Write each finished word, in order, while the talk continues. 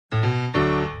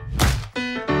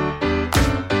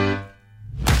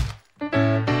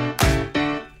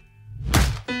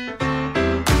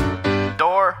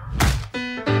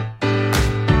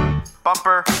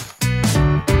Bumper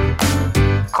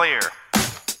clear.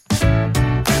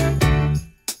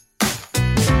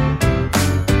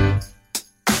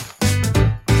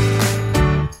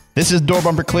 This is Door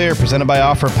Bumper Clear, presented by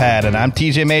OfferPad, and I'm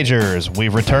TJ Majors.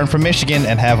 We've returned from Michigan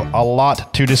and have a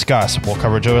lot to discuss. We'll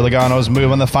cover Joey Logano's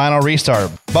move on the final restart,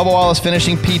 Bubba Wallace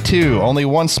finishing P2, only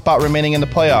one spot remaining in the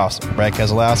playoffs, Brad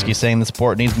Keselowski saying the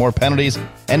sport needs more penalties,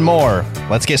 and more.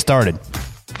 Let's get started.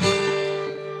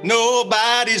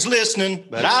 Nobody's listening,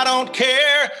 but I don't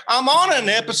care. I'm on an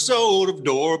episode of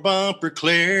Door Bumper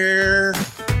Clear.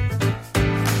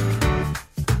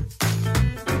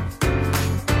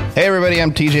 Hey everybody,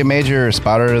 I'm TJ Major,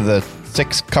 spotter of the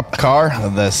 6-cup car,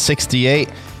 the 68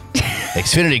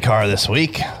 Xfinity car this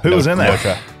week. Who was in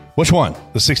that? Which one?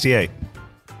 The 68.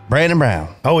 Brandon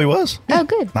Brown. Oh, he was? Oh,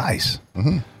 good. Nice.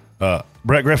 Mm-hmm.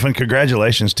 Brett Griffin,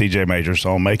 congratulations, TJ Majors,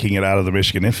 on making it out of the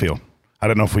Michigan infield. I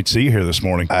didn't know if we'd see you here this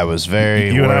morning. I was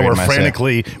very You and I were myself.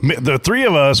 frantically, the three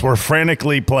of us were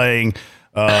frantically playing,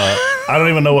 I don't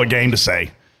even know what game to say.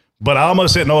 But I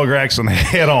almost hit Noah Gregson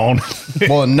head on.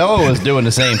 Well, Noah was doing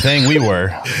the same thing we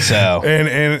were. So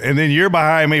And then you're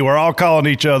behind me. We're all calling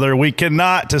each other. We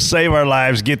cannot, to save our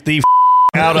lives, get the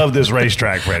out of this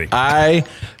racetrack, Freddie.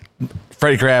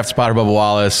 Freddie Kraft, spotter Bubba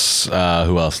Wallace,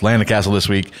 who else? Landon Castle this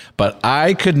week. But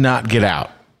I could not get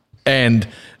out. And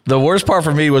the worst part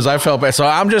for me was I felt bad. So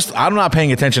I'm not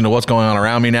paying attention to what's going on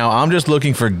around me now. I'm just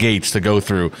looking for gates to go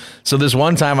through. So this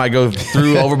one time I go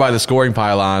through over by the scoring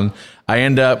pylon. I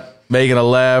end up making a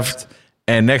left,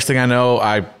 and next thing I know,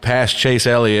 I pass Chase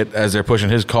Elliott as they're pushing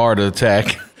his car to the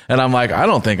tech. And I'm like, I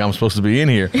don't think I'm supposed to be in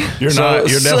here. You're not.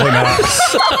 You're definitely not.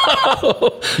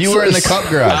 you were in the Cup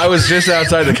garage. I was just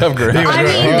outside the Cup garage. I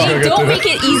mean, they don't make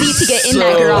it easy to get in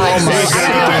that garage. Oh my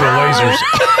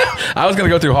God. I was going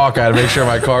to go through Hawkeye to make sure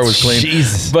my car was clean.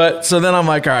 Jesus. But so then I'm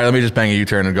like, all right, let me just bang a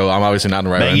U-turn and go. I'm obviously not in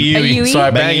the right Bang lane. a Yui. So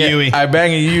I Bang a Yui.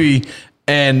 bang a Yui,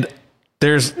 and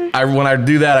when I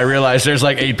do that, I realize there's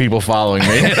like 8 people following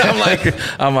me. And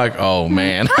I'm like, oh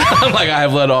man. I'm like, I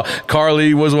have let all.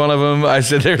 Carly was one of them. I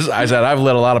said, I've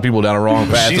let a lot of people down a wrong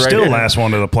path. She's right still here. last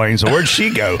one to the plane. So where'd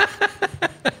she go?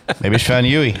 Maybe she found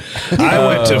Yui. I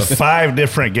went to 5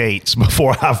 different gates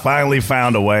before I finally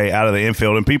found a way out of the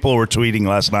infield. And people were tweeting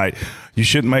last night, you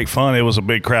shouldn't make fun. It was a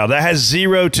big crowd. That has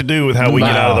zero to do with how we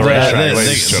get out of the racetrack,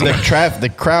 ladies and gentlemen. The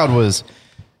crowd was,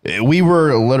 we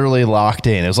were literally locked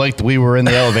in. It was like we were in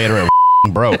the elevator and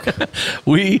broke.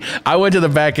 I went to the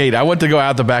back gate. I went to go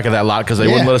out the back of that lot because they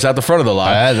wouldn't let us out the front of the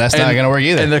lot. That's not going to work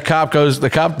either. And the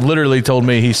cop literally told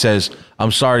me, he says,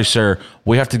 I'm sorry, sir.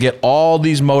 We have to get all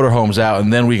these motorhomes out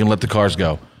and then we can let the cars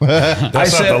go.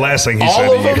 That's not the last thing he said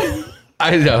to you.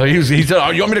 I know. He said,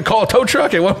 oh, you want me to call a tow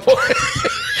truck at one point?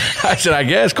 I said, I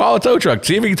guess, call a tow truck.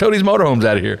 See if we can tow these motorhomes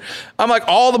out of here. I'm like,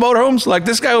 all the motorhomes? Like,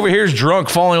 this guy over here is drunk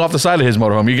falling off the side of his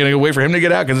motorhome. You're going to wait for him to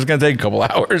get out because it's going to take a couple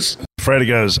hours. Freddie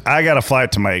goes, I got a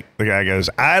flight to make. The guy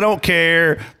goes, I don't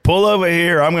care. Pull over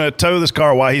here. I'm going to tow this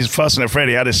car. While he's fussing at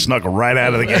Freddie, I just snuck right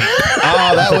out of the gate.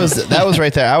 Oh, that was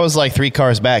right there. I was like 3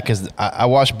 cars back because I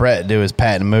watched Brett do his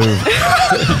pat and move.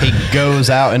 He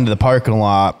goes out into the parking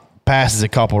lot, passes a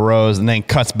couple rows, and then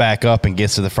cuts back up and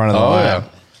gets to the front of the line. Yeah.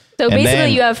 So And basically,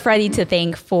 then- you have Freddie to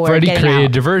thank for Freddie getting created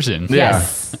out. diversion.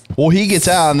 Yes. Well, he gets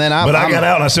out, and then But I got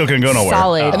out and I still couldn't go nowhere.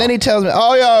 Solid. And then he tells me,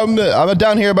 "Oh yeah, I'm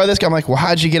down here by this guy." I'm like, "Well,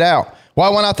 how'd you get out?"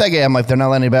 Well, I went out that gate. I'm like, "They're not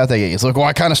letting me out that gate." He's like, "Well,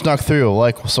 I kind of snuck through."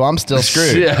 Like, so I'm still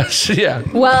screwed. Yeah.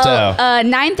 Well, So-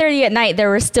 9:30 at night, there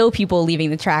were still people leaving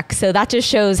the track. So that just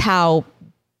shows how.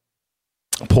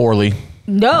 Poorly.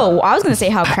 No, I was going to say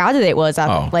how crowded it was.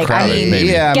 Crowded, maybe.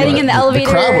 Yeah, getting but in the elevator.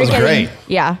 The crowd was great.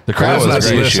 Yeah. The crowd was Let's a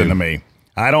great listen issue. to me.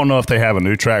 I don't know if they have a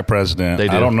new track president. They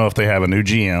do. I don't know if they have a new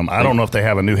GM. I don't know if they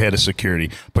have a new head of security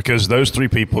because those 3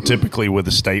 people typically with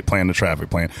the state plan the traffic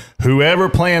plan. Whoever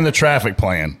planned the traffic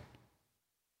plan,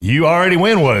 you already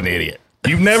win. What an idiot.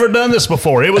 You've never done this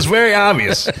before. It was very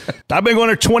obvious. I've been going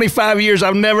there 25 years.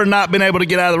 I've never not been able to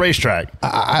get out of the racetrack.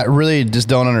 I really just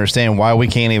don't understand why we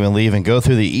can't even leave and go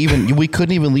through we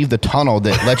couldn't even leave the tunnel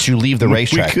that lets you leave the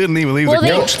racetrack. We couldn't even leave Well, the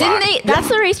they coach spot. didn't they. That's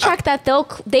the racetrack that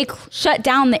they shut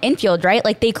down the infield, right?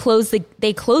 Like they close it.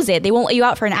 They won't let you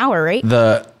out for an hour, right?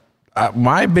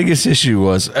 My biggest issue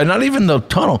was, and not even the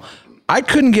tunnel, I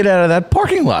couldn't get out of that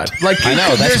parking lot. Like I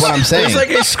know, that's what I'm saying. It's like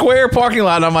a square parking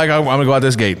lot, and I'm like, I'm going to go out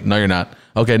this gate. No, you're not.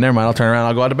 Okay, never mind. I'll turn around.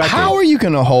 I'll go out the back How gate. are you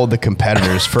going to hold the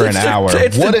competitors for an hour?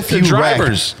 What if you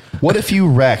drivers? What if you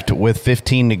wrecked with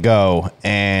 15 to go,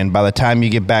 and by the time you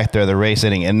get back there, the race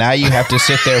ending, and now you have to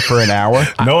sit there for an hour?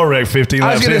 Noah wrecked 15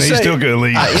 laps in. He's still going to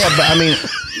leave. Yeah, but I mean,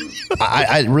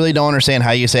 I really don't understand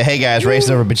how you say, "Hey guys, race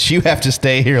over," but you have to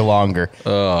stay here longer.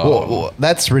 Well,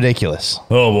 that's ridiculous.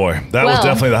 Oh boy, that was Well-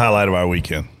 definitely the highlight of our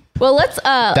weekend. Well, let's.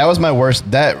 That was my worst.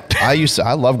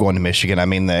 I love going to Michigan. I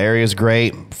mean, the area's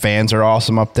great. Fans are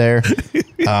awesome up there.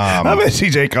 I bet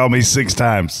CJ called me 6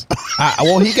 times.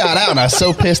 Well, he got out, and I was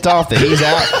so pissed off that he's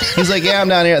out. He's like, "Yeah, I'm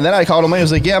down here." And then I called him, and he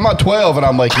was like, "Yeah, I'm at 12." And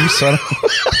I'm like, "You son of..."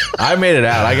 I made it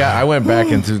out. I went back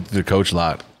into the coach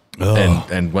lot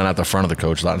and went out the front of the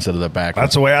coach lot instead of the back.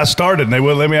 That's the way I started, and they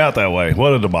wouldn't let me out that way.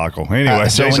 What a debacle. Anyway,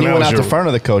 So Jason, when you that went was out the front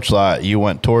of the coach lot, you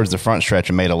went towards the front stretch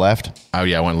and made a left. Oh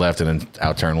yeah, I went left and then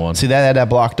out turn one. See, that had that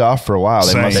blocked off for a while.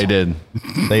 Same. They did,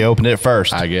 They opened it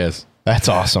first. I guess. That's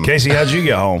awesome. Casey, how'd you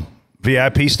get home?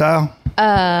 VIP style?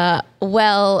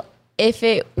 Well, if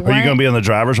it Are you going to be on the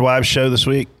Driver's Wives show this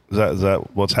week? Is that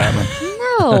what's happening?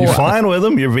 no, You're flying with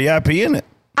them. You're VIP in it.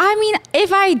 I mean,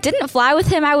 if I didn't fly with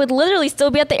him, I would literally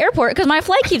still be at the airport because my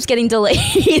flight keeps getting delayed.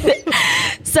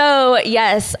 So,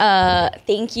 yes,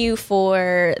 thank you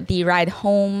for the ride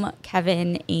home,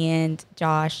 Kevin and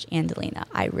Josh and Elena.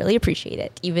 I really appreciate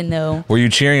it, even though... Were you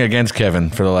cheering against Kevin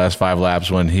for the last 5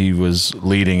 laps when he was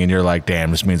leading and you're like,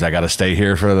 damn, this means I got to stay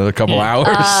here for another couple hours?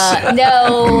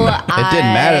 No. It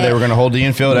didn't matter. They were going to hold the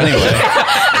infield anyway.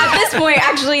 At this point,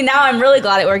 actually, now I'm really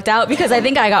glad it worked out because I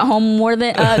think I got home more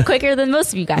than quicker than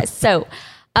most of you guys. So,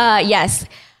 yes,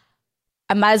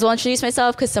 I might as well introduce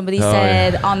myself because somebody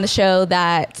said on the show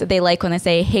that they like when I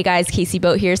say, "Hey guys, Casey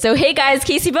Boat here." So, hey guys,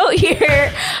 Casey Boat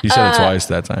here. You said it twice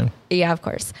that time. Yeah, of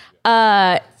course.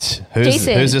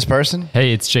 Who's this person?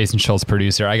 Hey, it's Jason Schultz,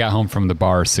 producer. I got home from the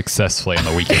bar successfully on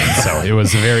the weekend, so it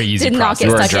was a very easy Did not process. get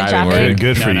You weren't stuck in driving, were traffic.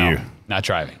 you? Good for No, you. not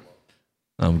driving.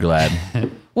 I'm glad.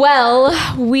 Well,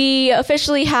 we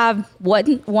officially have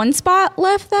one spot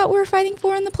left that we're fighting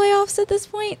for in the playoffs at this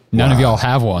point. None of y'all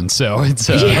have one, so it's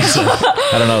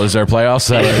I don't know. Is there playoffs?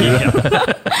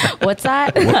 What's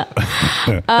that?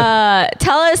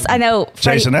 Tell us. I know,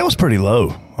 Freddie, Jason, that was pretty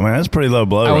low. I mean, that's a pretty low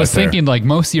blow. I was right there. thinking like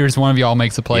most years one of y'all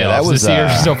makes the playoffs. that was, this year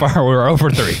so far we're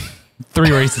over 3.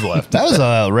 3 races left. That was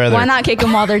a rather... why not kick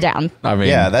them while they're down? I mean,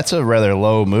 Yeah, that's a rather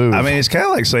low move. I mean, it's kind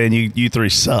of like saying you 3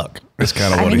 suck. That's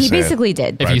kind of I what mean, he said. basically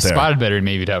did. If Right you there. spotted better,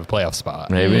 maybe you'd have a playoff spot.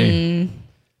 maybe.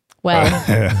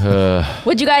 Well,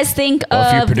 what'd you guys think well,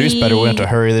 if of you produced better, we have to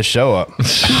hurry this show up.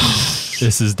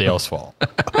 This is Dale's fault.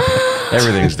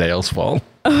 Everything's Dale's fault.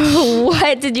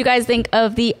 What did you guys think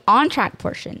of the on-track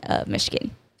portion of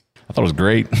Michigan? I thought it was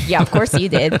great. Yeah, of course you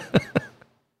did. Did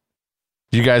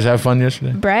you guys have fun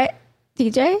yesterday? Brett,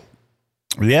 TJ?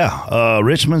 Yeah,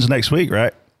 Richmond's next week,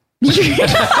 right?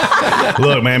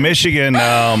 Look, man, Michigan.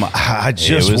 I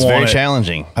just It was very wanted-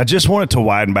 challenging. I just wanted to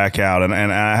widen back out, and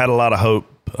I had a lot of hope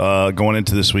going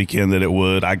into this weekend that it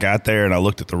would. I got there and I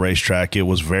looked at the racetrack. It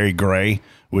was very gray,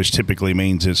 which typically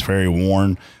means it's very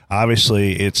worn.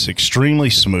 Obviously, it's extremely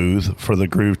smooth for the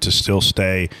groove to still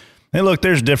stay. And look,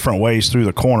 there's different ways through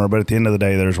the corner, but at the end of the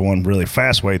day, there's one really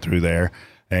fast way through there.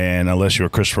 And unless you were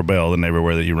Christopher Bell, then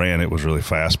everywhere that you ran, it was really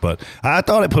fast. But I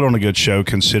thought it put on a good show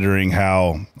considering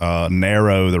how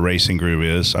narrow the racing groove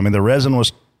is. I mean, the resin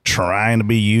was trying to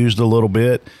be used a little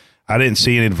bit. I didn't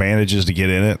see any advantages to get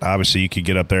in it. Obviously, you could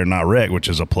get up there and not wreck, which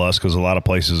is a plus because a lot of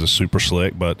places is super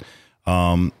slick. But,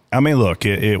 I mean, look,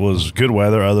 it was good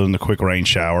weather other than the quick rain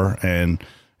shower and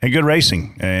good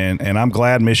racing. And I'm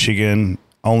glad Michigan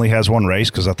only has one race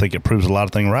because I think it proves a lot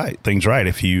of things right.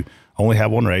 If you only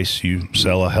have one race, you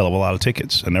sell a hell of a lot of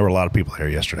tickets. And there were a lot of people there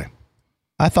yesterday.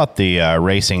 I thought the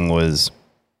racing was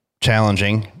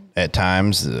challenging at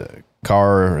times. The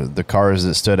cars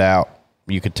that stood out,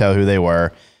 you could tell who they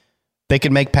were. They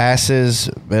could make passes,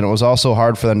 and it was also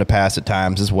hard for them to pass at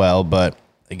times as well. But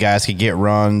the guys could get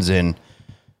runs, and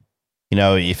you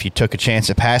know, if you took a chance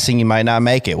at passing, you might not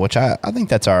make it, which I think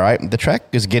that's all right. The track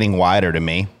is getting wider to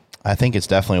me. I think it's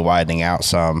definitely widening out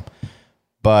some.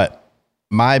 But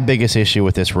my biggest issue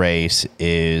with this race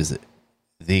is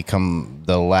the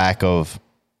lack of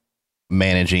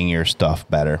managing your stuff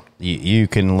better. You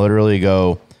can literally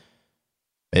go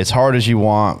as hard as you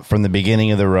want from the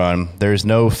beginning of the run. There's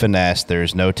no finesse.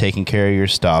 There's no taking care of your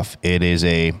stuff. It is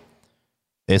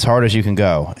as hard as you can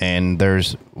go. And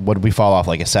what did we fall off,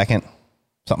 like a second?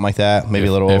 Something like that? Maybe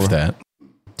a little if over. that.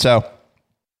 So,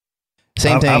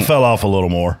 same thing. I fell off a little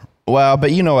more. Well,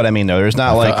 but you know what I mean, though. There's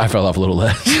not I fell off a little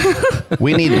less.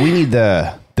 we need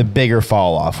the bigger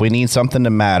fall off. We need something to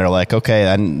matter. Like, okay,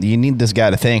 you need this guy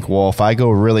to think, well, if I go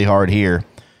really hard here,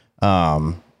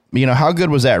 you know, how good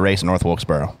was that race in North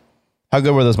Wilkesboro? How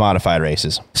good were those modified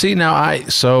races? See, now I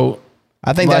think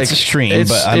that's extreme,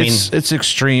 but I mean, it's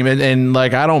extreme, and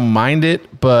like I don't mind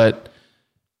it, but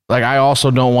like I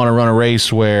also don't want to run a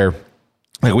race where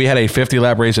like we had a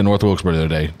 50-lap race in North Wilkesboro the other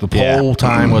day. The pole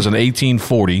time was an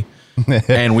 18:40,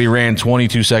 and we ran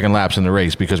 22-second laps in the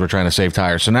race because we're trying to save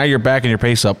tires. So now you're backing your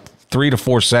pace up 3 to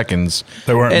 4 seconds.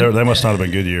 They weren't. And- They must not have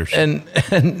been good years. and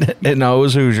no, it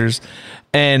was Hoosiers,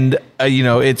 and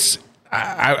it's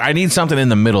I need something in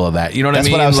the middle of that. You know what That's I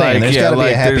mean? what I'm saying. There's got to be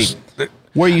a happy there's-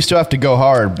 where you still have to go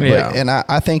hard. But, Yeah. and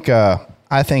I think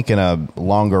in a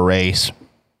longer race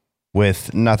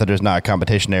with, not that there's not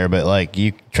competition there, but like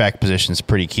track position is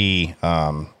pretty key.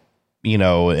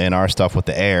 In our stuff with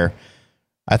the air,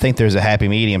 I think there's a happy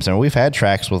medium. So we've had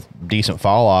tracks with decent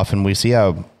fall off, and we see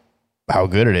how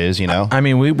good it is. I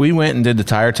mean, we went and did the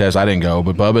tire test. I didn't go,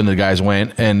 but Bubba and the guys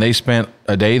went, and they spent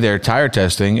a day there tire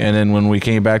testing. And then when we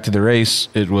came back to the race,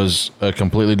 it was a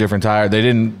completely different tire.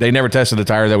 They never tested the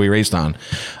tire that we raced on.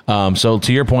 So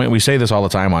to your point, we say this all the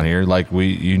time on here. Like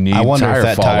you need I wonder tire if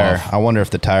that fall tire. off. I wonder if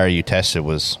the tire you tested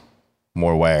was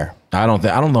more wear. I don't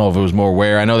know if it was more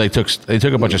wear. I know they took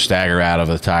a bunch of stagger out of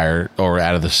the tire, or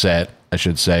out of the set, I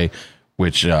should say,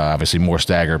 which obviously more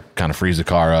stagger kind of frees the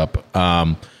car up.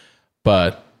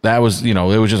 But that was, it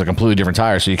was just a completely different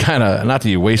tire. So you kind of, not that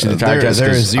you wasted the tire test. There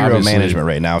is 'cause zero obviously- management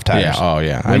right now of tires. Yeah. Oh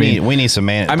yeah. We need some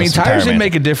management. I mean, tires didn't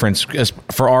make a difference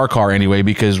for our car anyway,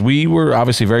 because we were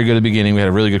obviously very good at the beginning. We had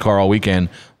a really good car all weekend.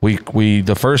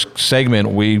 The first segment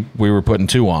we were putting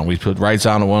 2 on. We put rights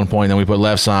on at one point, then we put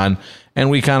lefts on, and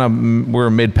we we're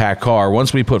a mid-pack car.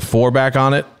 Once we put 4 back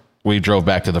on it, we drove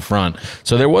back to the front.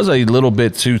 So there was a little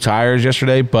bit 2 tires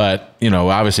yesterday, but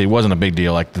obviously it wasn't a big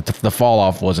deal. Like the fall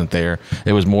off wasn't there.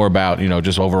 It was more about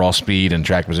just overall speed and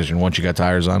track position once you got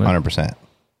tires on it. 100%.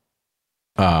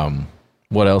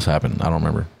 What else happened? I don't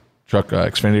remember. Truck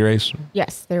Xfinity race,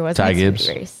 Yes, there was Ty an Xfinity Gibbs.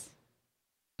 race.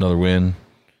 another win.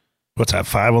 What's that?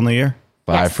 5 on the year?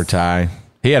 5 Yes. for Ty.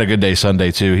 He had a good day Sunday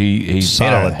too. He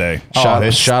Solid day.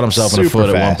 shot himself in the super foot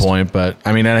at one fast. point, but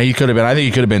I mean, he could have been. I think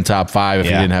he could have been top 5 if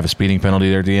he Yeah. didn't have a speeding penalty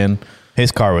there at the end.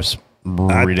 His car was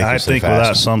I ridiculously think without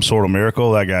fast. some sort of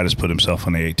miracle, that guy just put himself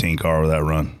in the 18 car with that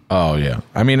run. Oh yeah.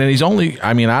 I mean, and he's only.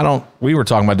 I mean, I don't. We were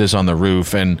talking about this on the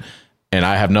roof, and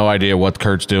I have no idea what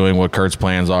Kurt's doing, what Kurt's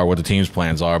plans are, what the team's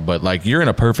plans are. But like, you're in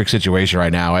a perfect situation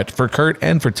right now for Kurt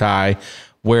and for Ty,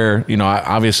 where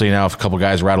obviously now if a couple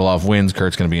guys rattle off wins,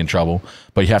 Kurt's going to be in trouble.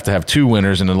 But you have to have 2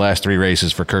 winners in the last 3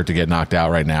 races for Kurt to get knocked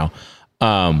out right now.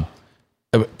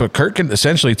 But Kurt can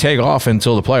essentially take off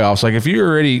until the playoffs. Like, if you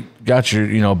already got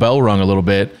your bell rung a little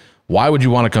bit, why would you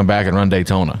want to come back and run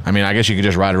Daytona? I mean, I guess you could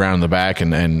just ride around in the back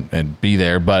and be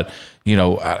there, but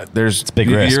there's big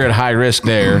risk. You're at high risk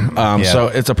there. So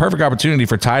it's a perfect opportunity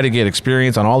for Ty to get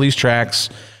experience on all these tracks.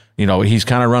 He's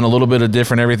kind of run a little bit of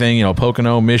different everything,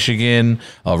 Pocono, Michigan,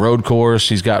 a road course.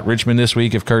 He's got Richmond this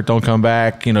week if Kurt don't come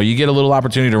back. You get a little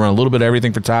opportunity to run a little bit of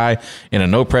everything for Ty in a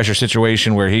no-pressure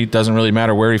situation where he doesn't really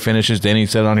matter where he finishes. Danny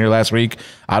said on here last week,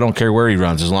 I don't care where he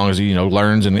runs as long as he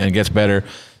learns and gets better.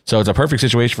 So it's a perfect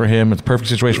situation for him. It's a perfect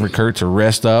situation for Kurt to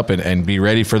rest up and be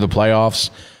ready for the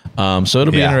playoffs. So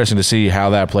it'll be interesting to see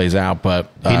how that plays out. But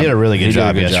He did a really good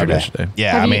job did a yesterday.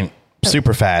 Yeah, Have I you- mean,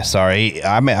 super fast. Sorry.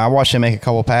 I watched him make a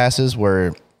couple passes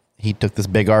where he took this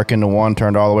big arc into one,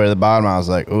 turned all the way to the bottom. I was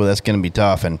like, oh, that's going to be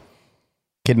tough. And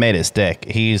kid made it stick.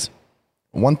 He's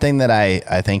one thing that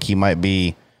I think he might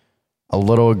be a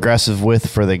little aggressive with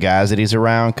for the guys that he's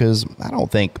around, because I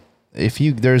don't think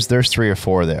there's 3 or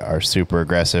 4 that are super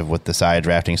aggressive with the side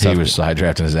drafting stuff. He was side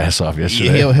drafting his ass off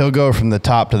yesterday. He'll go from the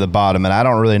top to the bottom, and I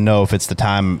don't really know if it's the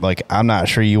time. Like, I'm not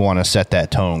sure you want to set that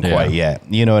tone quite yet.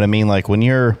 You know what I mean? Like,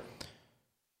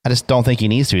 I just don't think he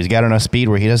needs to. He's got enough speed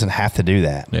where he doesn't have to do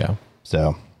that. Yeah.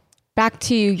 So Back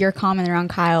to your comment around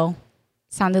Kyle.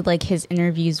 Sounded like his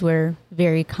interviews were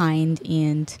very kind,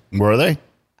 and Were they?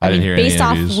 I didn't hear any based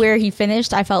off interviews. where he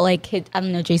finished, I felt like I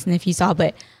don't know, Jason, if you saw,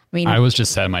 but I mean, I was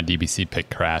just sad my DBC pick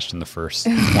crashed in the first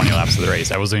 20 laps of the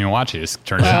race. I wasn't even watching. Just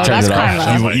turned it well, on. that's it off.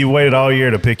 karma. You waited all year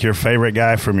to pick your favorite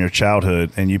guy from your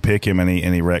childhood, and you pick him, and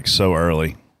he wrecked so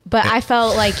early. But I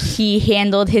felt like he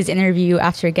handled his interview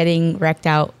after getting wrecked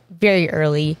out very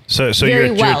early. So very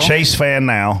you're well. a Chase fan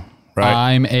now, right?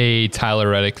 I'm a Tyler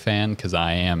Reddick fan because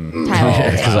I am.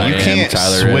 Tyler. Because I you am can't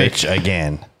Tyler Reddick. switch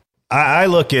again. I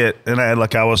look at, and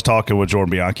I was talking with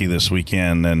Jordan Bianchi this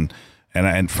weekend,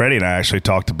 and Freddie and I actually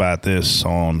talked about this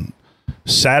on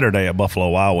Saturday at Buffalo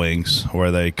Wild Wings,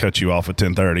 where they cut you off at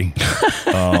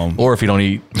 10:30. Or if you don't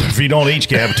eat, If you don't eat,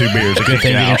 you can have 2 beers. Good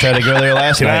thing you didn't try to go there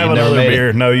last Can I night. have You never another made it.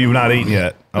 beer? No, you've not eaten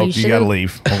yet. Oh, you you got to should've.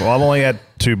 leave. Well, I've only had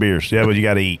 2 beers. Yeah, but you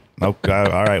got to eat. Okay,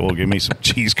 all right. Well, give me some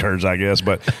cheese curds, I guess.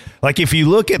 But like, if you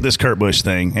look at this Kurt Busch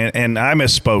thing, and I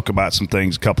misspoke about some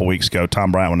things a couple weeks ago.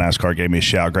 Tom Bryant with NASCAR gave me a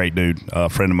shout. Great dude, a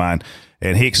friend of mine,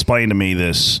 and he explained to me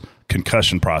this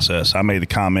concussion process. I made the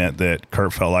comment that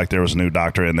Kurt felt like there was a new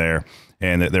doctor in there,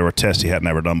 and that there were tests he had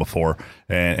never done before,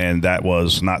 and that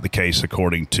was not the case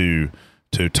according to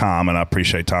to Tom, and I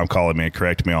appreciate Tom calling me and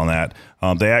correcting me on that.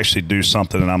 They actually do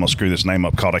something, and I'm going to screw this name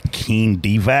up, called a Keen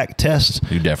DVAC test.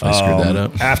 You definitely screwed that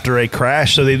up. After a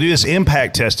crash. So they do this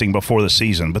impact testing before the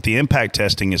season, but the impact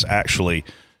testing is actually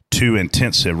too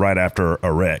intensive right after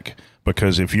a wreck.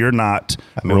 Because if you're not...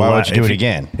 why would you do it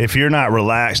again? If you're not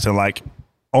relaxed and like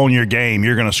on your game,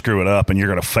 you're going to screw it up and you're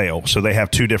going to fail. So they have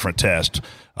two different tests.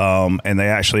 And they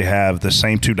actually have the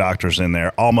same two doctors in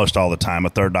there almost all the time. A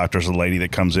third doctor is a lady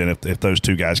that comes in if those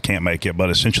two guys can't make it. But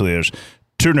essentially, there's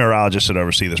two neurologists that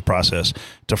oversee this process.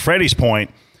 To Freddie's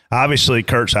point, obviously,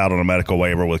 Kurt's out on a medical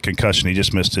waiver with concussion. He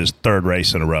just missed his third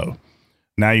race in a row.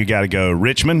 Now you got to go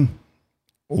Richmond,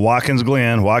 Watkins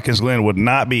Glen. Watkins Glen would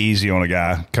not be easy on a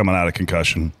guy coming out of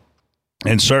concussion.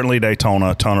 And certainly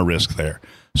Daytona, a ton of risk there.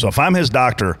 So if I'm his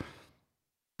doctor,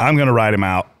 I'm going to ride him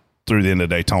out through the end of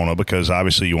Daytona because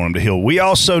obviously you want him to heal. We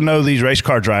also know these race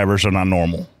car drivers are not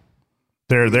normal.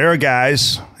 There are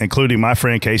guys, including my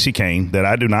friend Casey Kane, that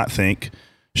I do not think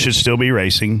should still be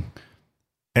racing,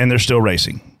 and they're still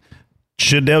racing.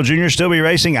 Should Dale Jr. still be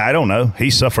racing? I don't know. He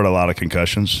suffered a lot of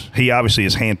concussions. He obviously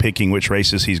is handpicking which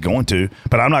races he's going to,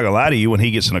 but I'm not going to lie to you, when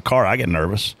he gets in a car, I get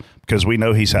nervous because we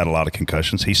know he's had a lot of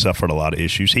concussions. He suffered a lot of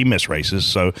issues. He missed races.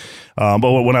 So, but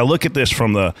when I look at this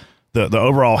from the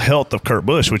overall health of Kurt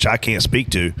Busch, which I can't speak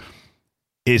to,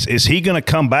 is he going to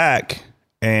come back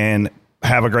and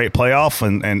have a great playoff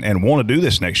and want to do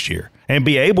this next year and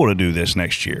be able to do this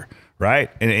next year, right?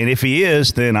 And if he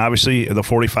is, then obviously the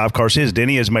 45 car's his.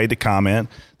 Denny has made the comment,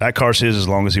 that car's his as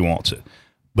long as he wants it.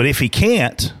 But if he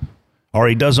can't or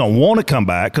he doesn't want to come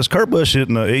back, because Kurt Busch,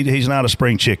 he's not a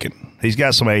spring chicken. He's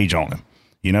got some age on him.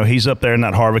 You know, he's up there in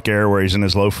that Harvick era where he's in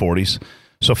his low 40s.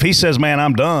 So if he says, man,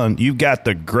 I'm done, you've got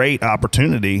the great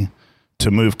opportunity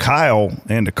to move Kyle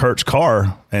into Kurt's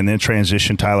car and then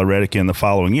transition Tyler Reddick in the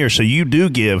following year. So you do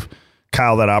give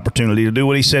Kyle that opportunity to do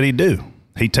what he said he'd do.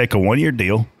 He'd take a one-year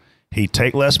deal. He'd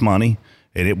take less money,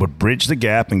 and it would bridge the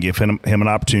gap and give him an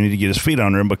opportunity to get his feet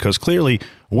under him because clearly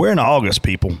we're in August,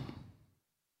 people.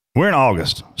 We're in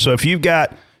August. So if you've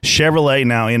got Chevrolet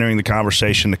now entering the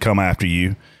conversation to come after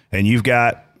you, and you've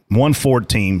got one Ford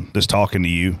team that's talking to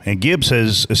you, and Gibbs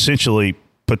has essentially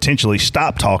potentially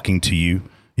stopped talking to you,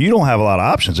 you don't have a lot of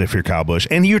options if you're Kyle Busch,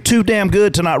 and you're too damn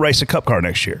good to not race a Cup car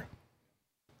next year.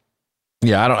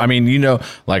 Yeah,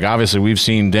 obviously we've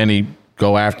seen Denny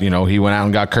go after, he went out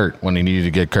and got Kurt when he needed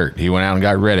to get Kurt. He went out and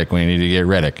got Reddick when he needed to get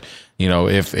Reddick.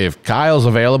 If Kyle's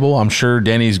available, I'm sure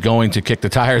Denny's going to kick the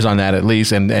tires on that at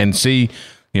least and see,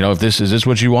 if this is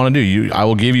what you want to do. I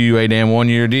will give you a damn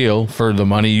 1-year deal for the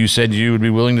money you said you would be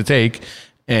willing to take,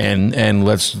 and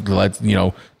let's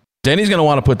Denny's going to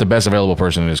want to put the best available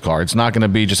person in his car. It's not going to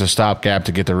be just a stopgap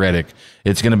to get the Reddick.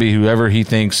 It's going to be whoever he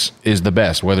thinks is the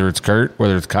best, whether it's Kurt,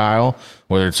 whether it's Kyle,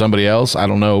 whether it's somebody else. I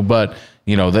don't know, but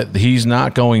that he's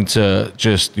not going to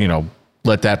just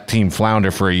let that team flounder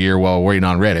for a year while waiting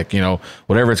on Reddick.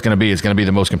 Whatever it's going to be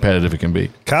the most competitive it can be.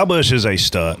 Kyle Busch is a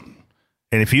stud.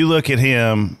 And if you look at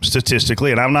him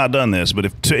statistically, and I've not done this,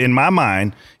 but in my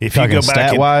mind, if you go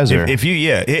back,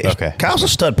 Kyle's a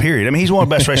stud. Period. I mean, he's one of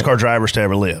the best race car drivers to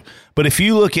ever live. But if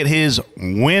you look at his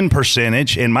win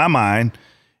percentage, in my mind,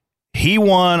 he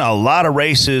won a lot of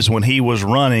races when he was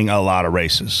running a lot of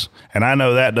races. And I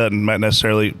know that doesn't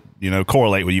necessarily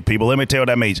correlate with you people. Let me tell you what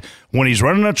that means. When he's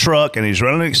running a truck and he's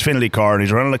running an Xfinity car and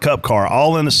he's running a Cup car,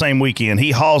 all in the same weekend,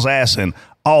 he hauls ass in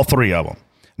all three of them.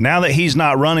 Now that he's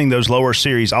not running those lower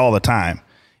series all the time,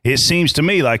 it seems to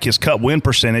me like his Cup win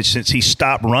percentage, since he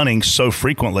stopped running so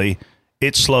frequently,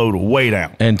 it slowed way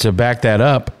down. And to back that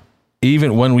up,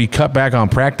 even when we cut back on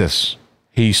practice,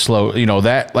 he slowed.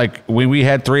 When we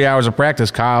had 3 hours of practice,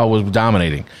 Kyle was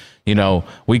dominating.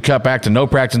 We cut back to no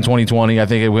practice in 2020. I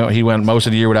think he went most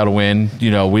of the year without a win.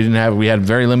 We had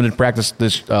very limited practice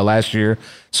this last year.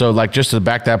 So just to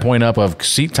back that point up of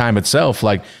seat time itself,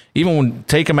 even when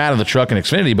take him out of the truck in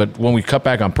Xfinity, but when we cut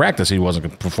back on practice, he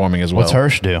wasn't performing as well. What's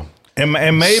Hirsch do? And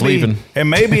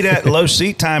maybe that low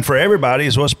seat time for everybody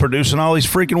is what's producing all these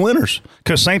freaking winners.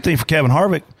 Because same thing for Kevin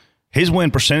Harvick. His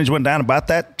win percentage went down about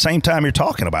that same time you're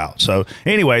talking about. So,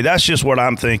 anyway, that's just what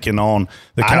I'm thinking on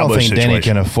the Kyle Busch situation. I don't think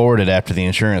Denny can afford it after the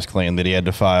insurance claim that he had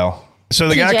to file. So,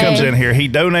 the guy comes in here. He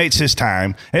donates his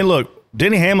time. And, look,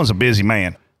 Denny Hamlin's a busy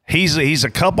man. He's a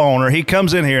Cup owner. He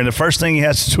comes in here, and the first thing he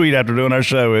has to tweet after doing our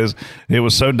show is, it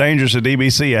was so dangerous at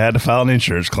DBC, I had to file an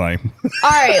insurance claim. All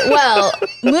right, well,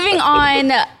 moving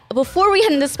on. Before we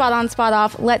head into Spot On, Spot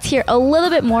Off, let's hear a little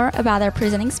bit more about our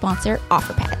presenting sponsor,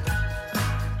 OfferPad.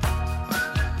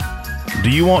 Do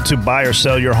you want to buy or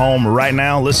sell your home right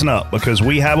now? Listen up, because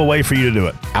we have a way for you to do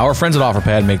it. Our friends at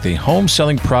OfferPad make the home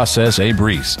selling process a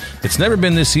breeze. It's never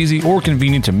been this easy or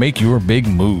convenient to make your big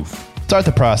move. Start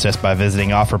the process by visiting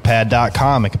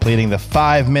OfferPad.com and completing the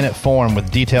 5-minute form with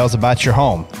details about your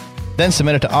home. Then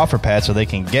submit it to OfferPad so they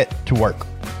can get to work.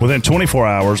 Within 24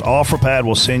 hours, OfferPad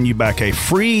will send you back a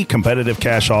free competitive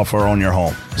cash offer on your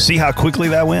home. See how quickly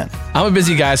that went? I'm a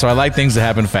busy guy, so I like things to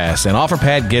happen fast, and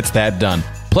OfferPad gets that done.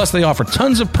 Plus, they offer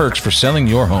tons of perks for selling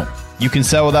your home. You can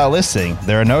sell without listing.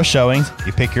 There are no showings.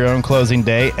 You pick your own closing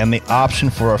day and the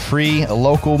option for a free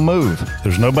local move.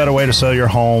 There's no better way to sell your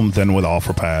home than with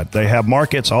OfferPad. They have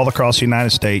markets all across the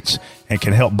United States and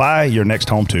can help buy your next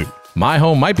home too. My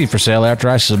home might be for sale after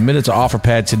I submit it to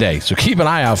OfferPad today, so keep an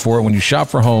eye out for it when you shop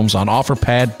for homes on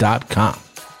OfferPad.com.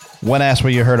 When asked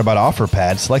where you heard about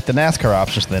OfferPad, select the NASCAR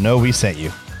option so they know we sent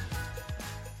you.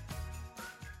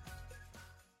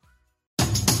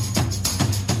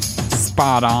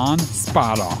 Spot on,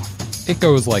 spot off. It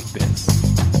goes like this.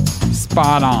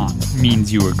 Spot on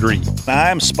means you agree.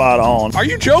 I'm spot on. Are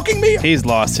you joking me? He's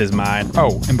lost his mind.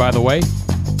 Oh, and by the way,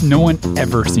 no one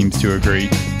ever seems to agree.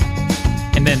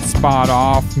 And then spot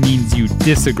off means you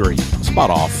disagree. Spot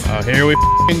off. Oh, here we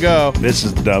go. This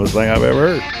is the dumbest thing I've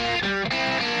ever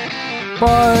heard.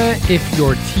 But if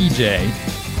you're TJ,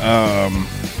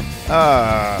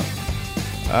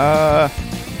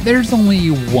 there's only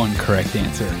one correct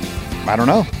answer. I don't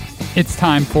know. It's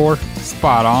time for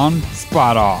Spot On,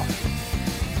 Spot Off.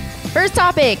 First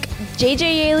topic, JJ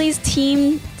Yaley's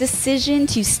team decision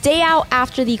to stay out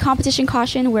after the competition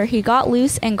caution where he got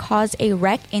loose and caused a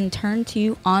wreck in turn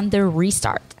 2 on the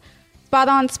restart. Spot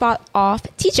on, spot off,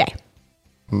 TJ.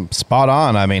 Spot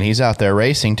on. I mean, he's out there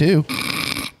racing too.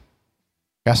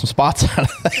 Got some spots out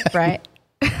of that. Right.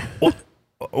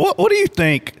 What do you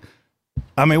think?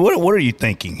 I mean, what are you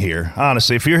thinking here?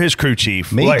 Honestly, if you're his crew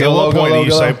chief, Me, like, go at what low, point go do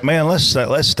you low, say, go. man,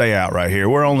 let's stay out right here.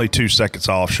 We're only 2 seconds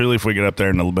off. Surely if we get up there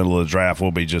in the middle of the draft,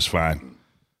 we'll be just fine.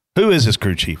 Who is his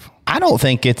crew chief? I don't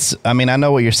think it's, I mean, I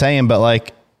know what you're saying, but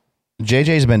like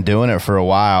JJ's been doing it for a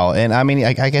while. And I mean,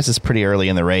 I guess it's pretty early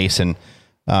in the race and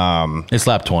It's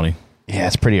lap 20. yeah,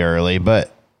 it's pretty early,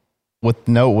 but with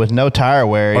no tire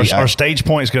wear, Our stage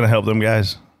point is going to help them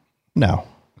guys. no.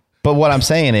 But what I'm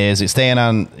saying is it's staying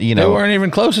on, you They know, weren't even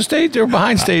close to stage. They were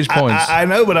behind stage points. I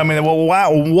know, but I mean, well,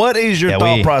 wow, what is your Yeah,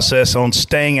 thought process on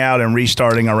staying out and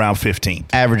restarting around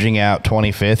 15th? averaging out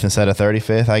 25th instead of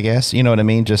 35th, I guess. You know what I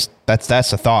mean? Just that's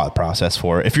the thought process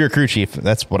for it. If you're a crew chief,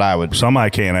 that's what I would. Somebody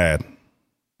can't add.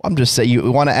 I'm just saying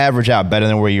you want to average out better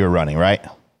than where you were running, right?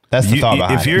 That's the thought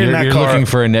behind if it. you're in that You're car, looking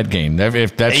for a net gain.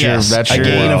 If that's Yes, your, that's a your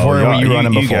gain of where you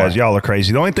running before. guys, y'all are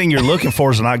crazy. The only thing you're looking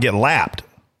for is to not get lapped.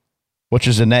 Which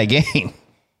is a net gain,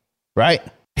 right?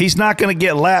 He's not going to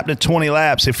get lapped at 20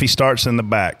 laps if he starts in the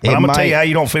back. But It I'm going to tell you might- how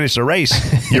you don't finish the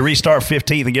race. You restart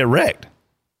 15th and get wrecked.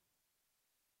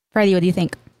 Freddie, what do you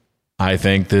think? I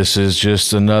think this is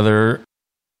just another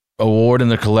award in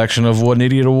the collection of What an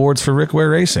Idiot awards for Rick Ware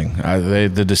Racing.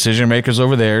 The decision makers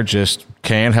over there just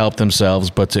can't help themselves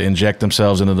but to inject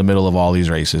themselves into the middle of all these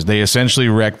races. They essentially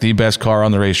wrecked the best car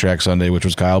on the racetrack Sunday, which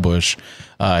was Kyle Busch.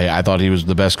 I thought he was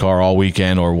the best car all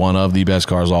weekend, or one of the best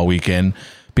cars all weekend,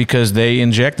 because they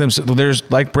inject themselves.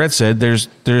 There's, like Brett said, there's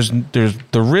the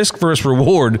risk versus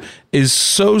reward is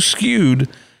so skewed.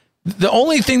 The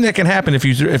only thing that can happen if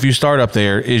you start up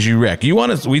there is you wreck.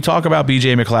 We talk about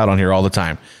BJ McLeod on here all the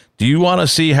time. Do you want to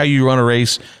see how you run a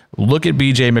race? Look at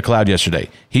BJ McLeod yesterday.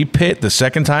 He pit the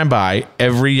second time by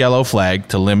every yellow flag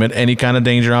to limit any kind of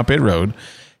danger on pit road.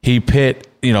 He pit,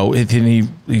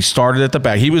 he started at the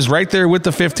back. He was right there with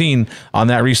the 15 on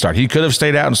that restart. He could have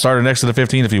stayed out and started next to the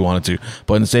 15 if he wanted to,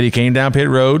 but instead he came down pit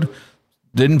road,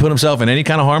 didn't put himself in any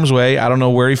kind of harm's way. I don't know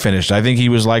where he finished. I think he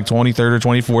was like 23rd or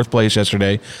 24th place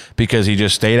yesterday because he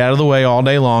just stayed out of the way all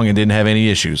day long and didn't have any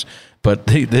issues. But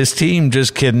this team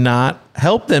just cannot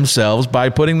help themselves by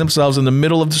putting themselves in the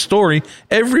middle of the story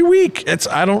every week.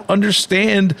 I don't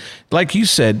understand. Like you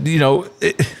said,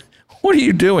 what are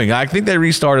you doing? I think they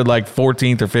restarted like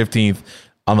 14th or 15th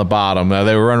on the bottom.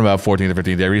 They were running about 14th or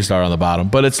 15th. They restarted on the bottom.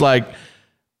 But it's like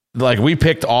we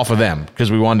picked off of them because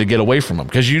we wanted to get away from them,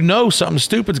 because something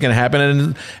stupid's going to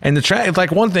happen. And the track, it's like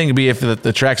one thing to be if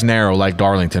the track's narrow like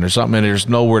Darlington or something and there's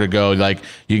nowhere to go, like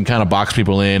you can kind of box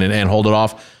people in and hold it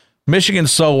off.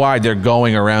 Michigan's so wide, they're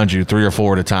going around you 3 or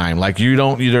 4 at a time. Like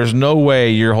there's no way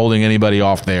you're holding anybody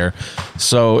off there.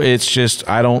 So it's just,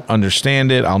 I don't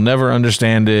understand it. I'll never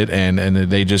understand it. And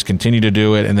they just continue to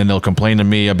do it. And then they'll complain to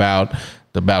me about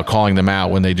calling them out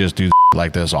when they just do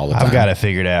like this all the time. I've got it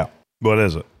figured out. What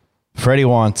is it? Freddie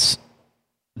wants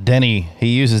Denny. He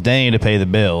uses Denny to pay the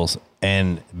bills,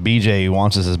 and BJ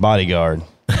wants as his bodyguard.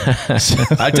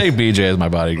 I take BJ as my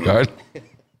bodyguard.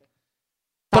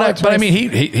 But I mean,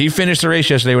 he finished the race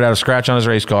yesterday without a scratch on his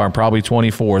race car and probably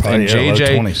 24th. And low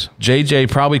 20s. JJ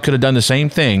probably could have done the same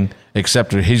thing,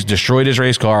 except he's destroyed his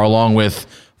race car along with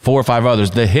 4 or 5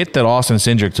 others. The hit that Austin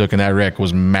Cindric took in that wreck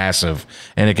was massive,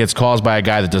 and it gets caused by a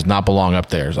guy that does not belong up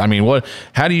there. I mean,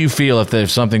 how do you feel if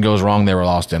something goes wrong there with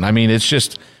Austin? I mean, it's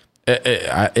just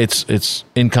it's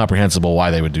incomprehensible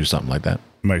why they would do something like that.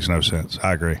 Makes no sense.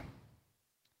 I agree.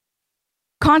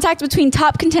 Contact between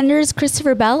top contenders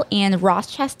Christopher Bell and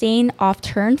Ross Chastain off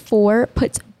turn 4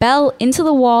 puts Bell into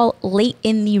the wall late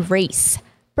in the race.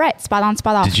 Brett, spot on,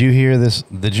 spot off. Did you hear this?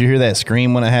 Did you hear that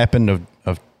scream when it happened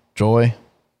of joy?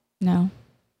 No.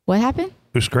 What happened?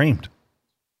 Who screamed?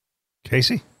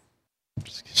 Casey?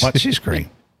 What she scream?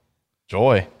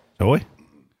 Joy. Joy?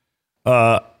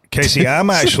 Casey, I'm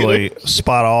actually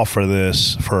spot off for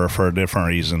this for a different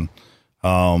reason.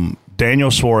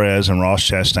 Daniel Suarez and Ross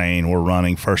Chastain were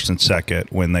running first and second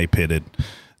when they pitted.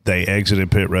 They exited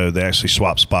pit road. They actually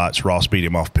swapped spots. Ross beat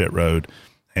him off pit road.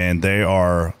 And they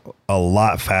are a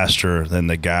lot faster than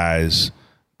the guys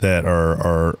that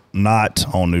are not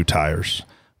on new tires.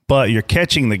 But you're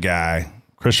catching the guy,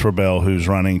 Christopher Bell, who's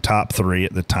running top 3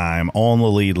 at the time on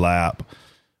the lead lap.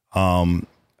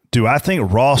 Do I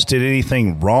think Ross did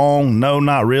anything wrong? No,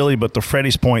 not really. But to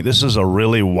Freddie's point, this is a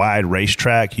really wide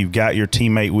racetrack. You've got your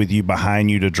teammate with you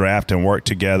behind you to draft and work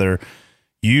together.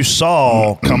 You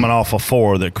saw coming off of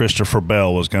 4 that Christopher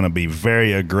Bell was going to be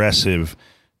very aggressive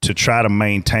to try to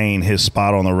maintain his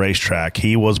spot on the racetrack.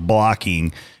 He was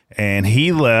blocking, and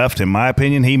he left. In my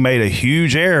opinion, he made a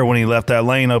huge error when he left that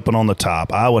lane open on the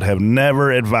top. I would have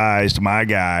never advised my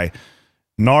guy,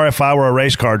 nor if I were a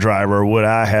race car driver, would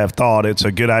I have thought it's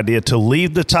a good idea to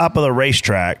leave the top of the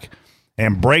racetrack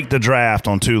and break the draft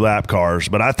on 2 lap cars.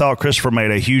 But I thought Christopher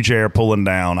made a huge error pulling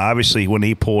down. Obviously, when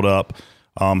he pulled up,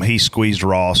 he squeezed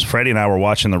Ross. Freddie and I were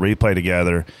watching the replay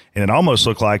together, and it almost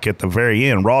looked like at the very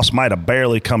end, Ross might have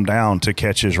barely come down to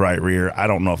catch his right rear. I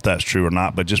don't know if that's true or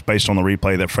not, but just based on the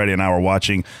replay that Freddie and I were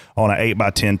watching on an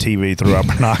 8x10 TV through our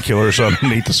binoculars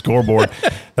underneath the scoreboard,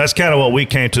 that's kind of what we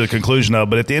came to the conclusion of.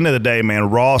 But at the end of the day, man,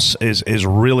 Ross is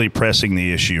really pressing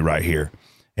the issue right here.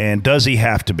 And does he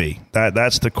have to be?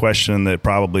 That's the question that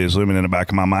probably is looming in the back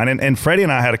of my mind. And Freddie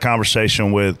and I had a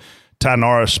conversation with Ty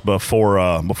Norris before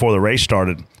the race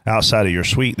started outside of your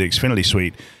suite, the Xfinity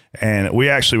suite, and we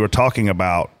actually were talking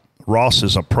about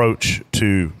Ross's approach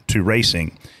to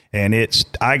racing. And it's,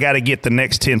 I got to get the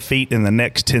next 10 feet in the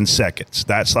next 10 seconds.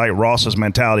 That's like Ross's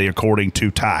mentality, according to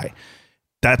Ty.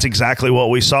 That's exactly what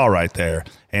we saw right there.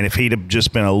 And if he'd have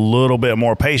just been a little bit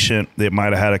more patient, it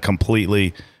might have had a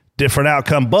completely different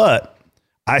outcome. But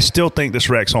I still think this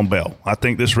wreck's on Bell. I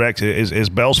think this wreck is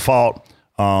Bell's fault.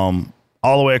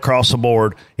 All the way across the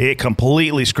board. It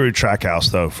completely screwed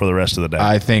Trackhouse, though, for the rest of the day.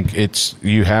 I think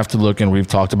you have to look, and we've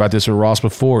talked about this with Ross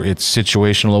before, it's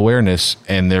situational awareness,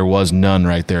 and there was none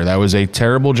right there. That was a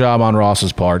terrible job on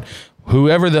Ross's part.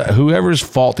 Whoever's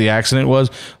fault the accident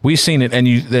was, we've seen it,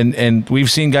 and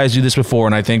we've seen guys do this before,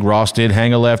 and I think Ross did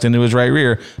hang a left into his right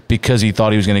rear because he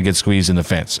thought he was going to get squeezed in the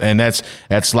fence. And that's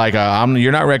like,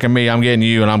 you're not wrecking me, I'm getting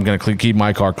you, and I'm going to keep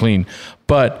my car clean.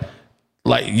 But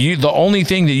the only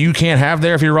thing that you can't have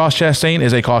there if you're Ross Chastain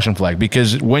is a caution flag,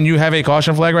 because when you have a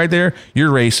caution flag right there,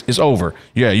 your race is over.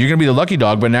 Yeah, you're going to be the lucky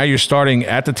dog, but now you're starting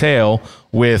at the tail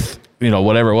with,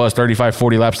 whatever it was, 35,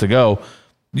 40 laps to go.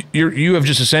 You have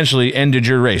just essentially ended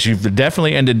your race. You've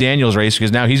definitely ended Daniel's race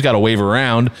because now he's got to wave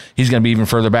around. He's going to be even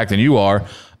further back than you are.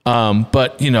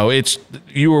 But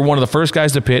you were one of the first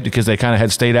guys to pit because they kind of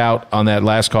had stayed out on that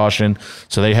last caution,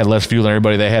 so they had less fuel than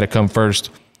everybody. They had to come first.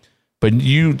 But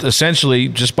you essentially,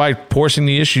 just by forcing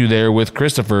the issue there with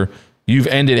Christopher, you've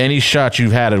ended any shot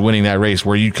you've had at winning that race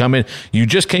where you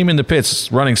just came in the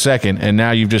pits running second, and now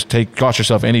you've just cost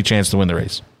yourself any chance to win the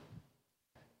race.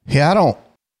 Yeah,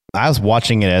 I was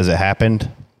watching it as it happened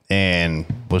and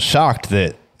was shocked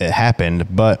that it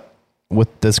happened, but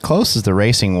with as close as the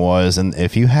racing was, and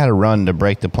if you had a run to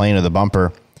break the plane of the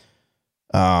bumper,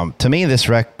 to me, this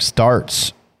wreck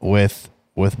starts with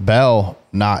Bell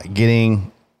not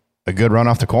getting a good run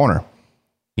off the corner.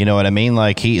 You know what I mean?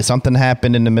 Like something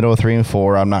happened in the middle of 3 and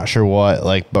 4. I'm not sure what,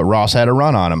 but Ross had a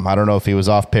run on him. I don't know if he was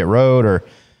off pit road or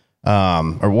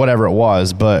whatever it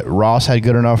was, but Ross had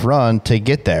good enough run to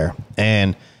get there.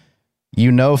 And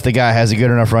if the guy has a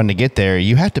good enough run to get there,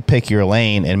 you have to pick your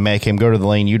lane and make him go to the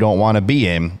lane you don't want to be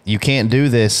in. You can't do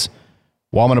this.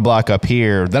 Well, I'm going to block up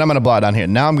here. Then I'm going to block down here.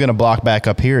 Now I'm going to block back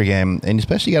up here again. And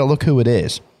especially you got to look who it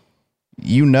is.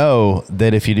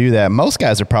 That if you do that, most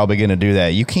guys are probably going to do that.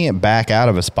 You can't back out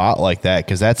of a spot like that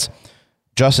because that's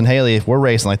Justin Haley. If we're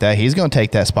racing like that, he's going to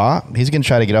take that spot. He's going to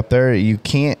try to get up there. You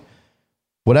can't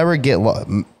whatever he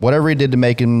did to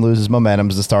make him lose his momentum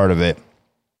is the start of it.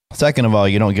 Second of all,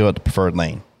 you don't give up the preferred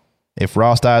lane. If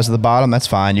Ross dies at the bottom, that's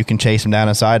fine. You can chase him down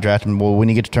and side draft him. Well, when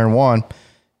you get to turn 1,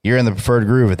 you're in the preferred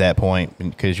groove at that point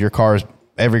because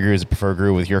every groove is a preferred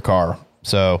groove with your car.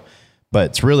 So,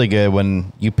 but it's really good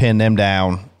when you pin them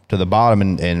down to the bottom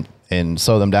and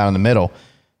slow them down in the middle.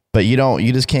 But you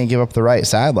just can't give up the right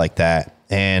side like that.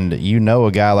 And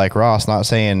a guy like Ross,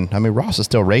 Ross is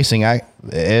still racing.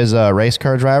 As a race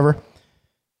car driver,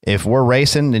 if we're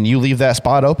racing and you leave that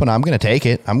spot open, I'm going to take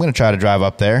it. I'm going to try to drive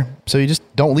up there. So you just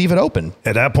don't leave it open.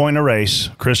 At that point in the race,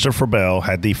 Christopher Bell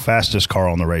had the fastest car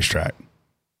on the racetrack.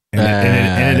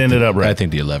 And it ended up right. I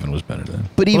think the 11 was better than.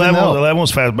 But even the though 11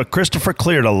 was fast, but Christopher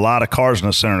cleared a lot of cars in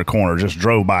the center of the corner, just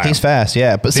drove by. He's fast,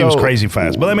 yeah. But he was crazy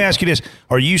fast. But let me ask you this.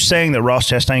 Are you saying that Ross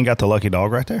Chastain got the lucky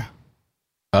dog right there?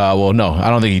 Well, no, I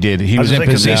don't think he did. He was in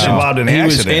position. He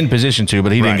was in position to,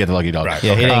 but he didn't get the lucky dog. Right.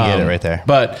 Yeah, he didn't get it right there.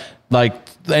 But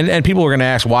and people were going to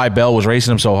ask why Bell was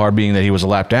racing him so hard, being that he was a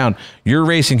lap down. You're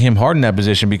racing him hard in that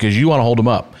position because you want to hold him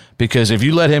up. Because if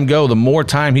you let him go, the more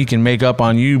time he can make up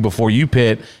on you before you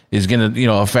pit is going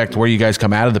to affect where you guys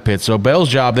come out of the pit. So Bell's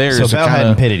job there is Bell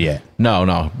hadn't pitted yet.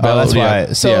 No. That's why.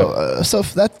 So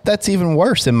that's even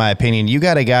worse in my opinion. You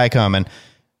got a guy coming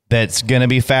that's going to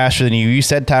be faster than you. You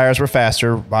said tires were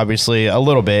faster, obviously a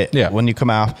little bit when you come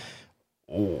out.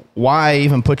 Why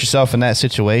even put yourself in that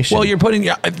situation? Well,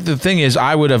 the thing is,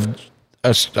 I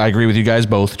agree with you guys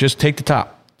both. Just take the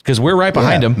top because we're right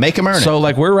behind him. Make him earn it. So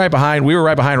we were right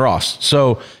behind Ross.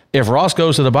 So if Ross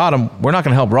goes to the bottom, we're not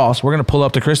going to help Ross. We're going to pull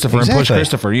up to Christopher and push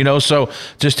Christopher, So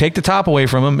just take the top away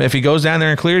from him. If he goes down there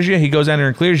and clears you, he goes down there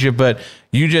and clears you. But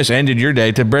you just ended your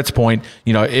day. To Brett's point,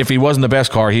 if he wasn't the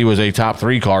best car, he was a top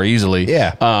 3 car easily.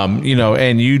 Yeah.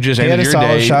 And you just ended your day. He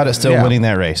had a solid shot at still winning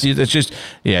that race. It's just,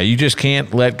 you just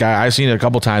can't let guys. I've seen it a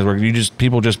couple times where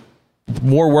people just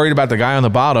more worried about the guy on the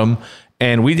bottom.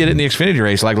 And we did it in the Xfinity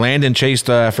race. Like Landon chased,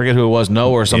 I forget who it was,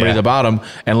 Noah or somebody at the bottom,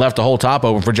 and left the whole top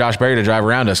open for Josh Berry to drive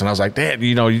around us. And I was like, damn,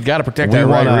 you got to protect that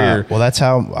right rear. Well, that's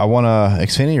how I won a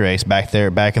Xfinity race back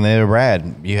in the day of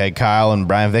Brad. You had Kyle and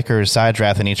Brian Vickers side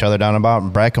drafting each other down the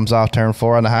bottom. Brad comes off turn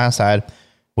 4 on the high side.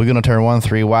 We're going to turn 1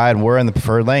 3 wide, and we're in the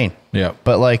preferred lane. Yeah.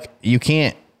 But you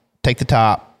can't take the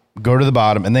top, go to the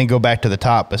bottom, and then go back to the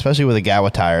top, especially with a guy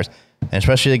with tires, and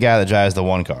especially the guy that drives the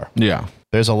 1 car. Yeah.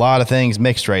 There's a lot of things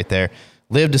mixed right there.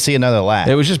 Live to see another lap.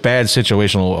 It was just bad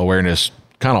situational awareness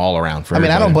kind of all around for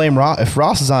everybody. I don't blame Ross. If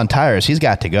Ross is on tires, he's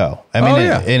got to go.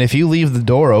 And if you leave the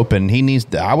door open,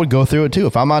 I would go through it too.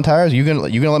 If I'm on tires, you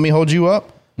gonna let me hold you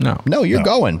up? No, you're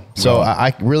going. So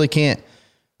I really can't.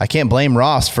 I can't blame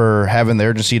Ross for having the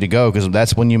urgency to go because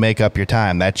that's when you make up your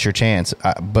time. That's your chance.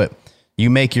 But you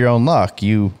make your own luck.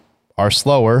 You are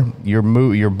slower.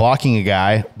 You're blocking a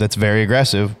guy that's very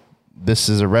aggressive. This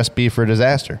is a recipe for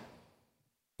disaster.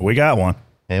 We got one.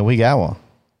 And we got one.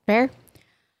 Fair.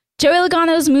 Joey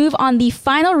Logano's move on the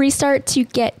final restart to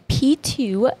get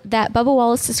P2 that Bubba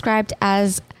Wallace described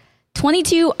as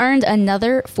 22 earned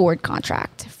another Ford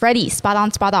contract. Freddie, spot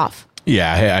on, spot off.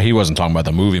 Yeah, he wasn't talking about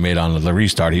the move he made on the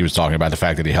restart. He was talking about the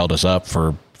fact that he held us up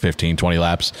for 15, 20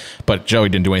 laps. But Joey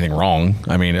didn't do anything wrong.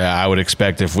 I would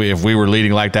expect if we were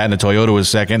leading like that and the Toyota was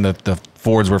second, that the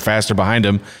Fords were faster behind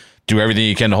him, do everything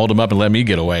you can to hold him up and let me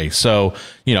get away. So,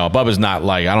 Bubba's not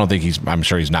I'm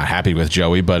sure he's not happy with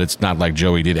Joey, but it's not like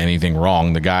Joey did anything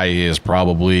wrong. The guy is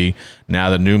probably,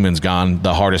 now that Newman's gone,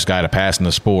 the hardest guy to pass in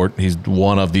the sport. He's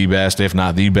one of the best, if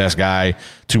not the best guy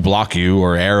to block you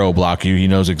or aero block you. He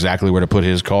knows exactly where to put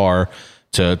his car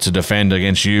to defend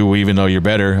against you, even though you're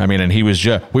better. And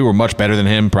we were much better than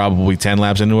him, probably 10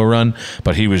 laps into a run,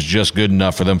 but he was just good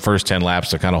enough for them first 10 laps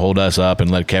to kind of hold us up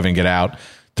and let Kevin get out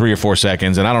 3 or 4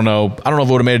 seconds. And I don't know if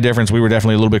it would have made a difference. We were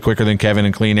definitely a little bit quicker than Kevin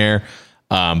in clean air,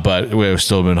 but it was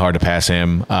still been hard to pass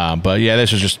him. But yeah,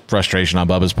 this was just frustration on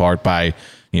Bubba's part by,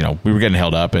 we were getting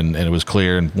held up and it was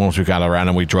clear. And once we got around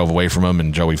him, we drove away from him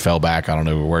and Joey fell back. I don't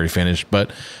know where he finished,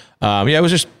 but it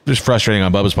was just frustrating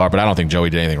on Bubba's part, but I don't think Joey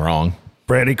did anything wrong.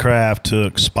 Freddie Kraft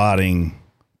took spotting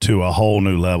to a whole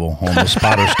new level on the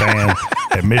spotter stand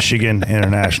at Michigan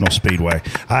International Speedway.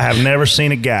 I have never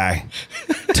seen a guy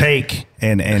take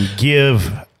and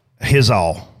give his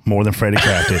all more than Freddie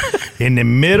Kraft did. In the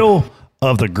middle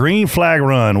of the green flag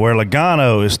run where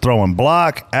Logano is throwing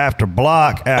block after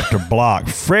block after block,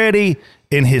 Freddie,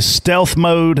 in his stealth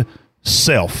mode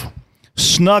self,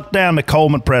 snuck down to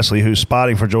Coleman Presley, who's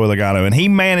spotting for Joey Logano, and he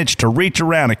managed to reach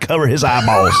around and cover his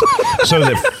eyeballs so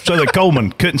that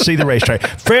Coleman couldn't see the racetrack.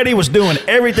 Freddie was doing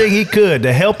everything he could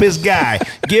to help his guy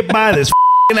get by this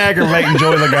aggravating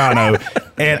Joey Logano,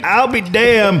 and I'll be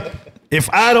damned If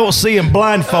I don't see him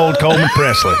blindfold Coleman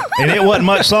Presley, and it wasn't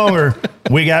much longer,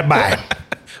 we got by.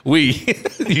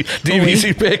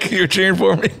 DVC pick, you're cheering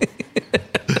for me?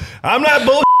 I'm not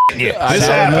bullshitting you. This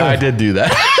happened. I did do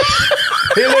that.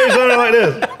 He literally something like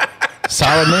this.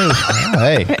 Solid move. Oh,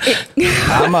 hey,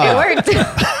 It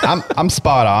worked. I'm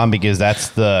spot on because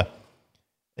that's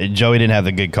Joey didn't have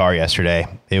the good car yesterday.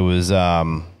 It was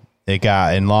it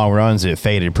got in long runs, it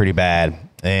faded pretty bad,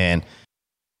 and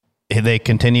they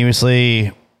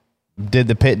continuously did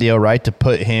the pit deal right to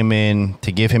put him in,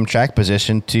 to give him track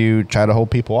position to try to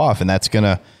hold people off, and that's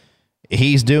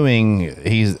he's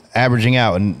averaging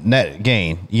out a net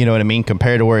gain, you know what I mean,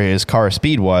 compared to where his car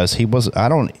speed was.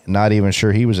 Not even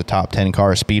sure he was a top 10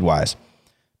 car speed wise,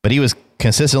 but he was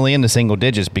consistently in the single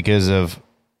digits because of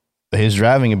his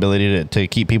driving ability to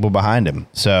keep people behind him.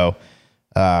 So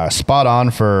spot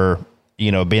on for,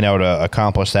 being able to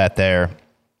accomplish that there.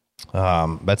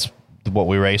 That's what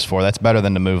we raced for. That's better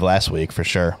than the move last week for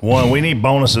sure. One, we need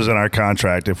bonuses in our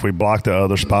contract if we block the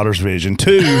other spotter's vision.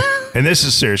 Two, and this is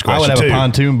a serious question. I would have a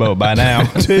pontoon boat by now.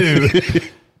 Two,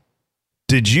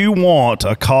 did you want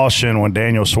a caution when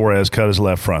Daniel Suarez cut his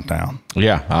left front down?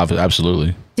 Yeah,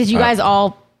 absolutely. Did you guys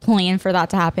all plan for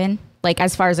that to happen? Like,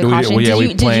 as far as a caution?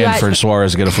 We planned for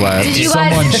Suarez to get a flat.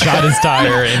 Someone shot his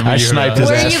tire and I sniped his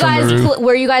ass from the roof.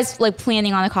 Were you guys like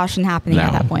planning on a caution happening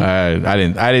at that point? I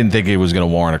didn't think it was going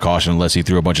to warrant a caution unless he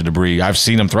threw a bunch of debris. I've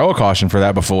seen him throw a caution for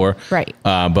that before. Right.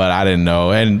 But I didn't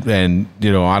know. And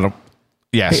I don't.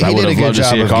 Yes, He I would did a have good loved to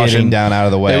job see a of caution getting down out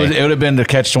of the way. It would have been to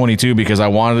catch 22 because I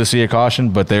wanted to see a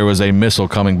caution, but there was a missile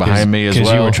coming behind me as well.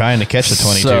 Because you were trying to catch the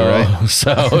 22, right?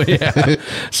 So yeah.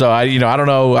 So I don't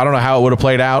know how it would have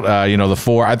played out. The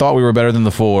 4. I thought we were better than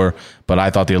the 4, but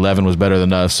I thought the 11 was better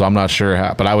than us. So I'm not sure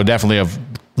how. But I would definitely have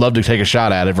loved to take a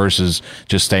shot at it versus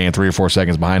just staying 3 or 4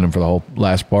 seconds behind him for the whole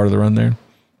last part of the run there.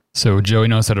 So Joey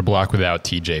knows how to block without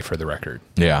TJ, for the record.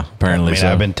 Yeah, apparently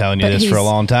so. I've been telling you this for a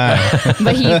long time.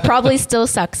 But he probably still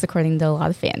sucks, according to a lot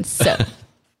of fans. So,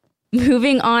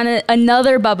 moving on,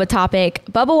 another Bubba topic.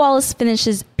 Bubba Wallace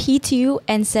finishes P2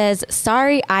 and says,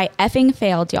 "Sorry, I effing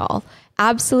failed, y'all.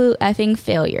 Absolute effing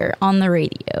failure" on the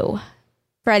radio.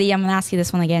 Freddie, I'm going to ask you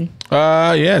this one again.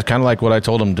 Yeah, it's kind of like what I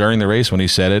told him during the race when he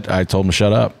said it. I told him to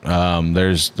shut up. That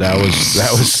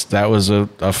was a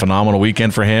phenomenal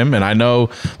weekend for him. And I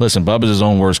know, listen, Bubba's his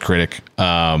own worst critic.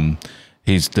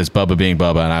 He's this Bubba being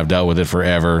Bubba, and I've dealt with it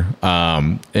forever.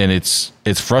 And it's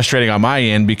frustrating on my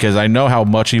end because I know how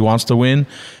much he wants to win.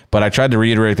 But I tried to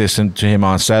reiterate this to him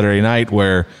on Saturday night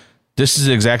where this is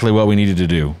exactly what we needed to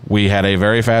do. We had a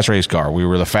very fast race car. We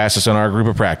were the fastest in our group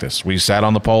of practice. We sat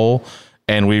on the pole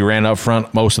and we ran up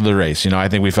front most of the race. I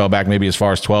think we fell back maybe as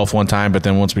far as 12th one time, but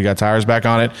then once we got tires back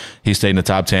on it, he stayed in the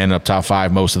top 10, up top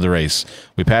 5 most of the race.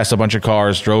 We passed a bunch of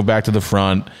cars, drove back to the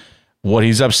front. What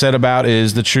he's upset about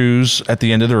is the choose at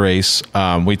the end of the race.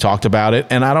 We talked about it,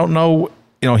 and I don't know,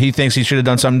 he thinks he should have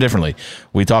done something differently.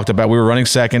 We were running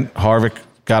second. Harvick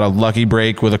got a lucky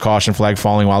break with a caution flag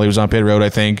falling while he was on pit road, I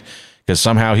think, because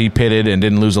somehow he pitted and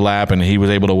didn't lose a lap, and he was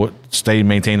able to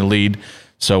maintain the lead.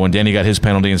 So when Denny got his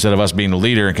penalty, instead of us being the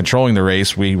leader and controlling the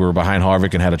race, we were behind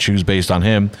Harvick and had to choose based on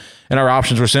him. And our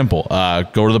options were simple.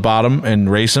 Go to the bottom and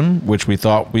race him, which we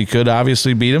thought we could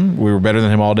obviously beat him. We were better than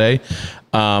him all day.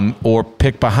 Or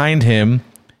pick behind him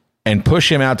and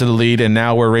push him out to the lead, and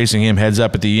now we're racing him heads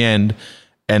up at the end.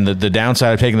 And the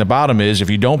downside of taking the bottom is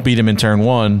if you don't beat him in turn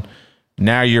 1,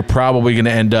 now you're probably going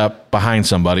to end up behind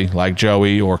somebody like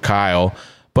Joey or Kyle.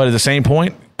 But at the same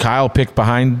point, Kyle picked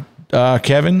behind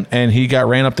Kevin, and he got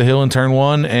ran up the hill in turn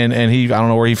 1, and he, I don't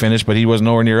know where he finished, but he was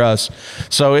nowhere near us.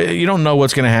 So you don't know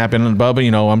what's going to happen. And Bubba,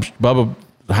 Bubba,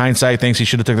 hindsight thinks he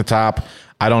should have took the top.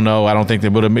 I don't know. I don't think they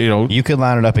would have, You could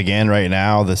line it up again right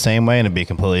now the same way and it'd be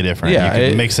completely different. Yeah, you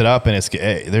could mix it up and it's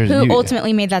Who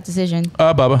ultimately made that decision?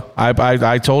 Bubba.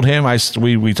 I told him,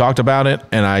 we talked about it,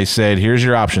 and I said, here's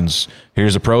your options.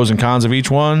 Here's the pros and cons of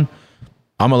each one.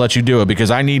 I'm going to let you do it because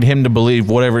I need him to believe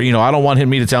whatever, I don't want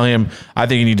me to tell him, I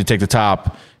think you need to take the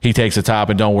top. He takes the top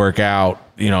and don't work out.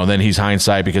 Then he's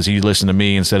hindsight because he listened to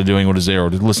me instead of doing what is there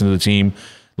or to listen to the team.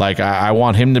 Like I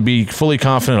want him to be fully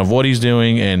confident of what he's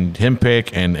doing and him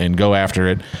pick and go after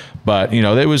it. But,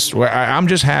 I'm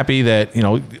just happy that,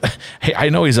 I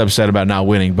know he's upset about not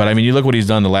winning, but I mean, you look what he's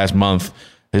done the last month.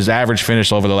 His average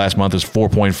finish over the last month is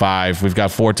 4.5. We've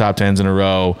got 4 top 10s in a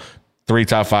row, 3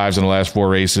 top 5s in the last 4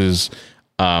 races.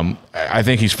 I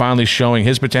think he's finally showing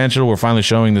his potential. We're finally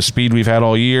showing the speed we've had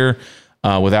all year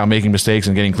without making mistakes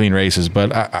and getting clean races.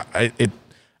 But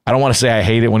I don't want to say I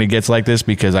hate it when he gets like this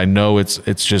because I know it's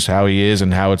just how he is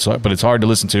and how but it's hard to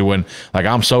listen to when like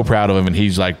I'm so proud of him and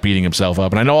he's like beating himself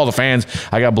up. And I know all the fans,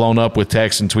 I got blown up with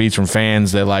texts and tweets from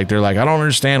fans that like, they're like, I don't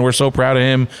understand. We're so proud of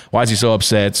him. Why is he so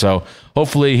upset? So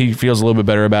hopefully he feels a little bit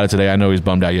better about it today. I know he's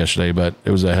bummed out yesterday, but it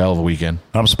was a hell of a weekend.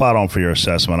 I'm spot on for your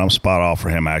assessment. I'm spot on for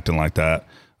him acting like that.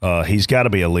 He's got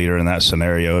to be a leader in that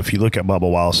scenario. If you look at Bubba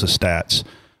Wallace's stats,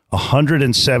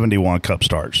 171 Cup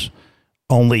starts,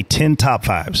 only 10 top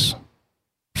fives.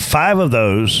 5 of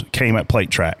those came at plate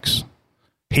tracks.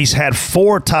 He's had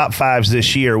 4 top fives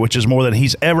this year, which is more than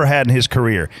he's ever had in his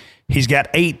career. He's got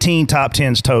 18 top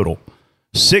 10s total,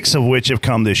 6 of which have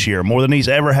come this year, more than he's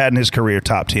ever had in his career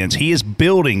top 10s. He is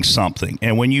building something.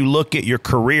 And when you look at your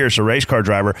career as a race car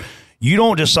driver, you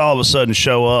don't just all of a sudden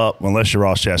show up, unless you're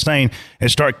Ross Chastain, and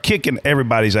start kicking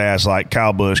everybody's ass like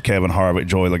Kyle Busch, Kevin Harvick,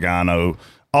 Joey Logano,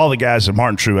 all the guys at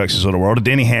Martin Truex's of the world,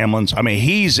 Denny Hamlin's. I mean,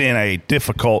 he's in a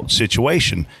difficult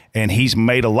situation, and he's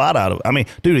made a lot out of it. I mean,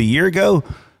 dude, a year ago,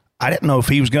 I didn't know if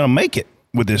he was going to make it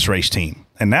with this race team.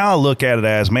 And now I look at it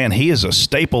as, man, he is a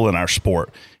staple in our sport.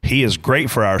 He is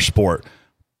great for our sport.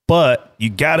 But you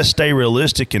got to stay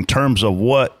realistic in terms of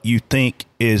what you think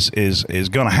is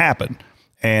going to happen.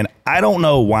 And I don't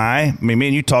know why. I mean, me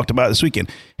and you talked about it this weekend.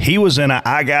 He was in a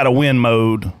I got to win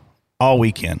mode all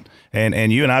weekend.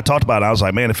 And you and I talked about it. I was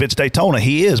like, man, if it's Daytona,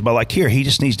 he is. But, like, here, he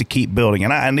just needs to keep building.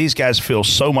 And these guys feel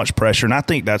so much pressure, and I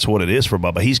think that's what it is for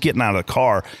Bubba. He's getting out of the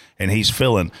car, and he's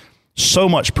feeling so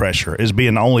much pressure as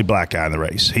being the only black guy in the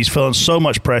race. He's feeling so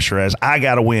much pressure as I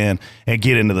got to win and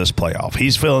get into this playoff.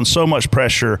 He's feeling so much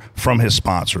pressure from his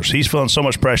sponsors. He's feeling so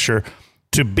much pressure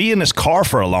to be in this car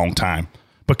for a long time.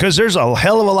 Because there's a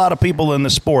hell of a lot of people in the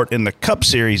sport, in the Cup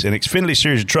Series and Xfinity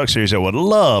Series and Truck Series, that would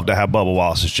love to have Bubba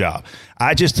Wallace's job.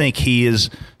 I just think he is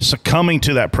succumbing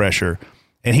to that pressure,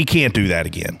 and he can't do that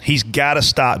again. He's got to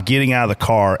stop getting out of the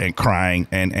car and crying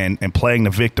and playing the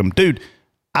victim. Dude,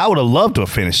 I would have loved to have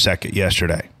finished second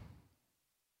yesterday.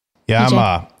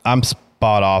 Yeah, I'm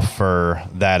spot off for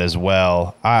that as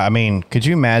well. I mean, could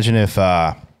you imagine if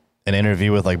an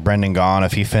interview with like Brendan Gaughan,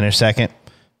 if he finished second,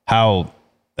 how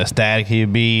ecstatic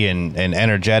he'd be and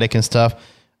energetic and stuff?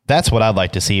 That's what I'd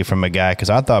like to see from a guy, because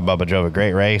I thought Bubba drove a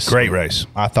great race. Great race.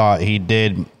 I thought he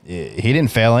didn't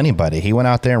fail anybody. He went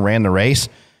out there and ran the race.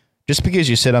 Just because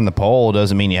you sit on the pole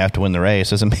doesn't mean you have to win the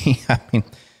race. Doesn't mean,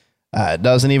 it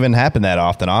doesn't even happen that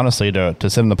often, honestly, to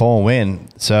sit on the pole and win.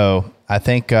 So I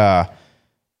think,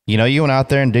 you went out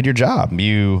there and did your job.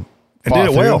 You and did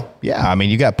it well. Yeah, I mean,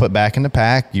 you got put back in the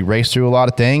pack. You raced through a lot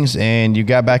of things, and you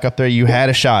got back up there. You had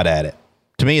a shot at it.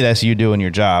 To me, that's you doing your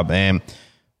job, and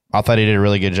I thought he did a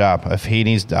really good job. If he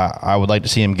needs, I would like to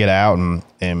see him get out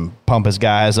and pump his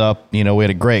guys up. We had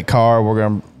a great car. We're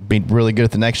going to be really good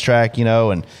at the next track,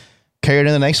 and carry it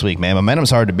in the next week, man. Momentum's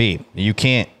hard to beat. You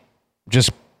can't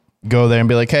just go there and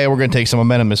be like, hey, we're going to take some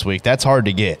momentum this week. That's hard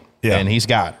to get, and he's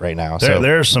got it right now.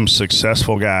 There are some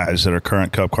successful guys that are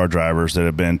current Cup car drivers that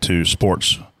have been to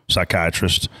sports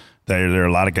psychiatrists. There are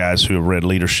a lot of guys who have read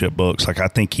leadership books. Like, I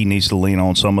think he needs to lean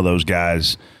on some of those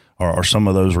guys or some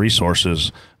of those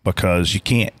resources, because you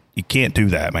can't do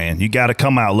that, man. You got to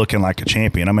come out looking like a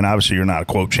champion. I mean, obviously you're not a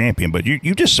quote champion, but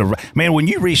you just, man, when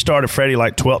you restarted Freddie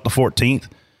like 12th to 14th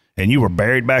and you were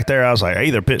buried back there, I was like, A,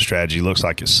 their pit strategy looks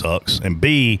like it sucks, and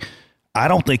B, I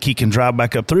don't think he can drive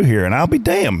back up through here. And I'll be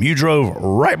damned, you drove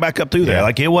right back up through there. Yeah.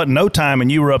 Like, it wasn't no time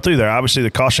and you were up through there. Obviously the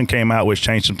caution came out, which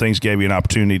changed some things, gave you an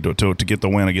opportunity to get the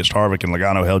win against Harvick, and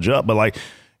Logano held you up. But, like,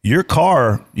 your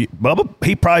car, Bubba,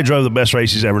 he probably drove the best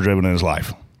race he's ever driven in his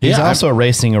life. He's also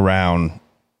racing around.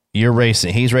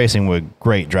 He's racing with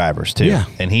great drivers too. Yeah.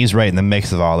 And he's right in the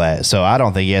mix of all that. So I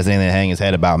don't think he has anything to hang his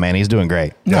head about, man. He's doing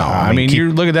great. No, I mean,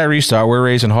 you look at that restart. We're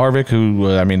racing Harvick, who,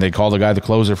 they call the guy the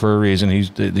closer for a reason.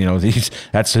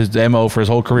 That's his MO for his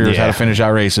whole career, is how to finish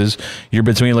out races. You're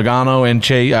between Logano and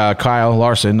Kyle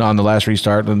Larson on the last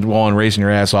restart, and one racing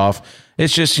your ass off.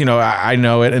 It's just, I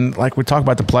know it. And like we talk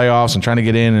about the playoffs and trying to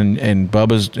get in, and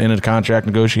Bubba's in a contract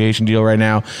negotiation deal right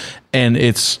now. And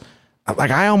it's like,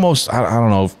 I don't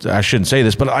know if I shouldn't say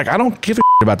this, but like, I don't give a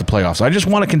about the playoffs. I just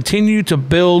want to continue to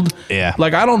build. Yeah.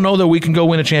 Like, I don't know that we can go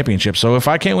win a championship. So if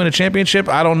I can't win a championship,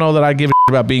 I don't know that I give a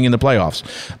about being in the playoffs.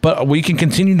 But we can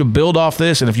continue to build off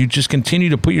this. And if you just continue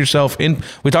to put yourself in,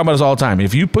 we talk about this all the time.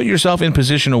 If you put yourself in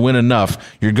position to win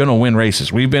enough, you're going to win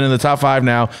races. We've been in the top 5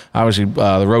 now. Obviously,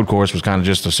 the road course was kind of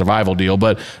just a survival deal.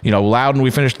 But, Loudon,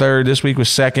 we finished 3rd. This week was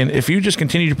 2nd. If you just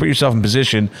continue to put yourself in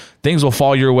position, things will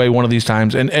fall your way one of these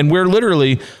times. And we're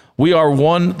literally, we are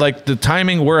the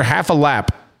timing, we're half a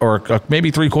lap or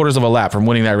maybe 3/4 of a lap from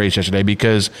winning that race yesterday,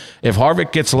 because if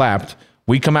Harvick gets lapped,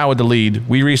 We come out with the lead.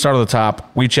 We restart on the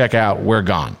top. We check out. We're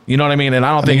gone. You know what I mean? And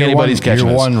I don't think anybody's catching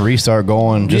us. You're one restart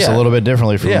going just a little bit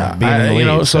differently from being in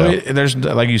the lead. There's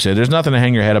like you said, there's nothing to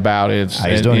hang your head about.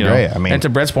 He's doing great. I mean, and to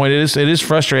Brett's point, it is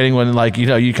frustrating when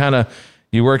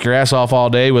you work your ass off all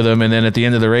day with him, and then at the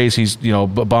end of the race, he's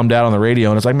bummed out on the radio,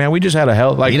 and it's like, man, we just had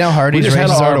how hard these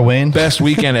races are to win. Best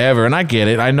weekend ever, and I get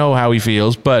it. I know how he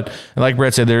feels, but like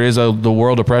Brett said, there is the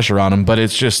world of pressure on him. But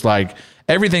it's just like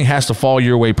everything has to fall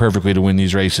your way perfectly to win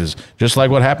these races. Just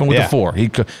like what happened with the 4,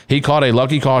 he caught a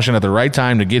lucky caution at the right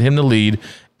time to get him the lead,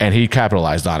 and he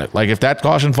capitalized on it. Like if that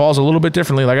caution falls a little bit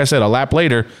differently, like I said, a lap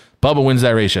later, Bubba wins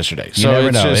that race yesterday. You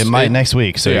never know. It might next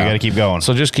week, so you got to keep going.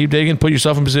 So just keep digging, put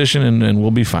yourself in position, and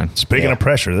we'll be fine. Speaking of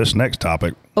pressure, this next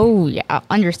topic. Oh, yeah.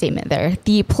 Understatement there.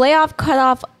 The playoff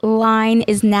cutoff line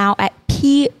is now at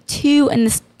P2 in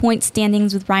the point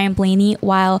standings with Ryan Blaney,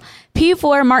 while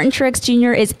P4, Martin Truex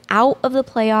Jr. is out of the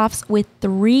playoffs with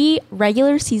 3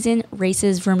 regular season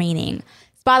races remaining.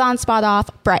 Spot on, spot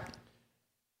off. Brett.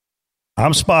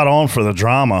 I'm spot on for the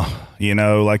drama.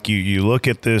 Like you look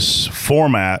at this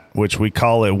format, which we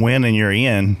call it win and you're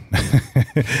in.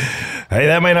 Hey,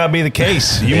 that may not be the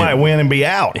case. You might win and be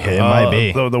out. It might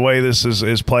be. The way this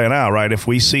is playing out, right? If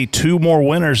we see 2 more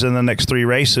winners in the next 3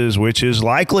 races, which is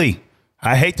likely.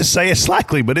 I hate to say it's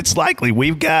likely, but it's likely.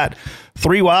 We've got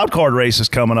 3 wild card races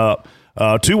coming up.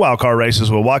 2 wild card races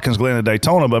with Watkins Glen and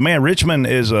Daytona. But, man, Richmond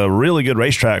is a really good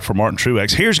racetrack for Martin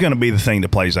Truex. Here's going to be the thing that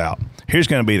plays out. Here's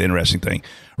going to be the interesting thing.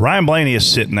 Ryan Blaney is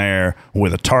sitting there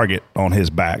with a target on his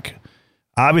back.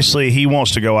 Obviously, he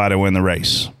wants to go out and win the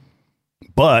race.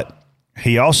 But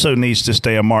he also needs to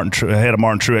stay ahead of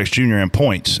Martin Truex Jr. in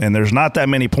points. And there's not that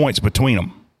many points between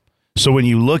them. So when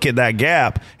you look at that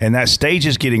gap and that stage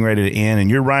is getting ready to end and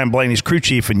you're Ryan Blaney's crew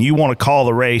chief and you want to call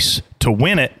the race to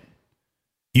win it,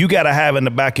 you got to have in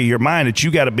the back of your mind that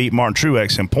you got to beat Martin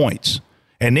Truex in points.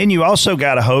 And then you also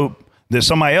got to hope that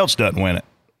somebody else doesn't win it.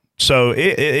 So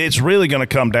it's really going to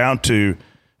come down to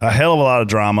a hell of a lot of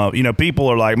drama. People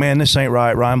are like, man, this ain't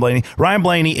right, Ryan Blaney. Ryan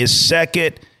Blaney is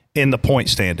second in the point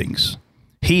standings.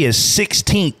 He is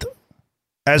 16th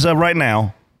as of right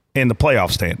now in the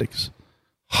playoff standings.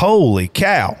 Holy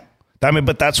cow. I mean,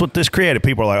 but that's what this created.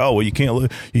 People are like, oh, well, you can't lose.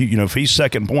 If he's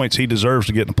second points, he deserves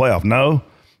to get in the playoff. No.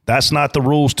 That's not the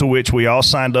rules to which we all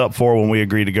signed up for when we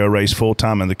agreed to go race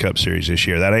full-time in the Cup Series this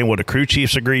year. That ain't what the crew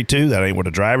chiefs agreed to. That ain't what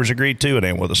the drivers agreed to. It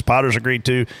ain't what the spotters agreed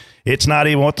to. It's not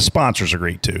even what the sponsors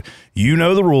agreed to. You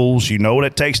know the rules. You know what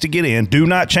it takes to get in. Do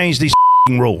not change these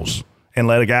rules and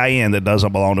let a guy in that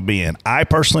doesn't belong to be in. I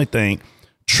personally think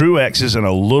Truex is in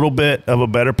a little bit of a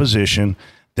better position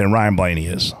than Ryan Blaney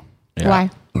is. Yeah. Why?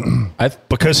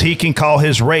 Because he can call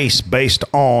his race based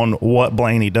on what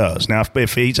Blaney does. Now,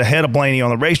 if he's ahead of Blaney on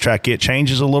the racetrack, it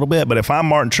changes a little bit. But if I'm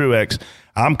Martin Truex,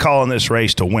 I'm calling this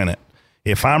race to win it.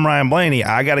 If I'm Ryan Blaney,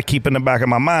 I got to keep in the back of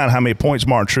my mind how many points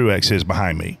Martin Truex is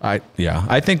behind me. I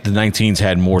think the 19's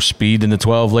had more speed than the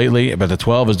 12 lately, but the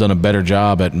 12 has done a better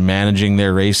job at managing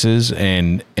their races.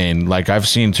 And like I've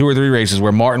seen 2 or 3 races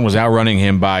where Martin was outrunning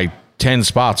him by 10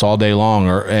 spots all day long,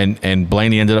 and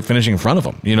Blaney ended up finishing in front of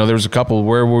him. There was a couple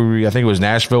where I think it was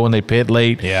Nashville when they pit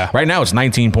late. Yeah. Right now it's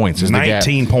 19 points.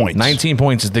 19 points. 19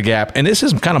 points is the gap. And this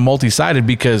is kind of multi-sided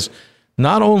because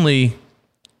not only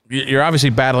you're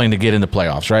obviously battling to get in the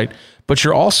playoffs, right? But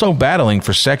you're also battling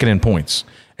for second in points.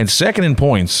 And second in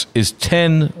points is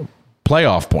 10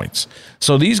 playoff points.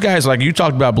 So these guys, like you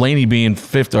talked about Blaney being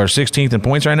 5th or 16th in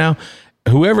points right now,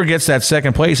 whoever gets that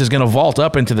second place is going to vault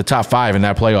up into the top 5 in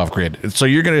that playoff grid. So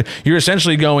you're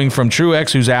essentially going from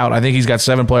Truex, who's out. I think he's got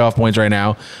 7 playoff points right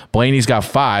now. Blaney's got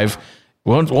 5.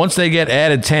 Once they get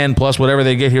added 10 plus whatever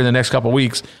they get here in the next couple of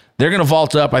weeks, they're going to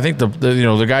vault up. I think the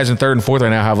guys in 3rd and 4th right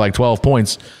now have like 12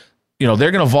 points. They're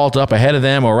going to vault up ahead of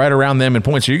them or right around them in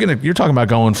points. So you're talking about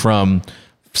going from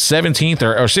 17th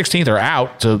or 16th or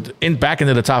out to back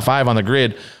into the top 5 on the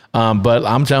grid. But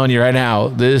I'm telling you right now,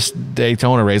 this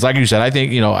Daytona race, like you said,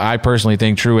 I personally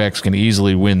think Truex can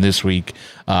easily win this week.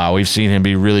 We've seen him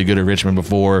be really good at Richmond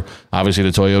before. Obviously, the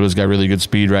Toyota's got really good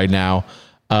speed right now.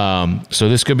 So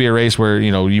this could be a race where,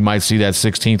 you might see that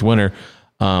 16th winner.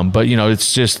 But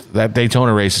it's just that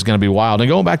Daytona race is going to be wild. And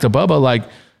going back to Bubba,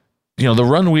 the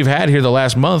run we've had here the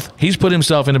last month, he's put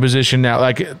himself in a position now,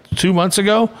 like 2 months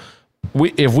ago,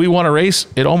 if we won a race,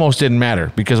 it almost didn't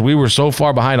matter because we were so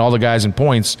far behind all the guys in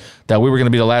points that we were going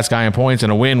to be the last guy in points,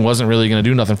 and a win wasn't really going to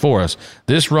do nothing for us.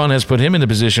 This run has put him in a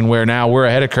position where now we're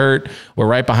ahead of Kurt. We're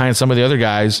right behind some of the other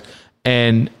guys,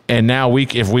 And now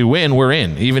if we win, we're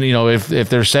in. Even, if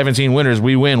there's 17 winners,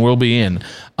 we win, we'll be in.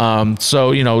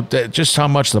 So, just how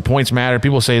much the points matter.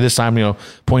 People say this time,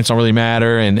 points don't really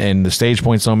matter and the stage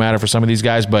points don't matter for some of these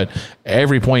guys, but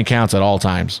every point counts at all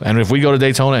times. And if we go to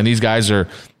Daytona and these guys are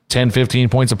 10, 15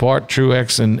 points apart,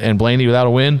 Truex and Blaney without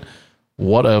a win,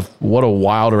 what a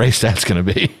wild race that's going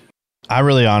to be. I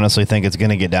really honestly think it's going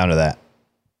to get down to that.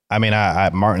 I mean,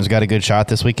 Martin's got a good shot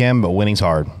this weekend, but winning's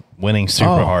hard. Winning's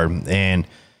super hard, and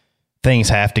things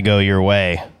have to go your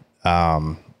way.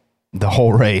 The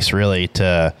whole race, really,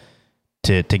 to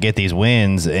get these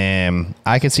wins. And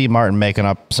I could see Martin making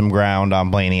up some ground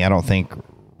on Blaney. I don't think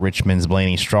Richmond's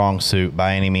Blaney's strong suit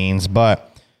by any means,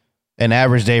 but an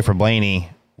average day for Blaney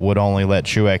would only let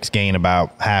Truex gain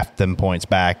about half them points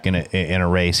back in a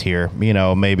race here.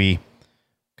 Maybe.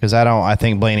 Because I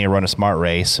think Blaney will run a smart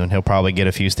race, and he'll probably get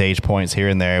a few stage points here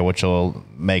and there, which will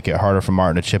make it harder for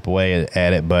Martin to chip away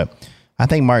at it. But I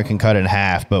think Martin can cut it in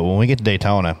half. But when we get to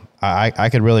Daytona, I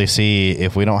could really see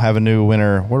if we don't have a new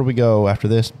winner. Where do we go after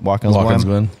this? Watkins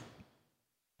Glen.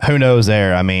 Who knows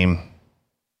there? I mean,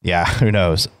 yeah, who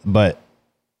knows? But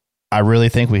I really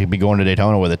think we could be going to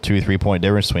Daytona with a 2-3 point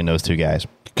difference between those two guys.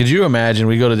 Could you imagine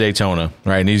we go to Daytona,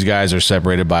 right? And these guys are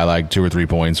separated by like 2 or 3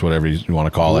 points, whatever you want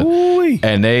to call it. Ooh-wee.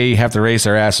 And they have to race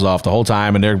their asses off the whole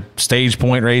time, and they're stage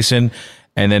point racing.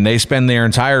 And then they spend their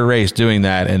entire race doing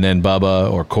that. And then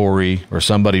Bubba or Corey or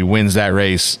somebody wins that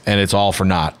race, and it's all for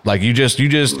naught. Like you just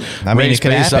I mean, it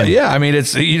could happen. Yeah. I mean,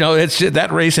 it's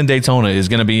that race in Daytona is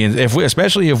going to be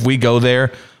especially if we go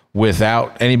there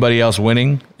without anybody else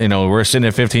winning, we're sitting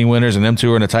at 15 winners and them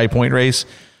two are in a tight point race.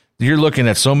 You're looking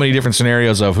at so many different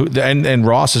scenarios of who, and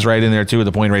Ross is right in there too with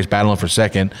the point race battling for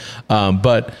second.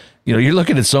 But you're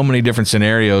looking at so many different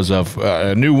scenarios of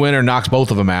a new winner knocks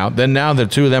both of them out. Then now the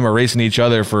two of them are racing each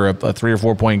other for a 3 or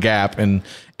 4 point gap. And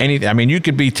you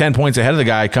could be 10 points ahead of the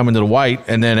guy coming to the white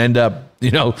and then end up,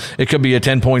 it could be a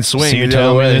 10-point swing. So you're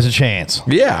telling me there's a chance.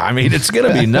 Yeah. I mean, it's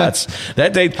going to be nuts.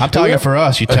 That day, I'm talking for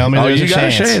us. You tell me there's you a got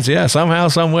chance. A chance. Yeah. Somehow,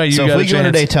 some way you got a chance. So if we go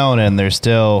to Daytona and there's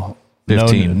still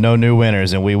 15. no new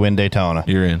winners and we win Daytona,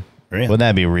 you're in. Wouldn't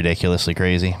that be ridiculously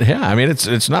crazy? Yeah, I mean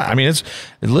it's not. I mean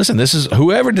listen. This is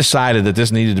whoever decided that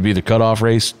this needed to be the cutoff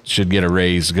race should get a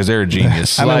raise because they're a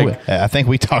genius. I think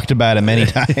we talked about it many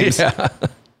times. Yeah.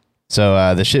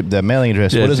 So the mailing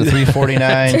address. What is it?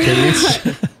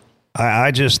 349.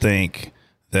 I just think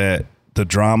that the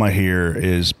drama here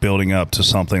is building up to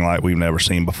something like we've never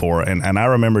seen before. And I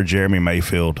remember Jeremy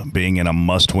Mayfield being in a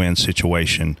must-win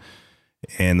situation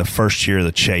in the first year of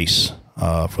the chase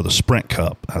for the Sprint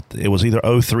Cup. It was either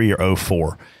 03 or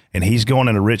 04. And he's going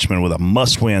into Richmond with a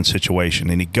must-win situation,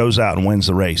 and he goes out and wins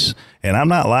the race. And I'm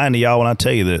not lying to y'all when I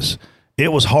tell you this.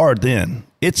 It was hard then.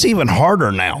 It's even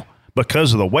harder now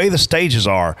because of the way the stages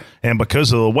are and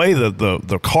because of the way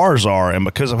the cars are and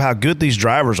because of how good these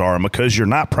drivers are and because you're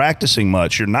not practicing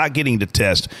much, you're not getting to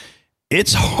test.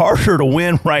 It's harder to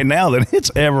win right now than it's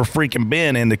ever freaking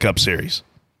been in the Cup Series.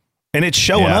 And it's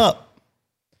showing up.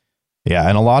 Yeah,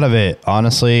 and a lot of it,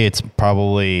 honestly, it's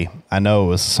probably, I know it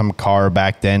was some car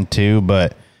back then too,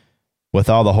 but with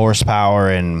all the horsepower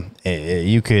and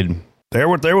you could... There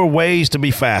were ways to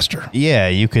be faster.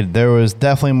 Yeah, there was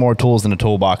definitely more tools in the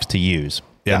toolbox to use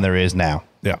than there is now.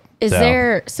 Yeah.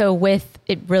 So with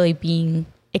it really being,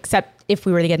 except if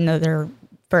we were to get another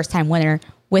first-time winner,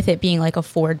 with it being like a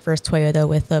Ford versus Toyota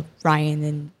with Ryan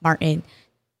and Martin,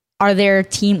 are there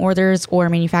team orders or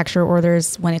manufacturer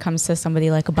orders when it comes to somebody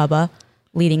like a Bubba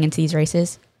leading into these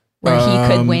races where he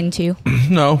could win too?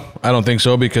 No, I don't think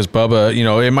so because Bubba,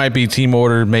 it might be team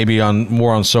ordered maybe on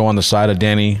the side of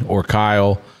Denny or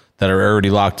Kyle that are already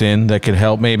locked in that could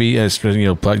help maybe. As talking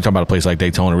about a place like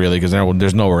Daytona really because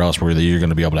there's nowhere else where you're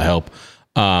going to be able to help.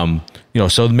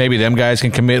 So maybe them guys can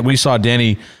commit. We saw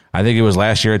Denny, I think it was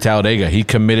last year at Talladega. He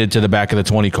committed to the back of the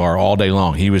 20 car all day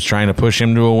long. He was trying to push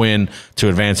him to a win to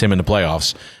advance him in the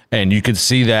playoffs. And you could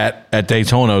see that at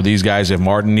Daytona, these guys, if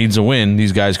Martin needs a win,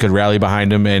 these guys could rally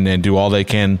behind him and do all they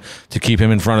can to keep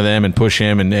him in front of them and push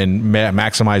him and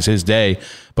maximize his day.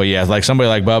 But yeah, like somebody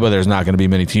like Bubba, there's not going to be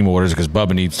many team orders because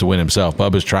Bubba needs to win himself.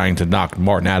 Bubba's trying to knock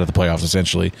Martin out of the playoffs,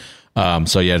 essentially.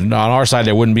 So yeah, on our side,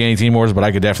 there wouldn't be any team orders, but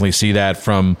I could definitely see that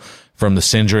from the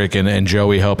Cindric and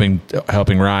Joey helping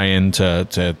Ryan to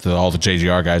all the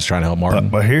JGR guys trying to help Martin.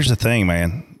 But here's the thing,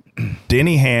 man.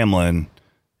 Denny Hamlin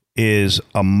is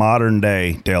a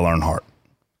modern-day Dale Earnhardt.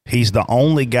 He's the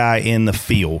only guy in the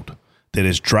field that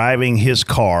is driving his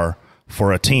car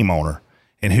for a team owner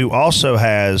and who also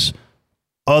has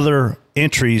other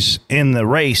entries in the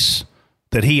race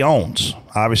that he owns.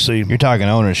 Obviously, You're talking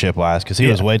ownership wise because he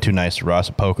was way too nice to Ross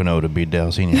Pocono to be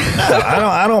Dale Senior.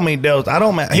 I don't mean Dale. I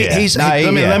don't mean Yeah. he's. Nah,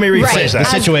 let me rephrase Right. that. The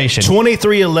situation.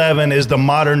 2311 is the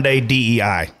modern day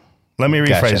DEI. Let me rephrase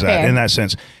Gotcha. that Fair. in that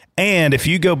sense. And if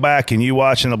you go back and you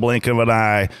watch in the blink of an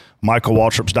eye Michael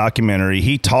Waltrip's documentary,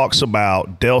 he talks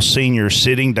about Dale Sr.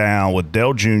 sitting down with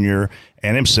Dale Jr.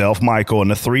 and himself, Michael,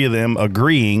 and the three of them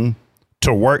agreeing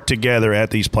to work together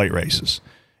at these plate races.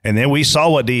 And then we saw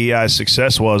what DEI's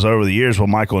success was over the years with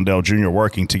Michael and Dale Jr.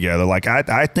 working together. Like,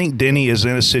 I think Denny is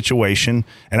in a situation,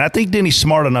 and I think Denny's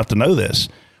smart enough to know this.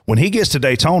 When he gets to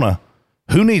Daytona,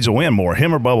 who needs a win more,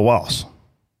 him or Bubba Wallace?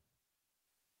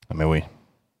 I mean,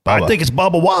 I think it's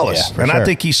Bubba Wallace. Yeah, for and sure. I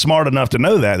think he's smart enough to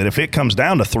know that if it comes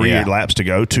down to 3 Yeah. laps to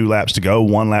go, 2 laps to go,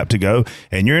 1 lap to go,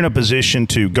 and you're in a position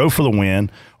to go for the win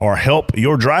or help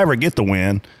your driver get the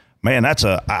win, man,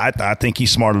 I think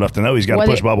he's smart enough to know he's got to What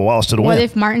push if- Bubba Wallace to the What win.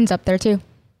 if Martin's up there too?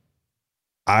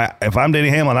 If I'm Denny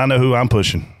Hamlin, I know who I'm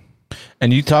pushing.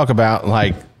 And you talk about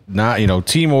like not,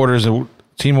 team orders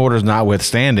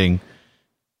notwithstanding.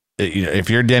 If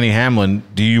you're Denny Hamlin,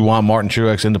 do you want Martin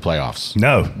Truex in the playoffs?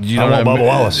 No, You I know want what I Bubba mean?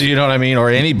 Wallace. You know what I mean?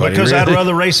 Or anybody. Because I'd really.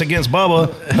 rather race against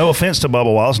Bubba. No offense to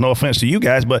Bubba Wallace. No offense to you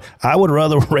guys, but I would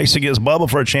rather race against Bubba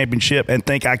for a championship and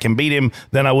think I can beat him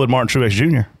than I would Martin Truex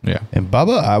Jr. Yeah. And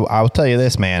Bubba, I will tell you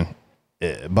this, man.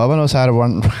 Bubba knows how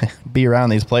to be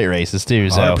around these plate races too.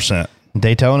 So 100%.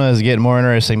 Daytona is getting more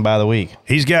interesting by the week.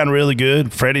 He's gotten really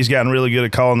good. Freddie's gotten really good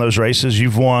at calling those races.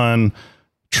 You've won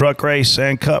truck race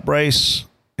and cup race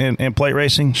in plate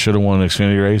racing. Should have won an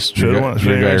Xfinity race. Shoulda won an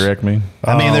Your Xfinity guy race. wrecked me.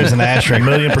 I mean, there's an asterisk.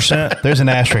 $1,000,000%. There's an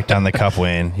asterisk on the cup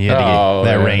win. You had to get Oh,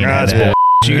 that yeah. rain. Nah, it's out of it.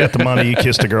 bull. You got the money. You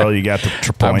kissed a girl. You got the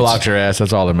points. I blocked your ass.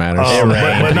 That's all that matters. Oh, It but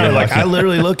rained. no, You're like lucky. I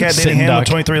literally look at Denny Sitting Hamlin duck.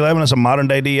 2311 as a modern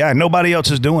day DI. Nobody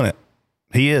else is doing it.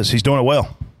 He is. He's doing it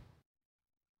well.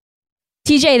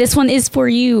 TJ, this one is for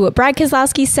you. Brad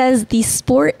Keselowski says the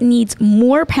sport needs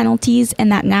more penalties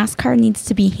and that NASCAR needs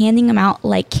to be handing them out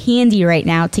like candy right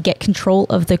now to get control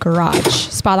of the garage.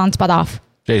 Spot on, spot off.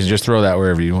 Jason, just throw that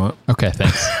wherever you want. Okay,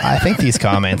 thanks. I think these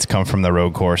comments come from the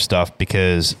road course stuff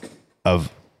because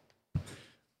of.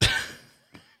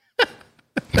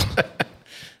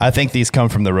 I think these come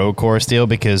from the road course deal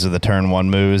because of the turn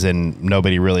one moves and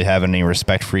nobody really having any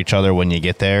respect for each other when you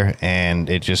get there, and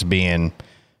it just being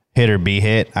hit or be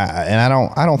hit. And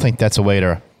I don't think that's a way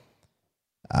to.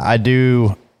 I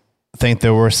do think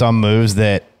there were some moves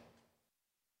that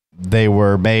they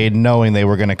were made knowing they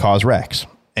were going to cause wrecks.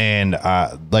 And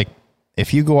like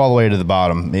if you go all the way to the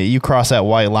bottom, you cross that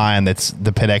white line that's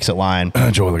the pit exit line.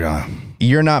 Joey Logano.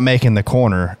 You're not making the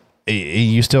corner.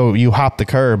 You hop the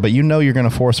curb, but you know you're going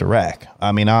to force a wreck.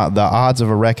 I mean, the odds of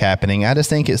a wreck happening, I just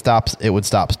think it would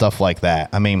stop stuff like that.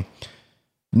 I mean,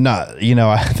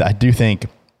 I do think.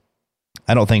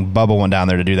 I don't think Bubba went down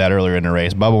there to do that earlier in the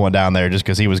race. Bubba went down there just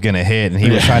because he was going to hit and he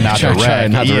was trying not to wreck.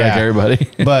 Trying not to wreck everybody.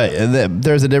 But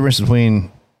there's a difference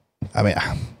between. I mean,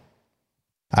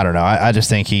 I don't know. I just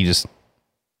think he just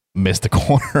missed the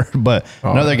corner. But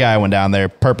another guy went down there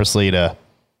purposely to.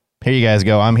 Here you guys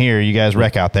go. I'm here. You guys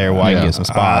wreck out there while I can get some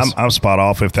spots. I'm spot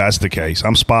off if that's the case.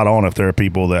 I'm spot on if there are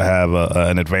people that have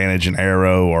an advantage in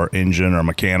aero or engine or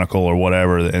mechanical or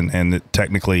whatever, and that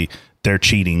technically they're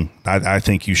cheating. I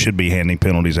think you should be handing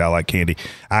penalties out like candy.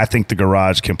 I think the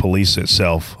garage can police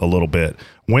itself a little bit.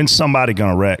 When's somebody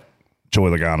going to wreck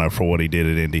Joey Logano for what he did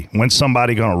at Indy? When's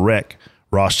somebody going to wreck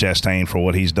Ross Chastain for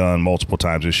what he's done multiple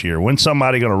times this year? When's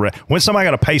somebody going to wreck? When's somebody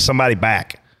going to pay somebody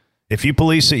back? If you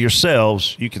police it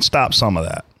yourselves, you can stop some of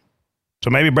that. So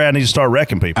maybe Brad needs to start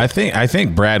wrecking people. I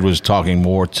think Brad was talking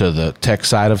more to the tech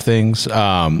side of things, and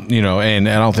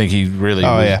I don't think he really.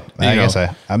 Oh was, yeah, I guess I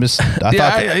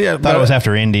thought but it was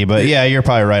after Indy, but yeah, you're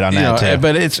probably right on that too.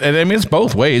 But it's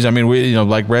both ways. I mean,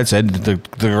 like Brad said, the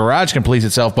garage can police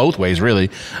itself both ways, really.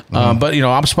 But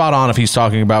I'm spot on if he's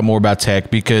talking more about tech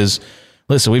because,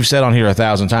 listen, we've said on here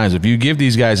 1,000 times, if you give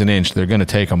these guys an inch, they're going to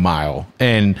take a mile,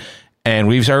 and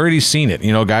we've already seen it.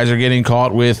 Guys are getting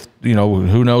caught with,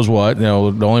 who knows what. The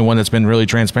only one that's been really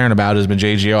transparent about it has been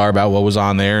JGR about what was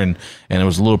on there, and it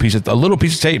was a little piece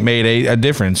of tape made a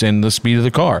difference in the speed of the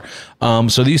car.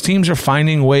 So these teams are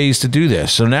finding ways to do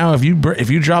this. So now if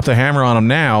you drop the hammer on them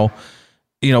now,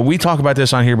 we talk about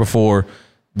this on here before.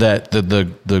 That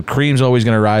the cream's always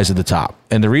going to rise to the top.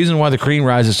 And the reason why the cream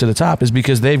rises to the top is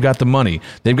because they've got the money.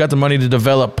 They've got the money to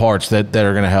develop parts that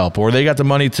are going to help, or they got the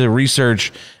money to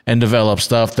research and develop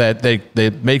stuff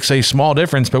that makes a small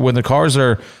difference. But when the cars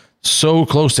are so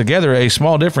close together, a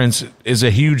small difference is a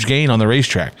huge gain on the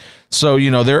racetrack. So,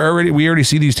 we already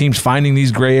see these teams finding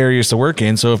these gray areas to work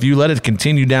in. So if you let it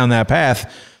continue down that path,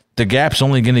 the gap's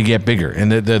only going to get bigger,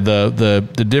 and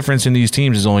the difference in these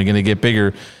teams is only going to get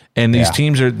bigger. And these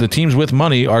the teams with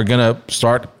money are going to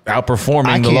start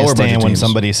outperforming the lower budget teams. I can't stand when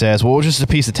somebody says, well, it was just a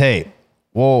piece of tape.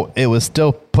 Well, it was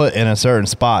still put in a certain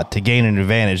spot to gain an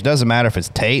advantage. Doesn't matter if it's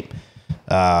tape,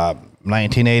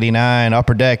 1989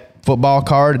 Upper Deck football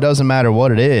card. It doesn't matter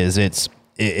what it is.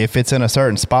 If it's in a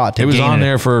certain spot. It was on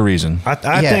there for a reason. I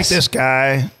think this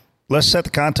guy, let's set the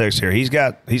context here. He's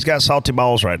got salty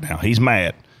balls right now. He's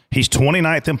mad. He's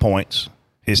 29th in points.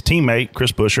 His teammate,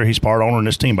 Chris Buescher, he's part owner in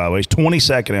this team, by the way, he's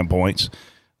 22nd in points.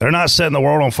 They're not setting the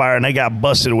world on fire, and they got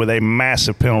busted with a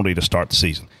massive penalty to start the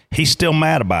season. He's still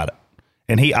mad about it.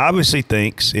 And he obviously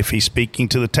thinks, if he's speaking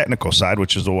to the technical side,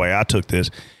 which is the way I took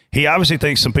this, he obviously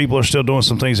thinks some people are still doing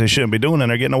some things they shouldn't be doing, and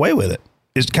they're getting away with it.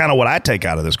 It's kind of what I take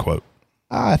out of this quote.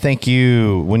 I think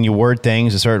when you word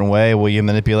things a certain way, will you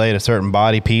manipulate a certain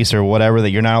body piece or whatever that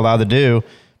you're not allowed to do,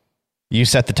 you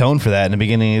set the tone for that in the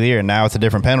beginning of the year, and now it's a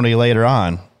different penalty later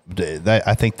on.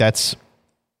 I think that's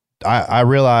 – I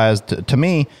realized, to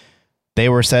me, they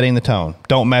were setting the tone.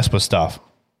 Don't mess with stuff.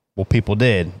 Well, people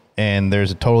did, and there's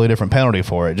a totally different penalty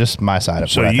for it, just my side of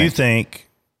it. So you think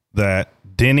that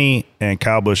Denny and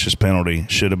Kyle Busch's penalty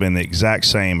should have been the exact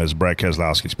same as Brett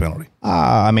Keselowski's penalty?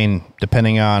 I mean,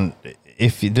 depending on –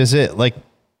 does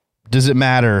it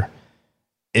matter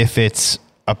if it's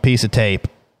a piece of tape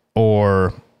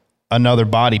or – another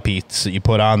body piece that you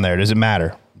put on there? Does it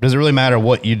matter? Does it really matter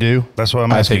what you do? That's what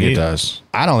I'm asking. I think you. it does.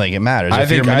 I don't think it matters. I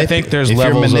think there's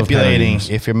levels of penalties.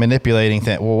 If you're manipulating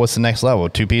things, well, what's the next level?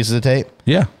 2 pieces of tape?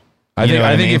 Yeah. I think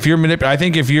I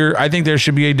think there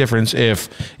should be a difference if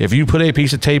you put a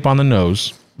piece of tape on the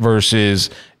nose versus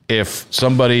if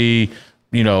somebody,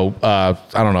 I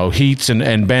don't know, heats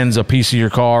and bends a piece of your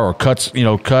car or cuts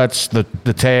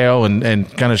the tail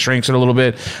and kind of shrinks it a little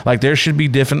bit. Like, there should be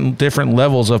different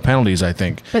levels of penalties, I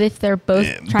think. But if they're both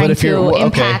trying to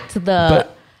impact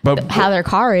how their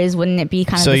car is, wouldn't it be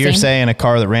kind of the same? So you're saying a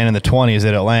car that ran in the 20s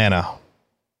at Atlanta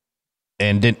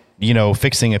and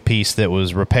fixing a piece that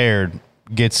was repaired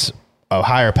gets a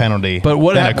higher penalty than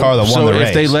a car that won the race. So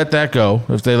if they let that go,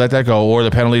 or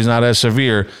the penalty's not as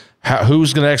severe,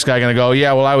 who's the next guy going to go,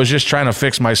 yeah, well, I was just trying to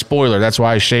fix my spoiler. That's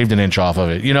why I shaved an inch off of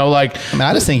it.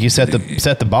 I just think you set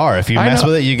the bar. If you mess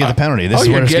with it, you get the penalty. This is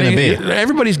what it's going to be.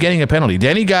 Everybody's getting a penalty.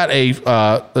 Denny got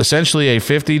essentially a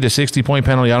 50 to 60 point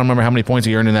penalty. I don't remember how many points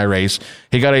he earned in that race.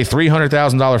 He got a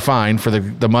 $300,000 fine for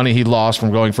the money he lost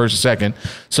from going first and second.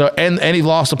 So and he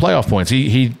lost the playoff points.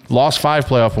 He lost 5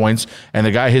 playoff points, and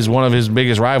the guy, one of his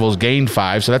biggest rivals, gained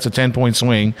 5. So that's a 10-point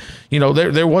swing.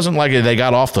 There wasn't like they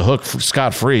got off the hook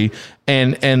scot free.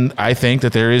 And I think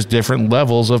that there is different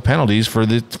levels of penalties for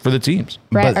the teams.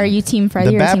 Brett, are you team Freddie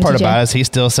or team TJ? The bad part about it is he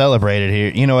still celebrated here.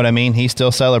 You know what I mean? He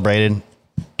still celebrated,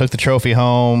 took the trophy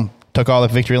home, took all the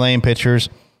victory lane pictures,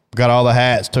 got all the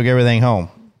hats, took everything home.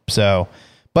 So,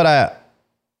 but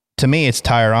to me, it's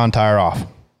tire on, tire off,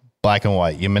 black and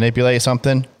white. You manipulate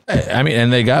something. I mean,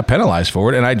 and they got penalized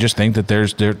for it, and I just think that there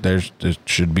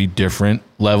should be different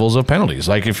levels of penalties.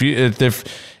 Like if you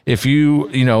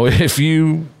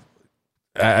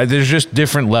there's just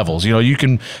different levels. You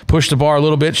can push the bar a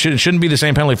little bit. It shouldn't be the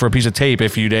same penalty for a piece of tape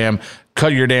if you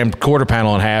cut your quarter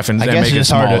panel in half and make it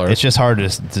smaller. It's just hard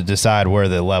to decide where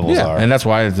the levels are. And that's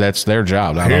why that's their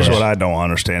job. Here's what I don't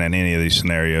understand in any of these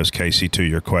scenarios, Casey, to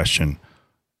your question,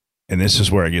 and this is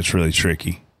where it gets really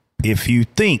tricky. If you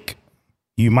think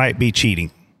you might be cheating,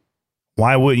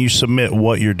 why wouldn't you submit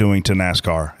what you're doing to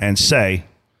NASCAR and say,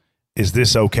 is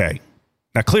this okay?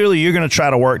 Now, clearly, you're going to try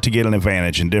to work to get an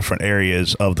advantage in different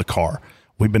areas of the car.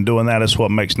 We've been doing that. It's what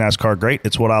makes NASCAR great.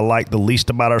 It's what I like the least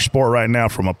about our sport right now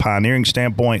from a pioneering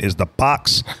standpoint is the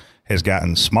box has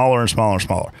gotten smaller and smaller and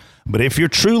smaller. But if you're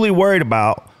truly worried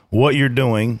about what you're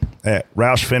doing at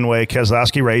Roush Fenway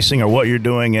Keselowski Racing or what you're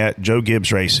doing at Joe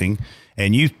Gibbs Racing,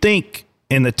 and you think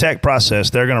in the tech process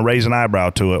they're going to raise an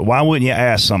eyebrow to it, why wouldn't you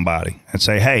ask somebody and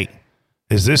say, hey,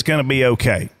 is this going to be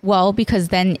okay? Well, because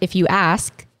then if you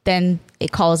ask, then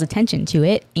it calls attention to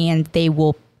it, and they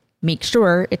will make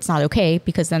sure it's not okay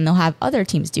because then they'll have other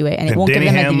teams do it, and it won't give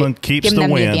them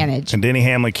the advantage. And Denny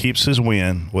Hamlin keeps his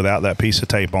win without that piece of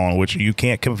tape on, which you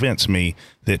can't convince me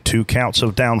that 2 counts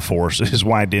of downforce is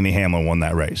why Denny Hamlin won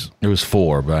that race. It was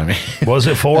 4, but I mean, was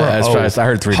it 4? I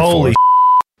heard 3 to 4. Holy.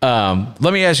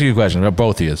 Let me ask you a question about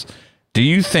both of you. Do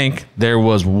you think there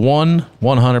was one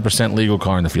 100% legal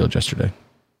car in the field yesterday?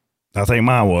 I think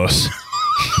mine was.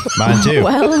 Mine too.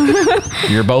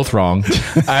 Well, you're both wrong.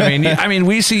 I mean,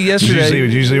 we see yesterday.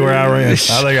 Did you see where I ran? I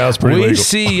think I was pretty legal. We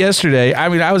see yesterday. I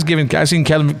mean, I seen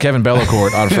Kevin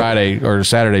Bellacourt on Friday or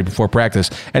Saturday before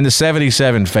practice, and the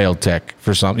 77 failed tech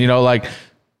for something.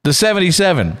 the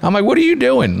 77. I'm like, what are you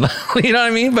doing? You know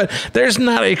what I mean? But there's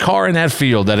not a car in that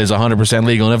field that is 100%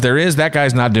 legal. And if there is, that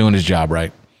guy's not doing his job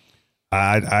right.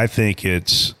 I think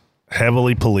it's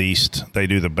heavily policed. They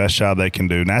do the best job they can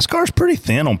do. NASCAR's pretty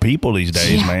thin on people these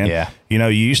days, man. Yeah. You know,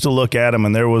 you used to look at them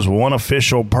and there was one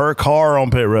official per car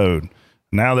on pit road.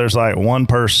 Now there's like one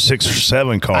per 6 or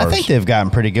 7 cars. I think they've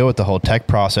gotten pretty good with the whole tech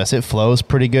process. It flows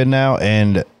pretty good now.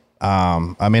 And,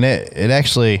 I mean, it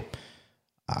actually,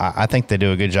 I think they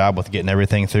do a good job with getting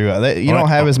everything through. You don't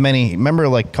have as many. Remember,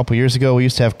 like a couple years ago, we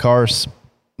used to have cars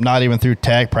not even through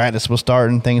tech. Practice was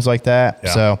starting, things like that.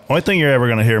 Yeah. So, only thing you're ever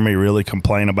going to hear me really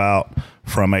complain about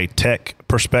from a tech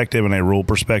perspective and a rule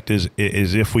perspective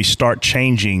is if we start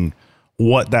changing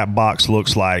what that box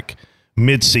looks like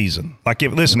mid-season. Like,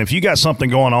 if you got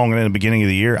something going on in the beginning of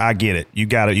the year, I get it. You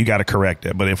got to correct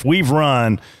it. But if we've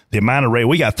run the amount of race,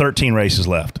 we got 13 races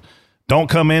left. Don't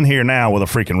come in here now with a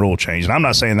freaking rule change. And I'm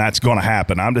not saying that's going to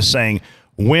happen. I'm just saying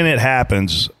when it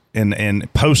happens in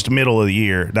post middle of the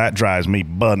year, that drives me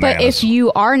bananas. But if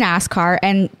you are NASCAR,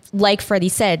 and like Freddie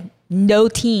said, no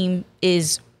team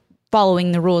is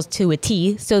following the rules to a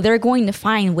T, so they're going to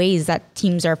find ways that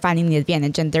teams are finding the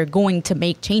advantage, and they're going to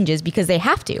make changes because they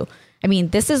have to. I mean,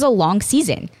 this is a long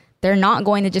season. They're not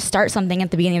going to just start something at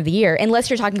the beginning of the year, unless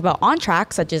you're talking about on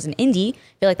track, such as an Indy.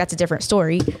 I feel like that's a different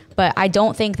story. But I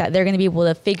don't think that they're going to be able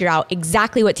to figure out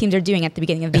exactly what teams are doing at the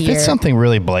beginning of the year. if it's something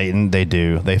really blatant,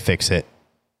 they fix it.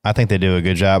 I think they do a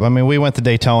good job. I mean, we went to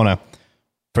Daytona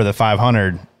for the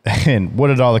 500, and what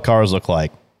did all the cars look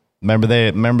like? Remember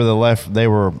the left, they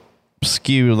were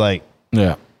skewed like,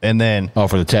 Yeah. and then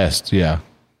For the test. Yeah.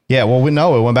 yeah, well,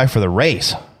 it went back for the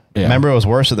race. Yeah. Remember, it was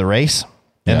worse at the race,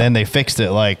 and Yeah. then they fixed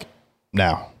it. Like,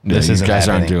 no, this these isn't guys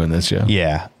aren't happening. doing this. Yeah.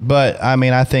 Yeah, but I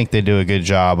mean, I think they do a good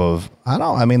job of.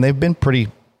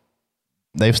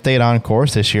 They've stayed on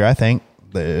course this year. I think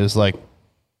it's like.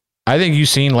 I think you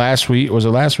seen last week. Was it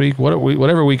last week?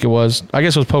 Whatever week it was. I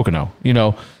guess it was Pocono. You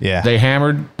know. Yeah. They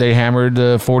hammered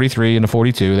the 43 and the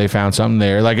 42. They found something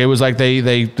there. Like, it was like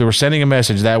they were sending a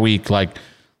message that week. Like,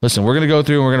 listen, we're gonna go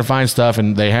through and we're gonna find stuff.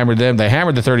 And they hammered them. They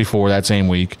hammered the 34 that same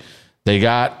week. They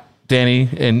got Denny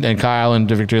and Kyle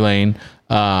into victory lane,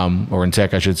 or in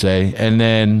tech, I should say. And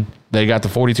then they got the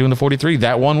 42 and the 43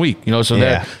 that one week. You know, so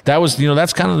Yeah. that was,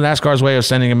 that's kind of NASCAR's way of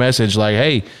sending a message like,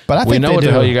 hey, But I think we know what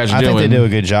the hell you guys are doing. I think they do a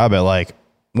good job at, like,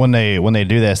 when they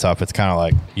do that stuff. It's kind of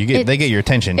like they get your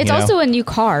attention. It's also a new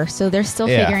car, so they're still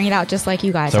Yeah. figuring it out just like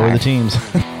you guys so are. are the teams.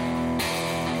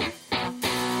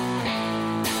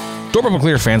 Door Bumper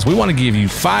Clear fans, we want to give you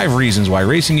 5 reasons why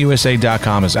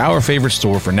RacingUSA.com is our favorite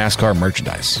store for NASCAR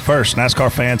merchandise. First,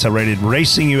 NASCAR fans have rated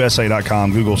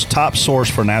RacingUSA.com Google's top source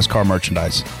for NASCAR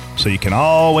merchandise, so you can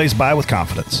always buy with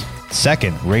confidence.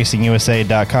 Second,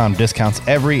 RacingUSA.com discounts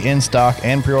every in-stock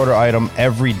and pre-order item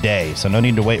every day, so no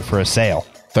need to wait for a sale.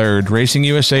 Third,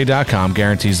 RacingUSA.com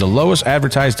guarantees the lowest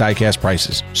advertised diecast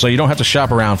prices, so you don't have to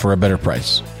shop around for a better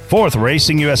price. Fourth,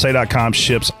 RacingUSA.com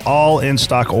ships all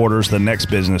in-stock orders the next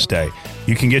business day.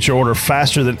 You can get your order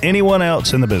faster than anyone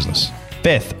else in the business.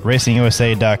 Fifth,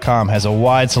 RacingUSA.com has a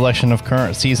wide selection of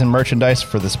current season merchandise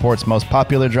for the sport's most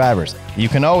popular drivers. You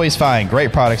can always find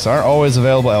great products that aren't always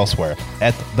available elsewhere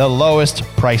at the lowest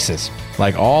prices.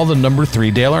 Like all the number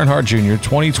 3 Dale Earnhardt Jr.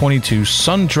 2022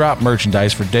 Sun Drop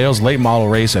merchandise for Dale's late model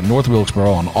race at North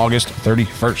Wilkesboro on August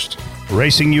 31st.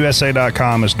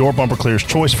 RacingUSA.com is Door Bumper Clear's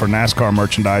choice for NASCAR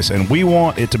merchandise, and we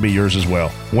want it to be yours as well.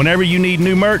 Whenever you need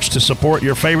new merch to support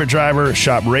your favorite driver,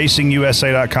 shop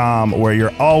RacingUSA.com, where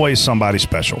you're always somebody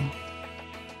special.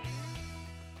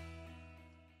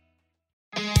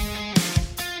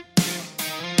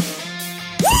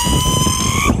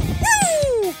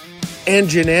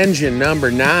 Engine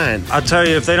number 9. I tell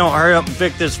you, if they don't hurry up and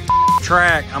fix this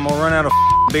track, I'm gonna run out of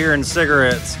beer and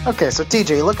cigarettes. Okay, so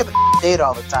TJ, you look at the date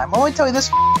all the time. Well, let me tell you this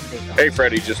date. Hey,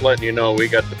 Freddie, just letting you know we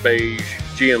got the beige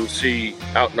GMC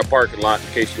out in the parking lot in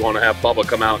case you want to have Bubba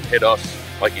come out and hit us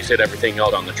like you said everything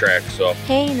else on the track. So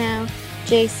Hey now,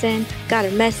 Jason, got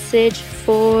a message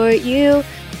for you.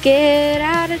 Get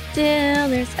out of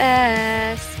Dillner's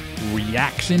ass.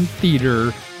 Reaction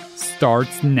Theater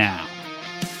starts now.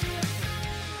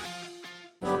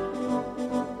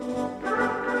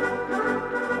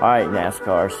 All right,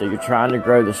 NASCAR, so you're trying to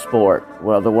grow the sport.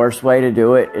 Well, the worst way to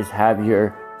do it is have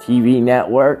your TV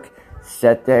network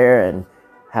sit there and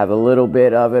have a little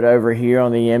bit of it over here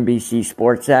on the NBC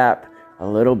Sports app, a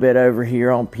little bit over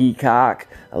here on Peacock,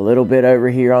 a little bit over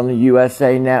here on the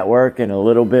USA Network, and a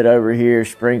little bit over here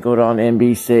sprinkled on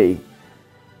NBC.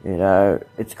 You know,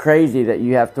 it's crazy that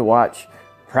you have to watch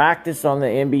practice on the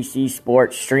NBC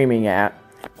Sports streaming app,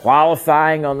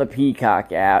 qualifying on the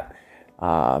Peacock app,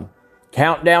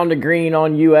 Countdown to Green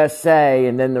on USA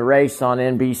and then the race on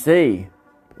NBC.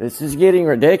 This is getting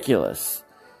ridiculous.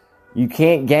 You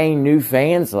can't gain new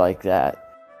fans like that.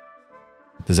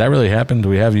 Does that really happen? Do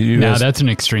we have you? No, that's an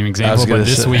extreme example. But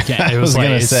this weekend, it was like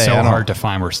it's so hard to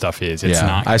find where stuff is. It's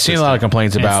not. I've seen a lot of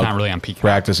complaints about it's not really on Peacock.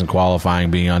 Practice and qualifying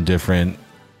being on different,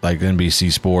 like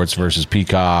NBC Sports versus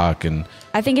Peacock, and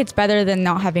I think it's better than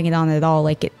not having it on at all,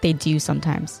 like they do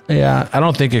sometimes. yeah, I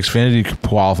don't think Xfinity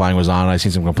qualifying was on. I've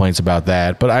seen some complaints about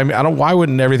that, but I don't. Why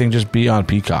wouldn't everything just be on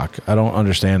Peacock? I don't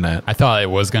understand that. I thought it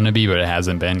was going to be, but it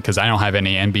hasn't been because I don't have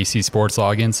any NBC Sports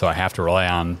login, so I have to rely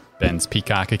on Ben's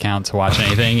Peacock account to watch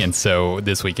anything. And so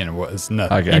this weekend it was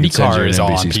nothing. IndyCar is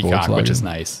all on Peacock, which is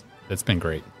nice. It's been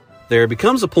great. There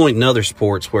becomes a point in other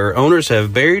sports where owners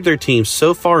have buried their teams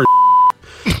so far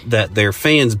that their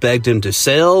fans begged them to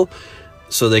sell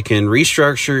so they can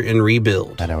restructure and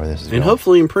rebuild. I know where this is and going.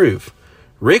 hopefully improve.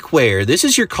 Rick Ware, this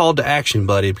is your call to action,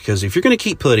 buddy, because if you're going to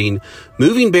keep putting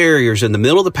moving barriers in the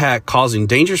middle of the pack causing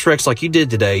dangerous wrecks like you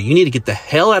did today, you need to get the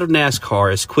hell out of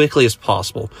NASCAR as quickly as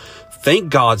possible.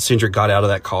 Thank God Cindric got out of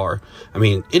that car. I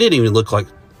mean, it didn't even look like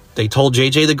they told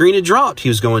JJ the green had dropped. He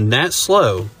was going that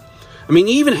slow. I mean,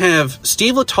 you even have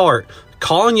Steve Letarte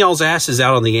calling y'all's asses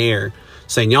out on the air,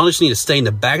 saying y'all just need to stay in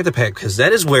the back of the pack because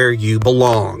that is where you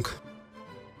belong.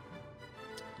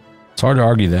 It's hard to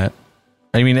argue that.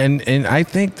 I mean, and I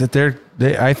think that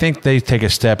I think they take a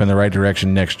step in the right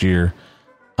direction next year.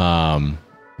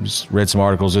 Just read some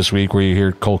articles this week where you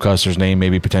hear Cole Custer's name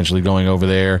maybe potentially going over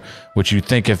there, which you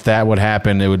think if that would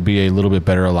happen, it would be a little bit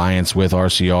better alliance with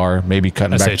RCR, maybe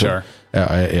cutting back to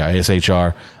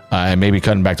SHR, and maybe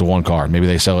cutting back to one car. Maybe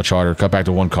they sell a charter, cut back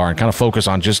to one car, and kind of focus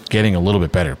on just getting a little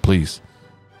bit better, please.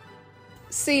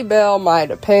 Seabell might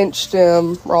have pinched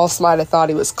him. Ross might have thought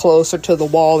he was closer to the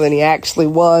wall than he actually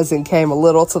was and came a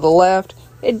little to the left.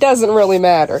 It doesn't really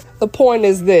matter. The point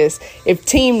is this. If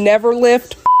team never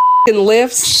lifts,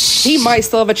 he might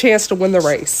still have a chance to win the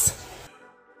race.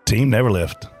 Team never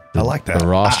lift. I like that. The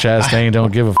Ross Chastain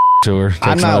don't give a to her.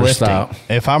 I'm not lifting. Stop.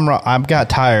 If I've got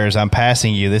tires, I'm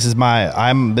passing you. This is my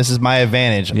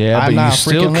advantage. Yeah, I'm but not you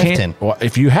still freaking lifting. can't. Well,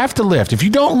 if you have to lift, if you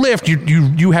don't lift,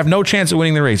 you have no chance of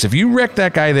winning the race. If you wreck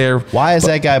that guy there, why is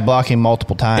that guy blocking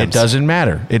multiple times? It doesn't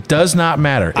matter. It does not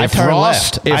matter. I turn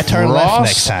left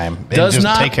next time. And Does just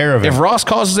not take care of him. If Ross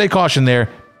causes a caution there,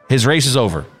 his race is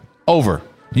over. Over.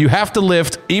 You have to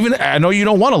lift. Even I know you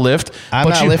don't want to lift. I'm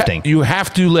not lifting. You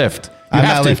have to lift. I'm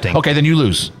not lifting. Okay, then you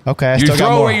lose. Okay, you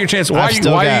throw away your chance. Why are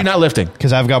you not lifting?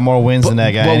 Because I've got more wins than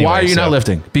that guy. But why are you not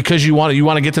lifting? Because you want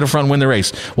to get to the front and win the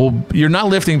race. Well, you're not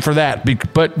lifting for that.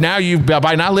 But now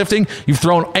by not lifting, you've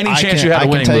thrown any chance you have of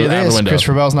winning out the window.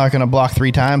 Christopher Bell's not going to block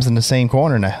 3 times in the same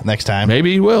corner next time.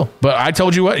 Maybe he will. But I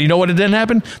told you what. You know what? It didn't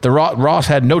happen. Ross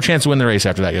had no chance to win the race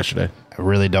after that yesterday. I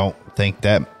really don't think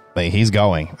that. But he's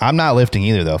going. I'm not lifting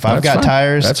either, though. If I've got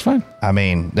tires, that's fine. I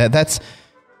mean, that's.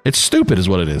 It's stupid is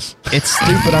what it is. It's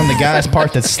stupid on the guy's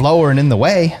part that's slower and in the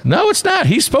way. No, it's not.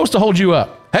 He's supposed to hold you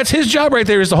up. That's his job right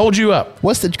there, is to hold you up.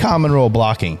 What's the common rule of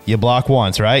blocking? You block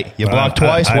once, right? You block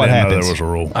twice, what happens? Know there was a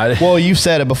rule. Well, you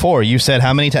said it before. You said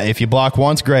how many times? If you block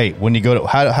once, great. When you go to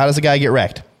how does a guy get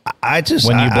wrecked? I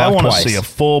want to see a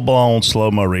full-blown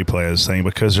slow-mo replay of this thing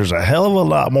because there's a hell of a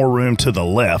lot more room to the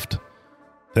left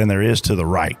than there is to the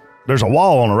right. There's a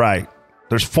wall on the right.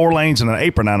 There's 4 lanes and an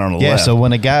apron out on the left. Yeah, so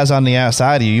when a guy's on the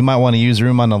outside of you, you might want to use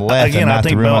room on the left and not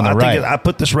the room on the right. I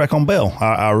put this wreck on Bell.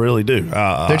 I really do.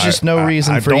 There's just no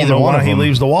reason for either one of them. He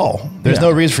leaves the wall. There's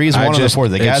no reason for either one of them before.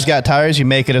 The guy's got tires. You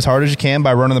make it as hard as you can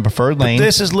by running the preferred lane. But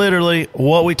this is literally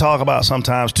what we talk about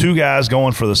sometimes. 2 guys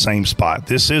going for the same spot.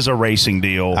 This is a racing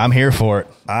deal. I'm here for it.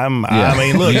 I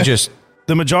mean, look,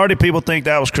 the majority of people think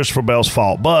that was Christopher Bell's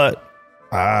fault, but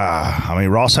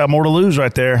Ross had more to lose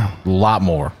right there. A lot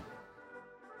more.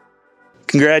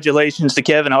 Congratulations to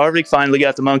Kevin Harvick. Finally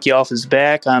got the monkey off his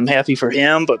back. I'm happy for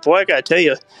him. But, boy, I got to tell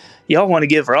you, y'all want to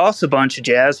give Ross a bunch of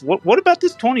jazz. What about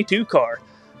this 22 car?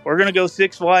 We're going to go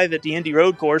 6 wide at the Indy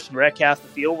Road Course and wreck half the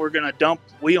field. We're going to dump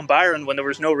William Byron when there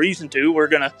was no reason to. We're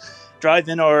going to drive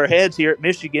into our heads here at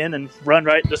Michigan and run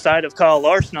right to the side of Kyle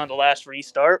Larson on the last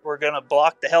restart. We're going to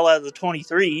block the hell out of the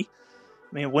 23.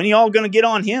 I mean, when are y'all going to get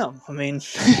on him? I mean,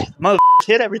 mother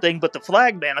hit everything but the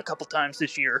flag ban a couple times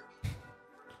this year.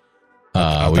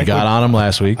 We got on him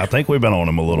last week. I think we've been on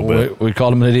him a little bit. We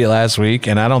called him an idiot last week,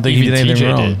 and I don't think he did anything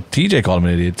wrong. TJ called him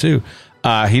an idiot, too.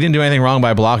 He didn't do anything wrong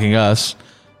by blocking us.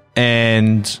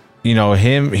 And, he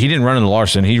didn't run into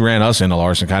Larson. He ran us into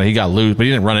Larson. He got loose, but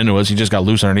he didn't run into us. He just got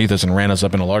loose underneath us and ran us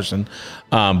up into Larson.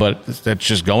 But that's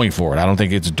just going for it. I don't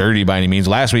think it's dirty by any means.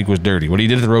 Last week was dirty. What he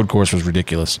did at the road course was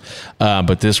ridiculous.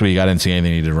 But this week, I didn't see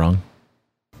anything he did wrong.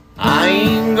 I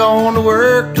ain't going to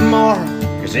work tomorrow,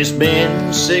 'cause it's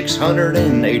been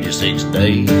 686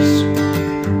 days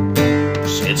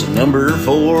since a number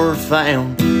 4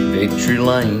 found Victory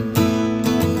Lane.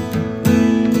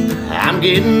 I'm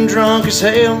getting drunk as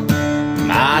hell,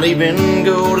 might even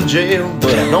go to jail,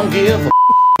 but I don't give a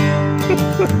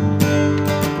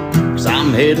 'cause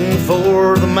I'm heading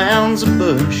for the mountains of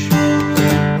Bush,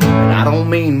 and I don't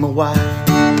mean my wife.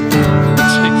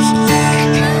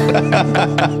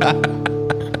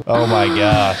 Oh my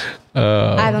gosh.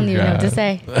 I don't even know what to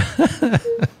say. All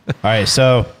right,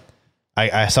 so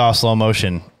I saw slow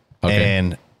motion,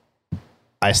 and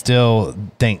I still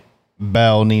think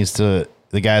Bell needs to.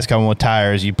 The guy's coming with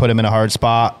tires. You put him in a hard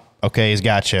spot. Okay, he's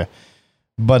got you.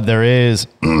 But there is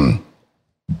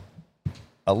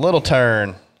a little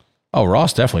turn. Oh,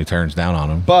 Ross definitely turns down on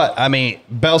him. But I mean,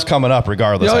 Bell's coming up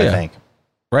regardless. I think.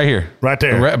 Right here, right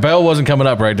there. Bell wasn't coming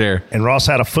up right there, and Ross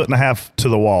had a 1.5 feet to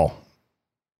the wall,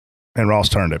 and Ross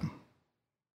turned him.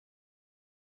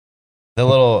 The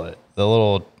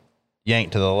little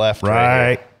yank to the left,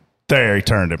 right there, he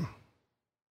turned him.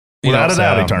 Without a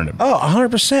doubt, he turned him. Oh,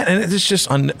 100%. And it's just,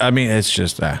 it's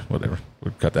just, whatever.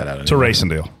 We'll cut that out. It's a racing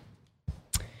deal.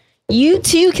 You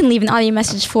too can leave an audio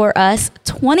message for us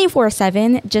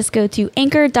 24/7. Just go to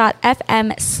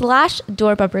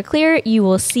anchor.fm/doorbumperclear. You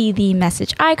will see the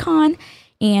message icon,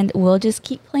 and we'll just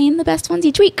keep playing the best ones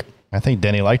each week. I think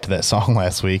Denny liked that song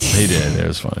last week. He did. It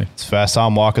was funny. I saw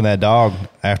him walking that dog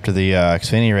after the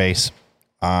Xfinity race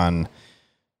on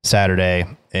Saturday,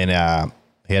 and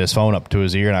he had his phone up to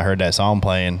his ear, and I heard that song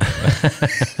playing.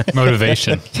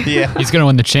 Motivation. Yeah. He's going to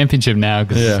win the championship now.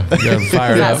 Yeah.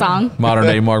 Fired that up. Song. Modern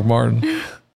day Mark Martin.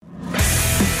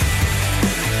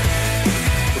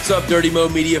 What's up, Dirty Mo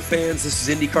Media fans? This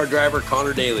is IndyCar driver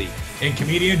Connor Daly. And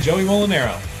comedian Joey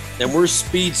Molinaro. And we're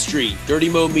Speed Street, Dirty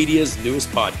Mo Media's newest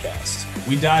podcast.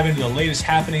 We dive into the latest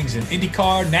happenings in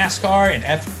IndyCar, NASCAR, and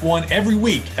F1 every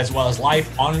week, as well as life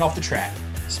on and off the track.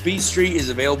 Speed Street is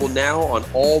available now on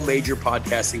all major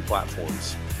podcasting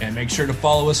platforms. And make sure to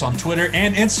follow us on Twitter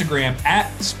and Instagram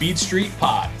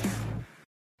 @SpeedStreetPod.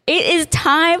 It is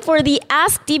time for the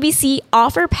Ask DBC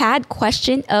Offer Pad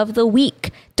question of the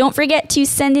week. Don't forget to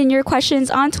send in your questions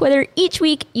on Twitter each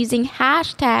week using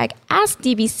hashtag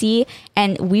AskDBC,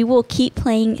 and we will keep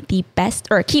playing the best,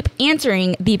 or keep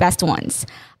answering the best ones.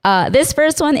 This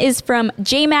first one is from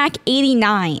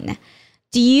JMac89.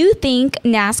 Do you think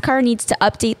NASCAR needs to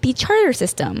update the charter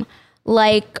system,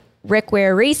 like Rick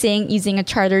Ware Racing using a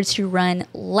charter to run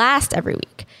last every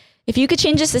week? If you could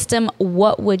change the system,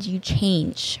 what would you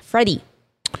change? Freddie?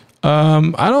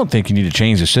 I don't think you need to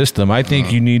change the system. I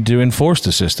think you need to enforce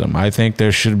the system. I think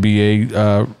there should be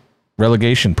a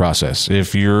relegation process. They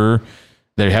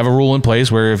have a rule in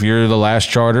place where if you're the last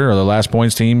charter or the last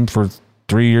points team for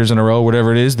 3 years in a row,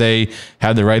 whatever it is, they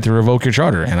have the right to revoke your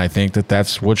charter. And I think that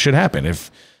that's what should happen.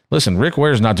 Listen, Rick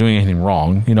Ware's not doing anything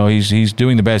wrong. You know, he's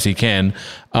doing the best he can.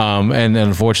 And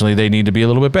unfortunately, they need to be a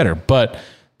little bit better. But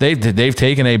they've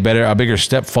taken a bigger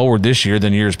step forward this year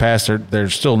than years past. They're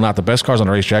still not the best cars on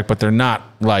the racetrack, but they're not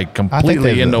like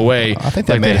completely in the way like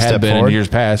they had been in years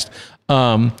past.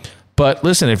 But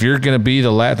listen, if you're going to be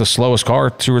the slowest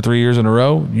car 2 or 3 years in a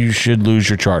row, you should lose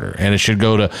your charter. And it should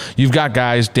go to, you've got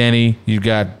guys, Denny, you've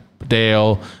got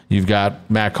Dale, you've got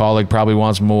Matt Collick probably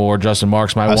wants more. Justin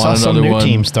Marks might want another one. I saw some new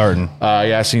team starting.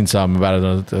 Yeah, I seen something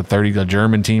about a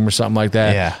German team or something like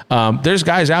that. Yeah. There's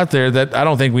guys out there that I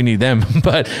don't think we need them.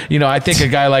 But, I think a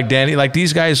guy like Danny, like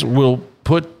these guys will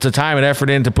put the time and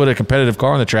effort in to put a competitive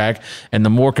car on the track, and the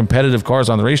more competitive cars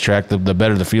on the racetrack, the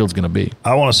better the field's going to be.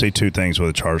 I want to see two things with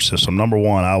the charter system. Number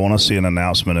one, I want to see an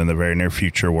announcement in the very near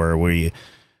future where we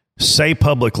say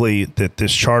publicly that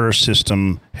this charter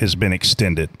system has been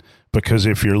extended. Because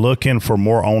if you're looking for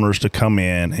more owners to come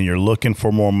in, and you're looking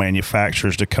for more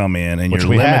manufacturers to come in, and which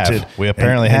you're limited, we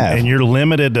apparently have, and you're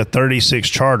limited to 36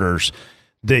 charters,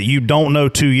 that you don't know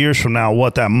 2 years from now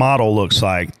what that model looks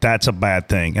like, that's a bad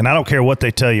thing. And I don't care what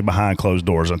they tell you behind closed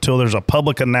doors. Until there's a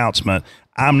public announcement,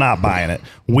 I'm not buying it.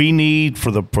 We need,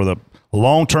 for the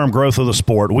long-term growth of the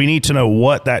sport, we need to know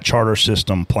what that charter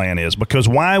system plan is. Because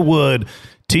why would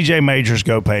TJ Majors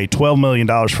go pay $12 million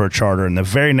for a charter, and the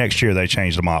very next year they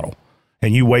change the model?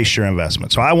 And you waste your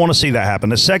investment. So I want to see that happen.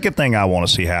 The second thing I want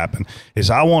to see happen is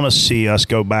I want to see us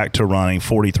go back to running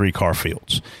 43-car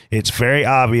fields. It's very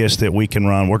obvious that we can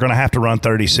run. We're going to have to run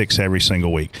 36 every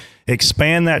single week.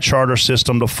 Expand that charter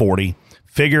system to 40.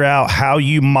 Figure out how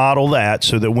you model that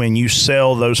so that when you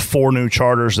sell those 4 new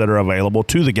charters that are available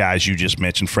to the guys you just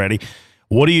mentioned, Freddie,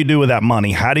 what do you do with that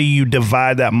money? How do you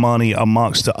divide that money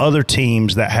amongst the other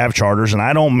teams that have charters? And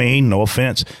I don't mean, no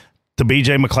offense, the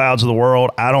BJ McLeods of the world.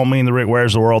 I don't mean the Rick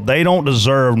Wares of the world. They don't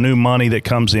deserve new money that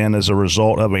comes in as a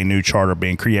result of a new charter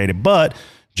being created. But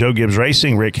Joe Gibbs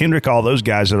Racing, Rick Hendrick, all those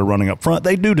guys that are running up front,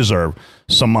 they do deserve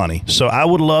some money. So I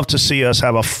would love to see us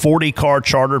have a 40-car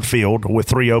chartered field with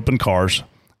 3 open cars.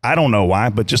 I don't know why,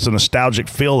 but just a nostalgic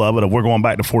feel of it. If we're going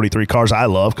back to 43 cars, I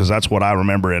love, because that's what I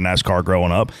remember in NASCAR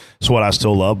growing up. It's what I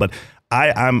still love. But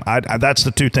that's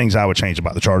the 2 things I would change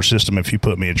about the charter system if you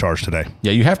put me in charge today.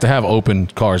 Yeah, you have to have open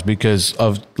cars because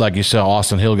of, like you said,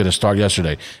 Austin Hill get a start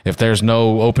yesterday. If there's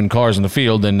no open cars in the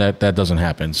field, then that doesn't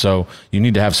happen. So you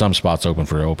need to have some spots open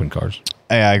for open cars.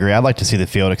 Hey, I agree. I'd like to see the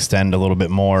field extend a little bit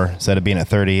more instead of being at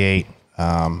 38.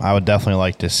 I would definitely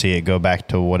like to see it go back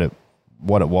to what it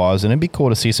was, and it'd be cool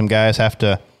to see some guys have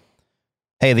to,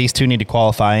 hey, these 2 need to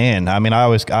qualify in. I mean, I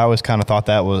always kind of thought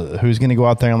that was, who's going to go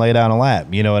out there and lay down a lap?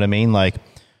 You know what I mean? Like,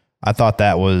 I thought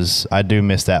that was, I do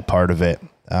miss that part of it.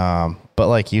 But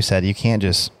like you said, you can't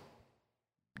just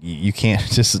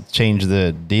change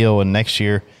the deal, and next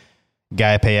year,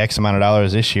 guy pay X amount of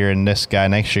dollars this year, and this guy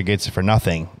next year gets it for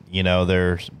nothing. You know,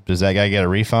 does that guy get a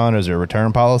refund, or is there a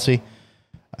return policy?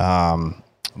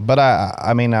 But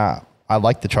I mean, I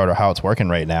like the charter, how it's working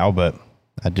right now, but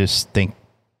I just think,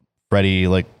 Freddie,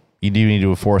 like, you do need to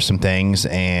enforce some things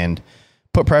and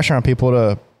put pressure on people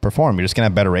to perform. You're just going to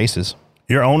have better races.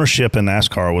 Your ownership in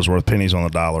NASCAR was worth pennies on the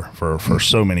dollar for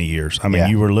so many years. I mean,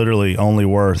 you were literally only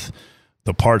worth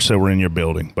the parts that were in your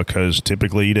building, because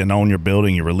typically you didn't own your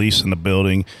building. You're leasing the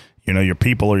building. You know, your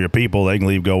people are your people. They can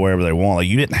leave, go wherever they want. Like,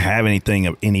 you didn't have anything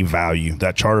of any value.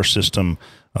 That charter system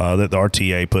that the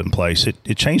RTA put in place,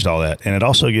 it changed all that. And it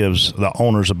also gives the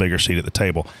owners a bigger seat at the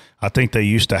table. I think they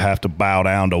used to have to bow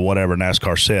down to whatever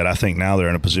NASCAR said. I think now they're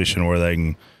in a position where they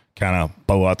can kind of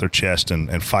blow out their chest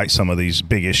and fight some of these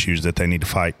big issues that they need to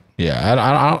fight.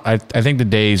 Yeah, I think the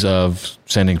days of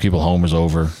sending people home is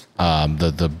over.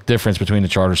 The difference between the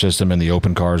charter system and the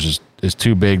open cars is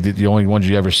too big. The only ones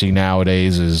you ever see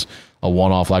nowadays is a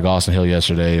one-off like Austin Hill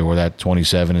yesterday, or that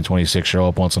 27 and 26 show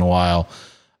up once in a while.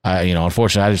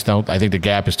 Unfortunately, I think the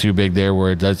gap is too big there,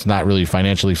 where it's not really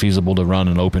financially feasible to run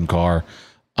an open car.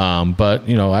 But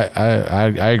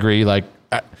I agree. Like,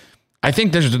 I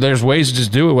think there's ways to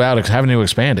just do it without having to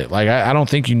expand it. Like, I don't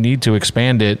think you need to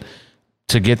expand it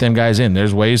to get them guys in.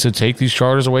 There's ways to take these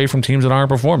charters away from teams that aren't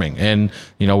performing. And,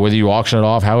 whether you auction it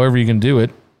off, however you can do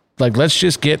it, like, let's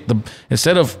just get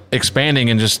instead of expanding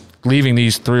and just leaving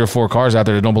these 3 or 4 cars out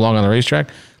there that don't belong on the racetrack,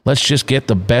 let's just get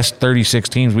the best 36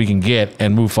 teams we can get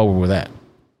and move forward with that.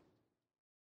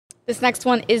 This next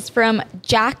one is from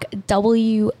Jack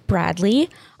W. Bradley.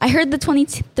 I heard the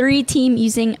 23 team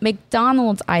using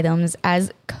McDonald's items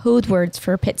as code words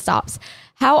for pit stops.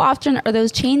 How often are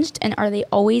those changed, and are they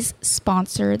always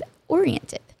sponsored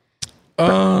oriented?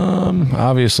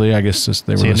 Obviously, I guess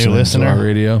they were listening to our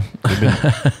radio.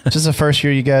 Is this the first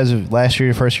year you guys, last year,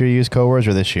 your first year you used code words,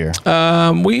 or this year?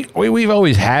 We've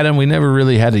always had them. We never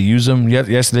really had to use them.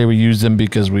 Yesterday we used them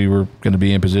because we were going to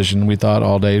be in position, we thought,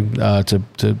 all day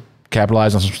to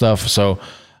capitalize on some stuff. So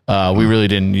we really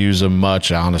didn't use them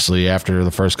much, honestly, after the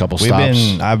first couple stops.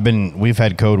 We've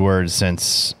had code words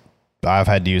since. I've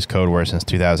had to use code words since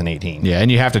 2018. Yeah,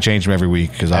 and you have to change them every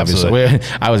week, because obviously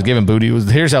I was giving Booty.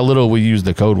 Here's how little we use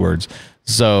the code words.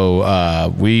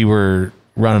 So we were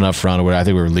running up front, or I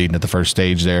think we were leading at the first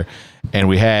stage there, and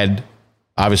we had,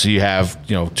 obviously you have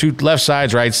 2 left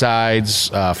sides, right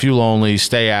sides, fuel only,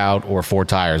 stay out, or 4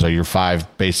 tires are your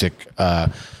 5 basic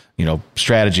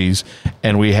strategies.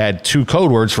 And we had 2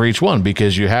 code words for each one,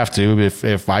 because you have to,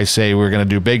 if I say we're going to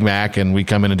do Big Mac and we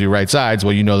come in and do right sides,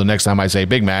 well, the next time I say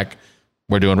Big Mac,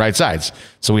 we're doing right sides.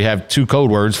 So we have 2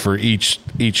 code words for each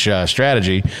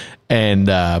strategy. And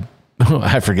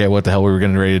I forget what the hell we were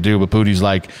getting ready to do, but Booty's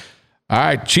like, all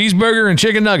right, cheeseburger and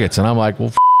chicken nuggets. And I'm like,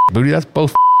 well, Booty, that's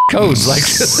both codes. Like,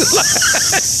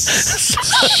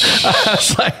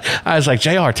 I was like,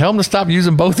 JR, tell them to stop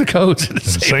using both the codes at the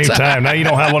same time. Now you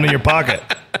don't have one in your pocket.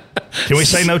 Can we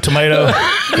say no tomato?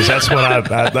 Because that's what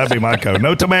that'd be my code.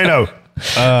 No tomato.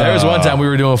 There was one time we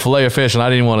were doing filet of fish, and I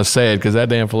didn't want to say it because that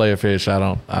damn filet of fish,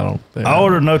 I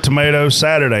ordered no tomato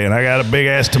Saturday, and I got a big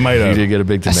ass tomato. You did get a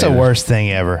big tomato. That's the worst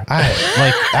thing ever. I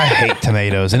hate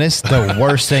tomatoes, and it's the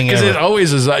worst thing ever. Because it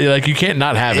always is like, you can't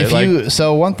not have it.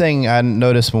 So one thing I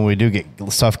noticed when we do get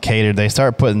stuff catered, they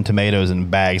start putting tomatoes in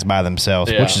bags by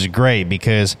themselves, which is great,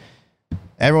 because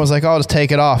everyone's like, "Oh, just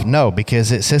take it off." No,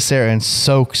 because it sits there and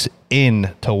soaks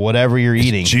into whatever you're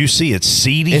eating. It's juicy. It's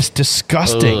seedy. It's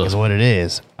disgusting, is what it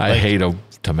is. I hate a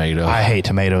tomato. I hate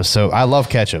tomatoes, so I love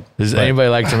ketchup. Does anybody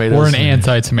like tomatoes? We're an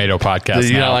anti-tomato podcast. Do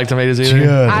you not like tomatoes either?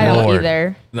 Good I don't Lord.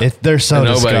 either. They're so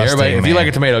disgusting. Everybody, if you man. like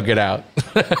a tomato, get out.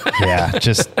 Yeah,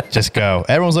 just go.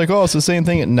 Everyone's like, oh, it's the same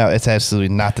thing. No, it's absolutely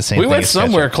not the same We thing. went as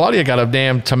somewhere. ketchup. Claudia got a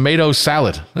damn tomato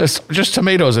salad. It's just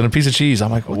tomatoes and a piece of cheese.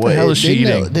 I'm like, what the hell is she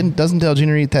eating? Doesn't Del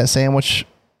Jr. eat that sandwich?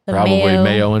 Probably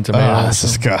mayo and tomato. Oh, that's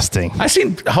disgusting.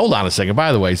 Hold on a second.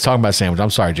 By the way, talking about sandwich. I'm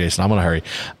sorry, Jason. I'm going to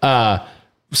hurry.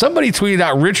 Somebody tweeted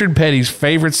out Richard Petty's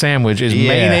favorite sandwich is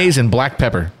mayonnaise and black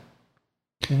pepper.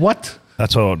 What?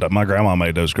 That's what my grandma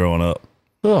made those growing up.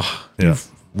 Ugh. Yeah.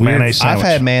 Mayonnaise sandwich. I've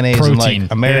had mayonnaise and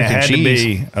like American it had cheese.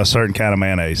 to be a certain kind of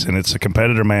mayonnaise, and it's a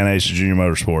competitor mayonnaise to Junior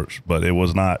Motorsports, but it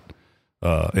was not.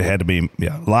 It had to be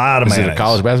a lot of Is mayonnaise. it a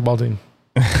college basketball team?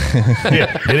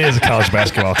 Yeah, it is a college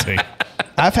basketball team.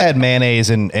 I've had mayonnaise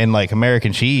and like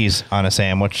American cheese on a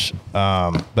sandwich,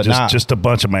 but just a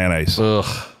bunch of mayonnaise.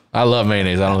 Ugh. I love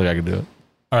mayonnaise. I don't think I could do it.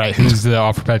 All right, who's the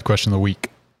offer pad question of the week?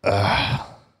 I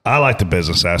like the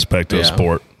business aspect of the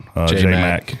sport. J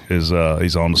Mac is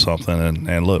he's on to something,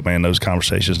 and look, man, those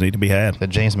conversations need to be had. The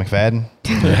James McFadden,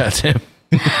 yeah, that's him.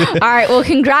 All right. Well,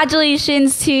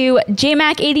 congratulations to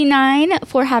JMac89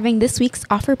 for having this week's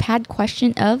offer pad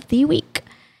question of the week.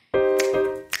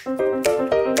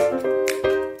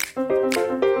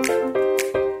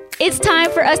 It's time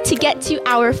for us to get to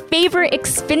our favorite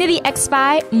Xfinity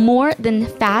XFi More Than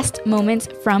Fast moments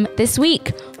from this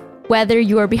week. Whether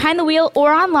you're behind the wheel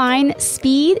or online,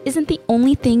 speed isn't the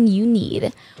only thing you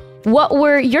need. What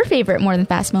were your favorite More Than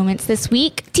Fast moments this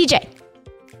week? TJ.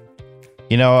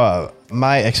 You know,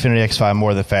 my Xfinity XFi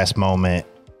More Than Fast moment,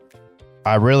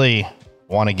 I really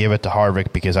want to give it to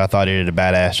Harvick because I thought he did a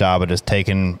badass job of just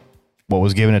taking what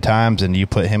was given at times, and you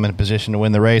put him in a position to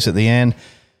win the race at the end.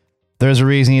 There's a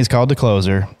reason he's called the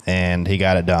closer, and he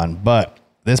got it done. But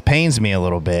this pains me a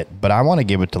little bit, but I want to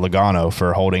give it to Logano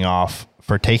for holding off,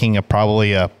 for taking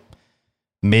probably a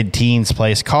mid-teens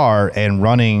place car and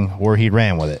running where he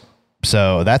ran with it.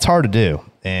 So that's hard to do.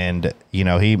 And, you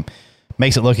know, he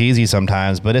makes it look easy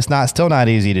sometimes, but it's still not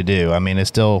easy to do. I mean, it's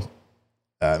still,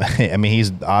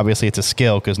 he's obviously it's a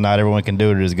skill because not everyone can do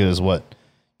it as good as what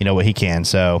he can.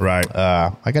 So right.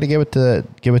 I got to give it to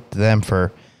them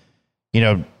for,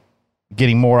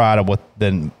 getting more out of it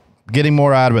than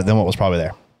what was probably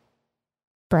there.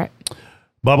 Brett.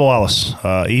 Bubba Wallace,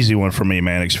 easy one for me,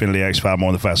 man. Xfinity X5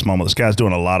 More Than Fast moment. This guy's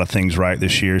doing a lot of things right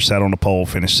this year. Sat on the pole,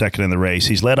 finished second in the race.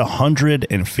 He's led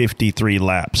 153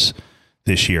 laps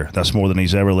this year. That's more than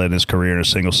he's ever led in his career in a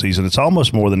single season. It's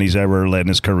almost more than he's ever led in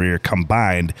his career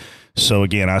combined. So,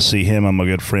 again, I see him and my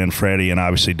good friend Freddie and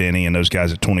obviously Denny and those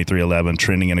guys at 23-11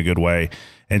 trending in a good way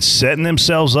and setting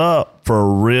themselves up for a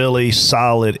really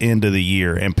solid end of the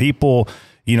year. And people,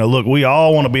 look, we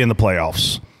all want to be in the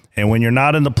playoffs. And when you're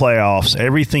not in the playoffs,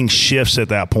 everything shifts at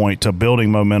that point to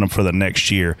building momentum for the next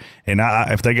year. And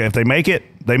if they make it,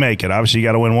 they make it. Obviously, you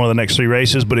got to win one of the next 3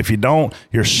 races. But if you don't,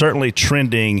 you're certainly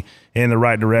trending in the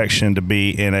right direction to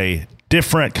be in a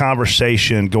different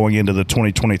conversation going into the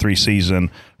 2023 season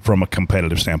from a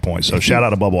competitive standpoint. So shout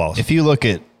out to Bubba Wallace. If you look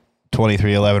at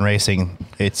 23-11 racing,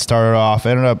 it started off,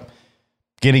 ended up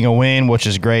getting a win, which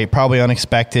is great, probably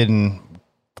unexpected and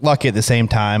lucky at the same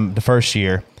time the first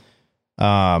year.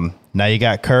 Now you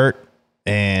got Kurt,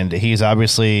 and he's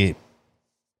obviously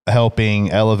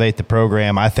helping elevate the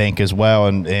program, I think, as well,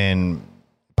 and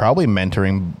probably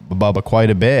mentoring Bubba quite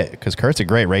a bit because Kurt's a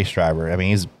great race driver. I mean,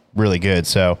 he's really good.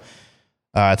 So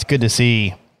it's good to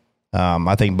see.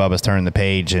 I think Bubba's turning the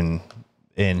page, and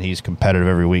he's competitive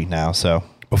every week now. So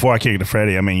before I kick it to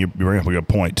Freddie, I mean, you bring up a good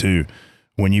point, too.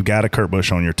 When you've got a Kurt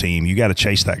Busch on your team, you got to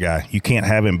chase that guy. You can't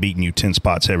have him beating you 10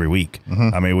 spots every week.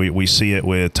 Mm-hmm. I mean, we see it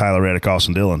with Tyler Reddick,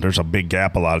 Austin Dillon. There's a big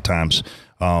gap a lot of times.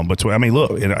 But I mean,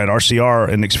 look, at RCR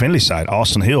and the Xfinity side,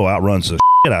 Austin Hill outruns the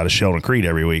shit out of Sheldon Creed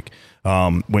every week.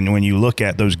 When you look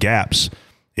at those gaps,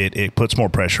 it puts more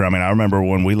pressure. I mean, I remember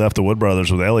when we left the Wood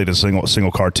Brothers with Elliott, a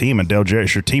single car team, and Dale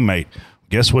Jarrett's your teammate.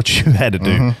 Guess what you had to do?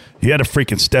 Mm-hmm. You had to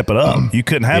freaking step it up. You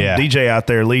couldn't have DJ out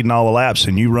there leading all the laps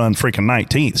and you run freaking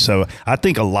 19th. So I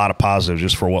think a lot of positives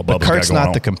just for what Bubba's got going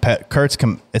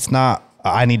on. It's not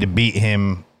I need to beat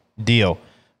him deal.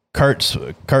 Kurt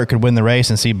could win the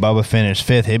race and see Bubba finish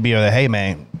 5th. He'd be like, hey,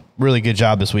 man, really good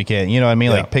job this weekend. You know what I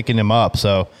mean? Yeah. Like picking him up.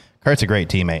 So Kurt's a great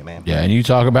teammate, man. Yeah, and you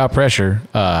talk about pressure.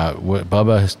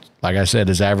 Bubba, like I said,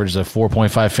 has averaged a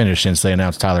 4.5 finish since they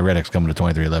announced Tyler Reddick's coming to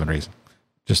 23-11 racing.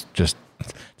 Just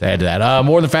to add to that.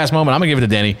 More Than Fast moment, I'm going to give it to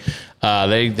Denny.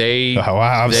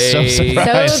 I'm so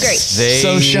surprised. So great.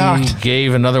 So shocked.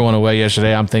 Gave another one away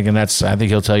yesterday. I think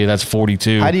he'll tell you that's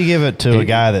 42. How do you give it to a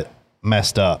guy that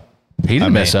messed up? He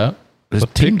didn't mess up. His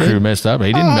pit crew messed up.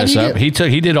 He didn't mess up. He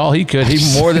did all he could.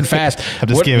 He more than fast. I'm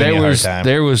just giving you a hard time.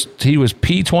 He was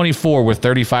P24 with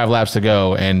 35 laps to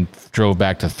go and drove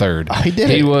back to third.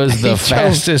 He was the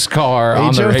fastest car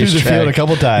on the racetrack. He drove through the field a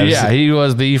couple times. Yeah, he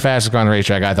was the fastest car on the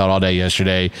racetrack, I thought, all day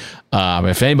yesterday.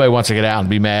 If anybody wants to get out and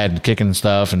be mad and kicking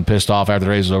stuff and pissed off after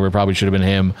the race was over, it probably should have been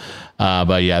him.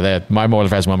 But yeah, my more than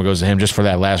fast moment goes to him just for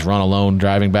that last run alone,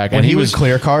 driving back. When he was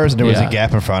clear cars and there was a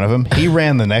gap in front of him, he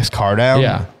ran the next car down.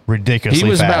 Yeah. Ridiculously fast. He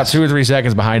was about 2 or 3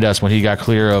 seconds behind us when he got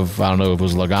clear of, I don't know if it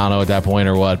was Logano at that point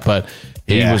or what, but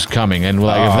he was coming. And if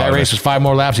that race was 5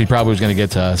 more laps, he probably was going to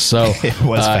get to us. So he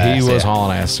was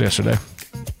hauling ass yesterday.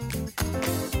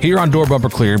 Here on Door Bumper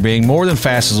Clear, being more than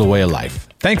fast is a way of life.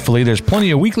 Thankfully, there's plenty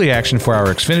of weekly action for our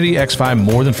Xfinity X5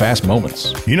 More Than Fast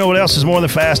moments. You know what else is more than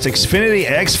fast? Xfinity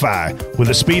X5. With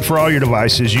the speed for all your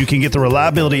devices, you can get the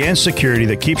reliability and security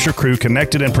that keeps your crew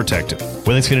connected and protected.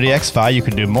 With Xfinity X5, you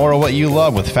can do more of what you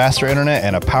love with faster internet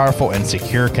and a powerful and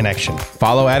secure connection.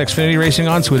 Follow @Xfinity Racing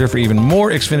on Twitter for even more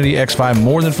Xfinity X5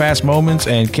 More Than Fast moments.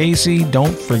 And Casey,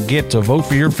 don't forget to vote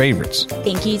for your favorites.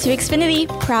 Thank you to Xfinity,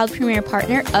 proud premier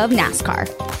partner of NASCAR.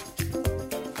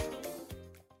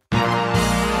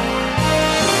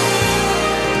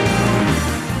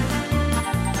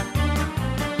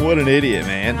 What an idiot,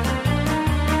 man.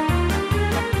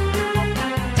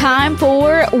 Time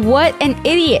for What an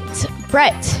Idiot.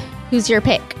 Brett, who's your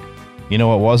pick? You know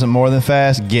what wasn't more than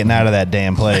fast? Getting out of that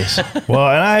damn place. Well,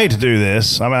 and I hate to do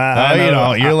this. I mean, I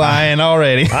know, you're lying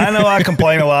already. I know I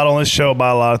complain a lot on this show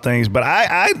about a lot of things, but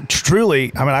I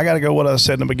truly, I got to go what I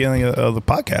said in the beginning of the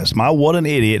podcast. My what an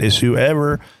idiot is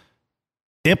whoever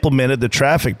implemented the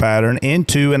traffic pattern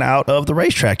into and out of the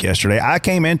racetrack yesterday. I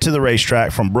came into the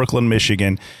racetrack from Brooklyn,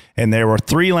 Michigan, and there were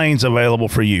 3 lanes available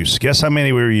for use. Guess how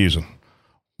many we were using?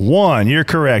 1. You're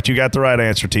correct. You got the right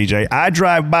answer, TJ. I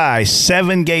drive by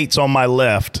 7 gates on my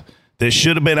left that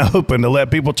should have been open to let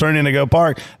people turn in to go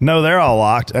park. No, they're all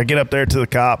locked. I get up there to the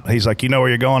cop. He's like, you know where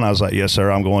you're going? I was like, yes,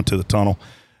 sir. I'm going to the tunnel.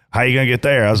 How you going to get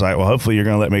there? I was like, well, hopefully you're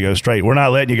going to let me go straight. We're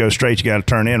not letting you go straight. You got to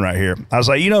turn in right here. I was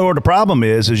like, you know what the problem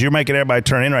is you're making everybody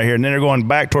turn in right here, and then they're going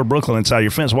back toward Brooklyn inside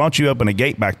your fence. Why don't you open a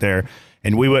gate back there,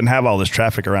 and we wouldn't have all this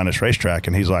traffic around this racetrack?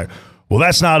 And he's like, well,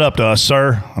 that's not up to us,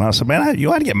 sir. And I said, man,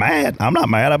 you ought to get mad. I'm not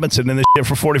mad. I've been sitting in this shit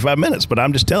for 45 minutes, but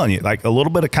I'm just telling you, like, a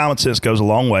little bit of common sense goes a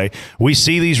long way. We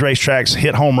see these racetracks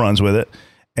hit home runs with it,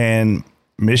 and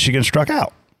Michigan struck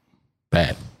out.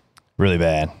 Bad. Really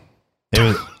bad. It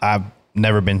was. I've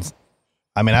never been.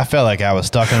 I mean, I felt like I was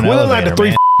stuck in an elevator. Like the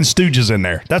 3 stooges in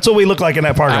there. That's what we look like in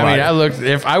that parking lot.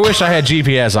 I wish I had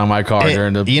GPS on my car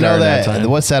during the. You know that time.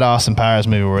 What's that Austin Powers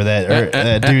movie where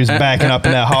that dude's backing up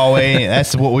in that hallway?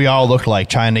 That's what we all look like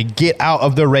trying to get out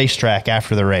of the racetrack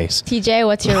after the race. TJ,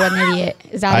 what's your one idiot?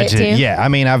 Is that it too? Yeah, I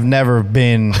mean, I've never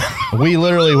been. We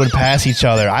literally would pass each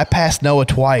other. I passed Noah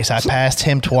twice. I passed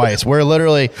him twice. We're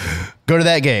literally. Go to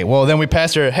that gate. Well, then we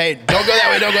passed her. Hey, don't go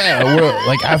that way. Don't go that way. We're,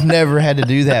 like, I've never had to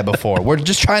do that before. We're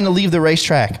just trying to leave the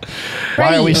racetrack.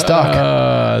 Why are we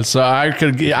stuck? So I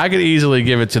could easily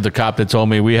give it to the cop that told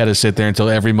me we had to sit there until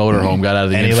every motorhome got out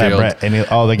of the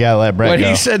infield. They got to let Brett go.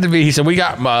 He said to me, he said, we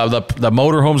got the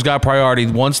motorhomes got priority.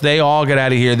 Once they all get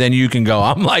out of here, then you can go.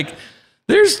 I'm like,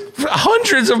 there's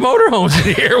hundreds of motorhomes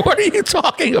in here. What are you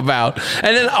talking about?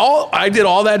 And then I did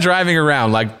all that driving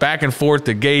around, like back and forth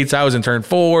to gates. I was in turn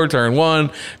 4, turn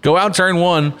 1, go out turn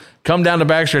 1, come down the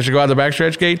backstretch to go out the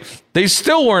backstretch gate. They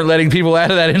still weren't letting people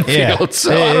out of that infield. Yeah.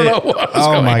 So I don't know what was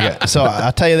going on. God. So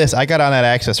I'll tell you this. I got on that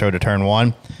access road to turn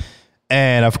 1,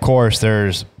 and of course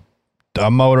there's a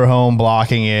motorhome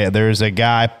blocking it. There's a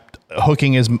guy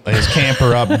hooking his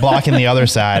camper up, blocking the other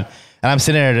side. And I'm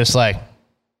sitting there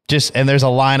and there's a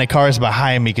line of cars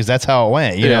behind me because that's how it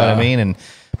went. You know what I mean?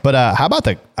 But how about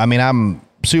I'm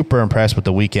super impressed with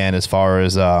the weekend as far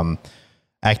as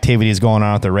activities going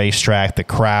on at the racetrack. The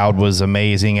crowd was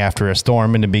amazing after a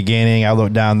storm in the beginning. I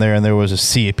looked down there and there was a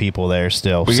sea of people there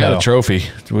still. We got a trophy.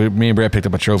 Me and Brett picked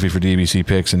up a trophy for DBC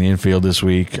picks in the infield this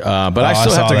week. But I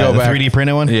still have to go back. The 3D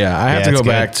printed one? Yeah, I have to go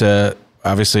back to...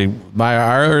 Obviously,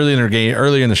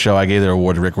 earlier in the show, I gave their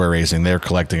award to Rick Ware Racing. They're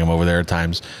collecting them over there at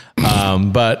times.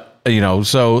 But,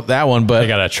 so that one. But they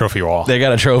got a trophy wall.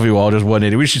 Just one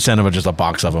idiot. We should send them just a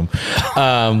box of them.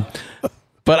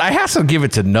 But I have to give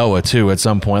it to Noah, too, at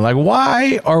some point. Like,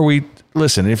 why are we...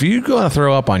 Listen, if you're going to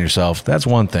throw up on yourself, that's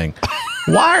one thing.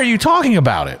 Why are you talking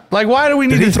about it? Like, why do we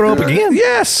need to throw up again?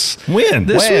 Yes. When?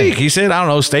 This week. He said, I don't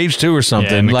know, stage 2 or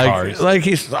something. He's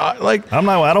like, I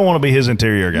don't want to be his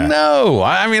interior guy. No,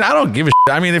 I mean, I don't give a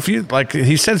shit. I mean, if you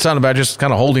he said something about just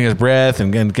kind of holding his breath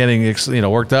and getting,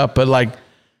 worked up, but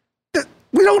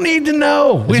We don't need to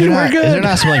know. We're good. Is there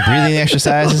not some like breathing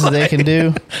exercises that they can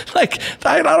do? Like,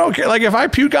 I don't care. Like, if I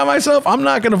puke on myself, I'm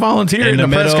not going to volunteer in the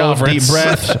press conference. Deep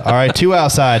breath. All right, 2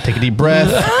 outside. Take a deep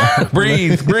breath.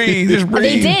 breathe. Just breathe.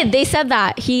 They did. They said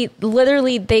that. He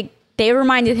literally, they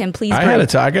reminded him, please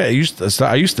breathe.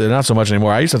 I used to, not so much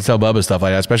anymore. I used to tell Bubba stuff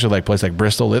like that, especially like places like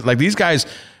Bristol. Like these guys,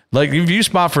 like if you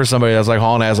spot for somebody that's like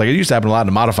hauling ass, like it used to happen a lot in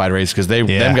the modified race because them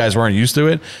guys weren't used to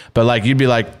it. But like you'd be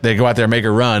like, they go out there and make a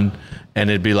run and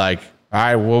it'd be like, all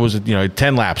right, what was it?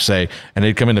 10 laps, say, and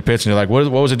they'd come in the pits and you're like, what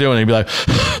was it doing? And he'd be like,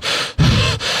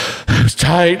 it was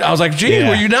tight. I was like, gee,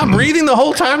 were you not breathing the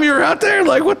whole time you were out there?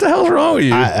 Like, what the hell's wrong with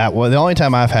you? Well, the only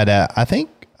time I've had that, I think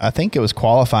it was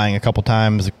qualifying a couple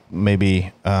times,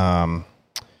 maybe 18,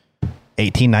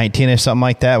 19 or something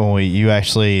like that, when you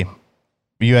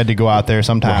had to go out there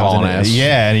sometimes.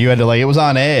 And you had to, like, it was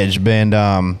on edge.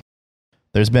 And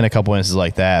there's been a couple instances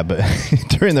like that, but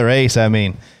during the race, I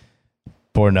mean,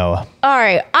 poor Noah. All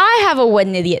right, I have a What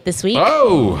an Idiot this week.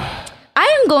 Oh.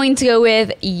 I am going to go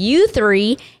with you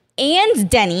three and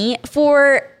Denny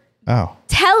for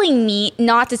telling me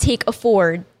not to take a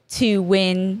Ford to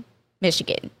win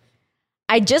Michigan.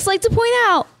 I'd just like to point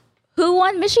out who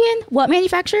won Michigan? What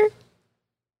manufacturer?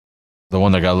 The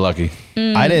one that got lucky.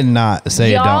 I did not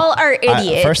say y'all are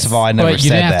idiots. First of all, I never said that. You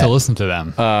didn't have to listen to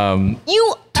them. Are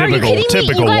you kidding me?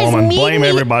 Typical woman. Blame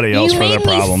everybody else for their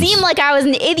problems. You made me seem like I was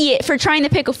an idiot for trying to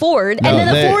pick a Ford, and then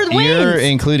the Ford wins. You're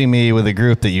including me with a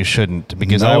group that you shouldn't,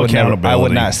 because I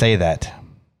would not say that.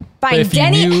 But if you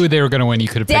knew they were going to win, you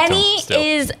could have picked them. Denny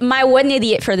is my What an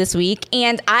Idiot for this week,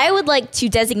 and I would like to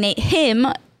designate him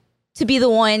to be the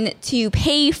one to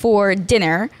pay for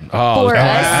dinner for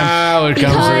us. I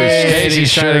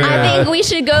think we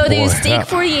should go to Steak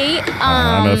 48.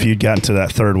 I don't know if you'd gotten to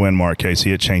that third win mark,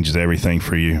 Casey. It changes everything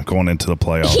for you going into the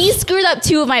playoffs. He screwed up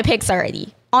 2 of my picks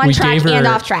already. On track and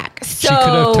off track. So she could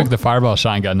have took the Fireball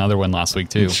shot and got another one last week,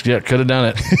 too. Yeah, could have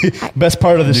done it. Best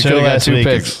part of the show last week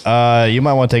is, you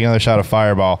might want to take another shot of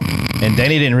Fireball. And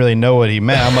Danny didn't really know what he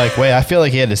meant. I'm like, wait, I feel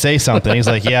like he had to say something. He's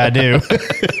like, yeah, I do.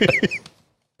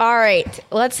 All right,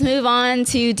 let's move on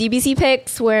to DBC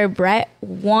picks, where Brett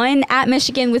won at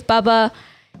Michigan with Bubba.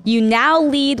 You now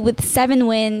lead with 7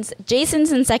 wins.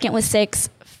 Jason's in second with 6.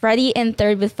 Freddie in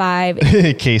third with 5.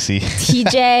 Casey.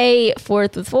 TJ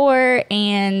fourth with 4,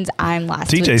 and I'm last.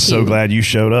 TJ's with 2. so glad you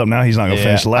showed up. Now he's not going to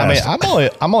finish last. I mean,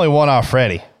 I'm only one off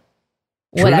Freddie.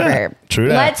 Whatever. True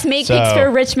that. Let's make picks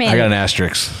for Richmond. I got an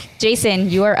asterisk.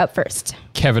 Jason, you are up first.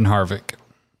 Kevin Harvick.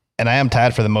 And I am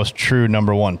tied for the most true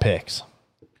number 1 picks.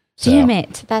 Damn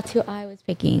it. That's who I was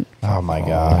picking. Oh, my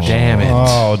gosh. Damn it.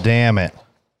 Oh, damn it.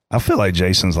 I feel like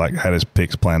Jason's like had his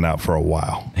picks planned out for a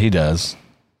while. He does.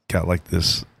 Got like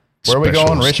this. Where are we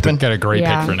going? Richmond? Got a great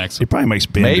pick for next week. He probably makes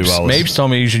Ben do all this. Mapes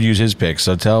told me you should use his picks,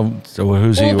 so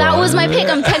who's he. Well, that was my pick.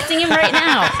 I'm texting him right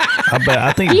now.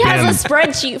 I think he Ben has a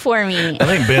spreadsheet for me. I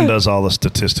think Ben does all the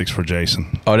statistics for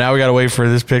Jason. Oh, now we got to wait for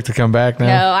this pick to come back now?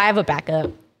 No, I have a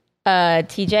backup.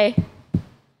 TJ?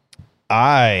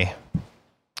 I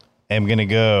am going to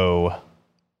go.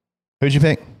 Who'd you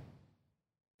pick?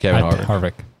 Kevin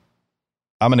Harvick.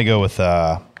 I'm going to go with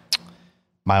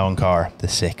my own car, the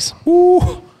 6.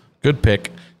 Ooh, good pick.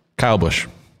 Kyle Busch.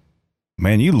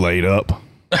 Man, you laid up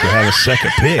to have a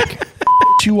second pick.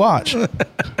 What you watch?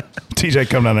 TJ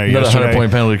come down there yesterday. Another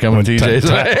 100-point penalty coming to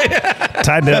TJ.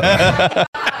 Ty Dillon.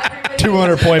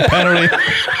 200-point penalty.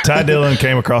 Ty Dillon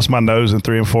came across my nose in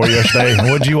 3 and 4 yesterday.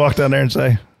 What did you walk down there and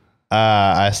say?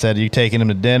 I said, you taking him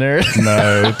to dinner?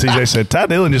 No. TJ said, Ty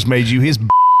Dillon just made you his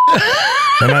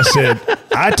And I said,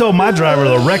 I told my driver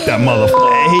to wreck that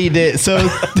motherfucker. He did. So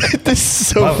this is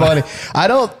so funny. I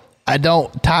don't.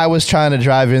 Ty was trying to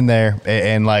drive in there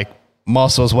and like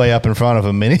muscles way up in front of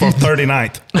him. And for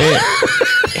 39th.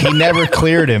 He never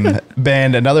cleared him.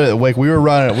 Ben, another week we were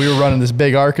running this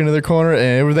big arc into the corner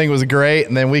and everything was great.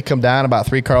 And then we come down about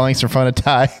 3 car lengths in front of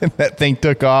Ty and that thing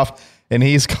took off and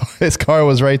his car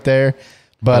was right there.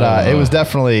 But it was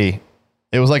definitely.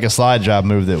 It was like a slide job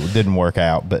move that didn't work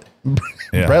out, but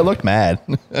yeah. Brett looked mad.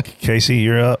 Casey,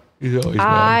 you're up.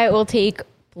 I will take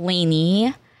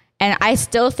Blaney, and I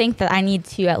still think that I need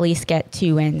to at least get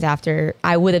 2 wins after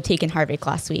I would have taken Harvick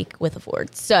last week with a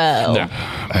Ford. So,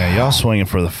 y'all swinging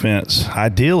for the fence.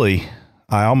 Ideally,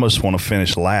 I almost want to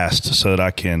finish last so that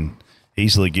I can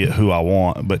easily get who I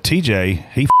want. But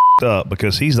TJ, he f***ed up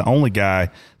because he's the only guy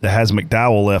that has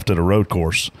McDowell left at a road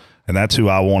course. And that's who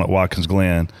I want at Watkins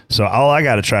Glen. So all I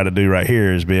got to try to do right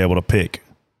here is be able to pick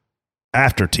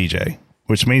after TJ,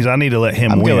 which means I need to let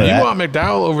him win. You want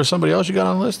McDowell over somebody else you got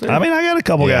on the list there? I mean, I got a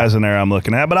couple guys in there I'm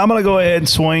looking at, but I'm going to go ahead and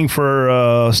swing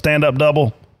for stand-up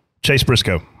double, Chase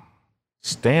Briscoe.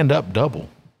 Stand-up double?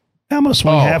 I'm going to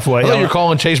swing halfway. I thought you were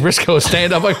calling Chase Briscoe a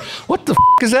stand-up. Like, what the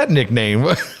is that nickname?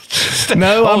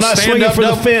 No, I'm not swinging for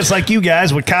the fence like you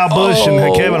guys with Kyle Busch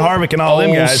and Kevin Harvick and all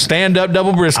them guys. Stand-up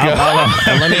double Briscoe.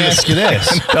 Let me ask you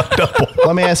this.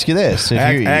 Let me ask you this.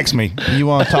 Ask me. You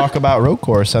want to talk about road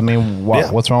course? I mean,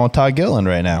 what's wrong with Todd Gilliland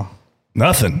right now?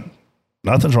 Nothing.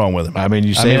 Nothing's wrong with him. I mean,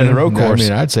 you saving the road course. I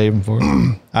mean, I'd save him for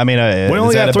it. I mean, we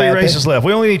only got 3 races left.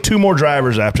 We only need 2 more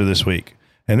drivers after this week.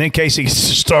 And then Casey gets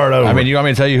to start over. I mean, you want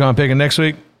me to tell you who I'm picking next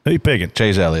week? Who you picking?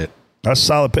 Chase Elliott. That's a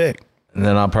solid pick. And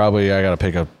then I got to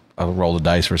pick a roll the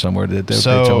dice for somewhere to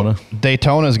Daytona.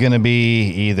 Daytona's going to be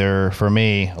either, for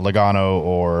me, Logano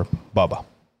or Bubba.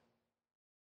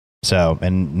 So,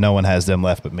 and no one has them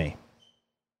left but me.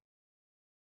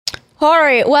 All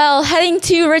right. Well, heading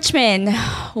to Richmond,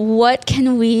 what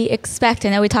can we expect? I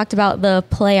know we talked about the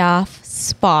playoff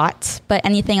spot, but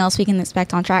anything else we can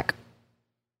expect on track?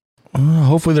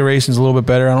 Hopefully the racing's a little bit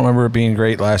better. I don't remember it being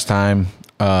great last time,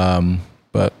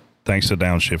 but thanks to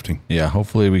downshifting. Yeah,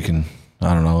 hopefully we can.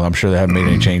 I don't know. I'm sure they haven't made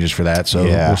any changes for that, so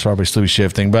we'll probably still be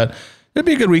shifting. But it'll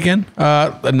be a good weekend.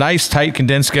 A nice, tight,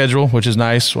 condensed schedule, which is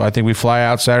nice. I think we fly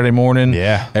out Saturday morning.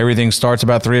 Yeah. Everything starts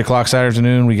about 3 o'clock Saturday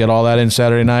afternoon. We get all that in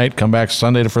Saturday night. Come back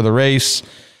Sunday for the race.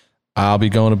 I'll be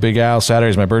going to Big Al.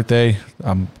 Saturday's my birthday.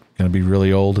 I'm going to be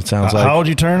really old, it sounds like. How old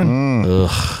you turning?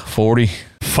 40.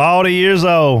 40 years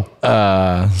old.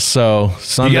 So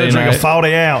Sunday you got to drink night, a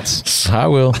 40 ounce. I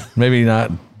will. Maybe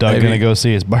not. Doug's going to go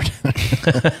see his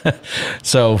bartender.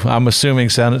 So I'm assuming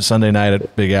Sunday night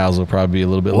at Big Al's will probably be a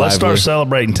little bit Let's lively. start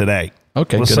celebrating today.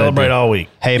 Okay, let's celebrate all week.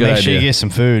 Hey, make sure you get some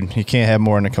food. You can't have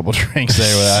more than a couple drinks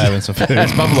there without having some food.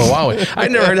 That's Buffalo Wild Wings. I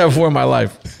never heard that before in my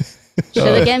life.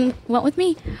 Should again went with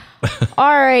me.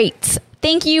 All right.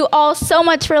 Thank you all so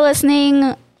much for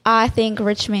listening. I think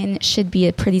Richmond should be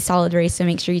a pretty solid race, so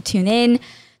make sure you tune in.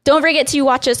 Don't forget to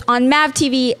watch us on MAV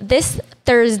TV this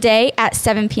Thursday at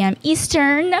 7 p.m.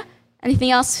 Eastern. Anything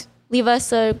else? Leave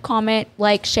us a comment,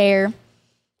 like, share.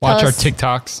 Watch our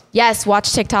TikToks. Yes, watch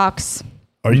TikToks.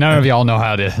 None of y'all know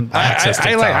how to access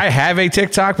TikTok. I have a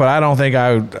TikTok, but I don't think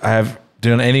I have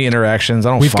done any interactions.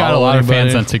 I don't. We've got a lot anybody. of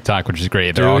fans on TikTok, which is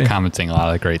great. They're all commenting a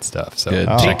lot of great stuff. So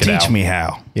check it out. Teach me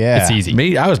how. Yeah, it's easy.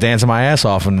 Me, I was dancing my ass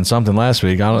off in something last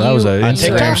week. That was an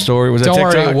Instagram story. Was Don't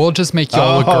that TikTok? worry, we'll just make you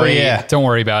all look great. Yeah. Don't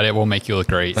worry about it. We'll make you look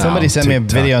great. Somebody sent me a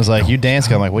video and was like, "You dance?"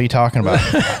 I'm like, "What are you talking about?"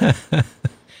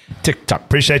 TikTok.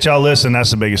 Appreciate y'all listening. That's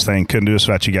the biggest thing. Couldn't do this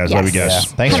without you guys. Love you guys.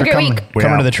 Yeah. Thanks for coming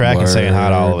to the track and saying hi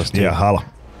to all of us. Too. Yeah, holla.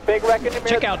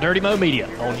 Check out Dirty Mo Media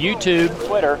on YouTube,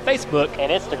 Twitter, Facebook,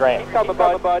 and Instagram.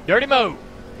 Dirty Mo.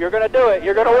 You're going to do it.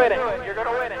 You're going to win it. You're going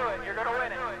to win it.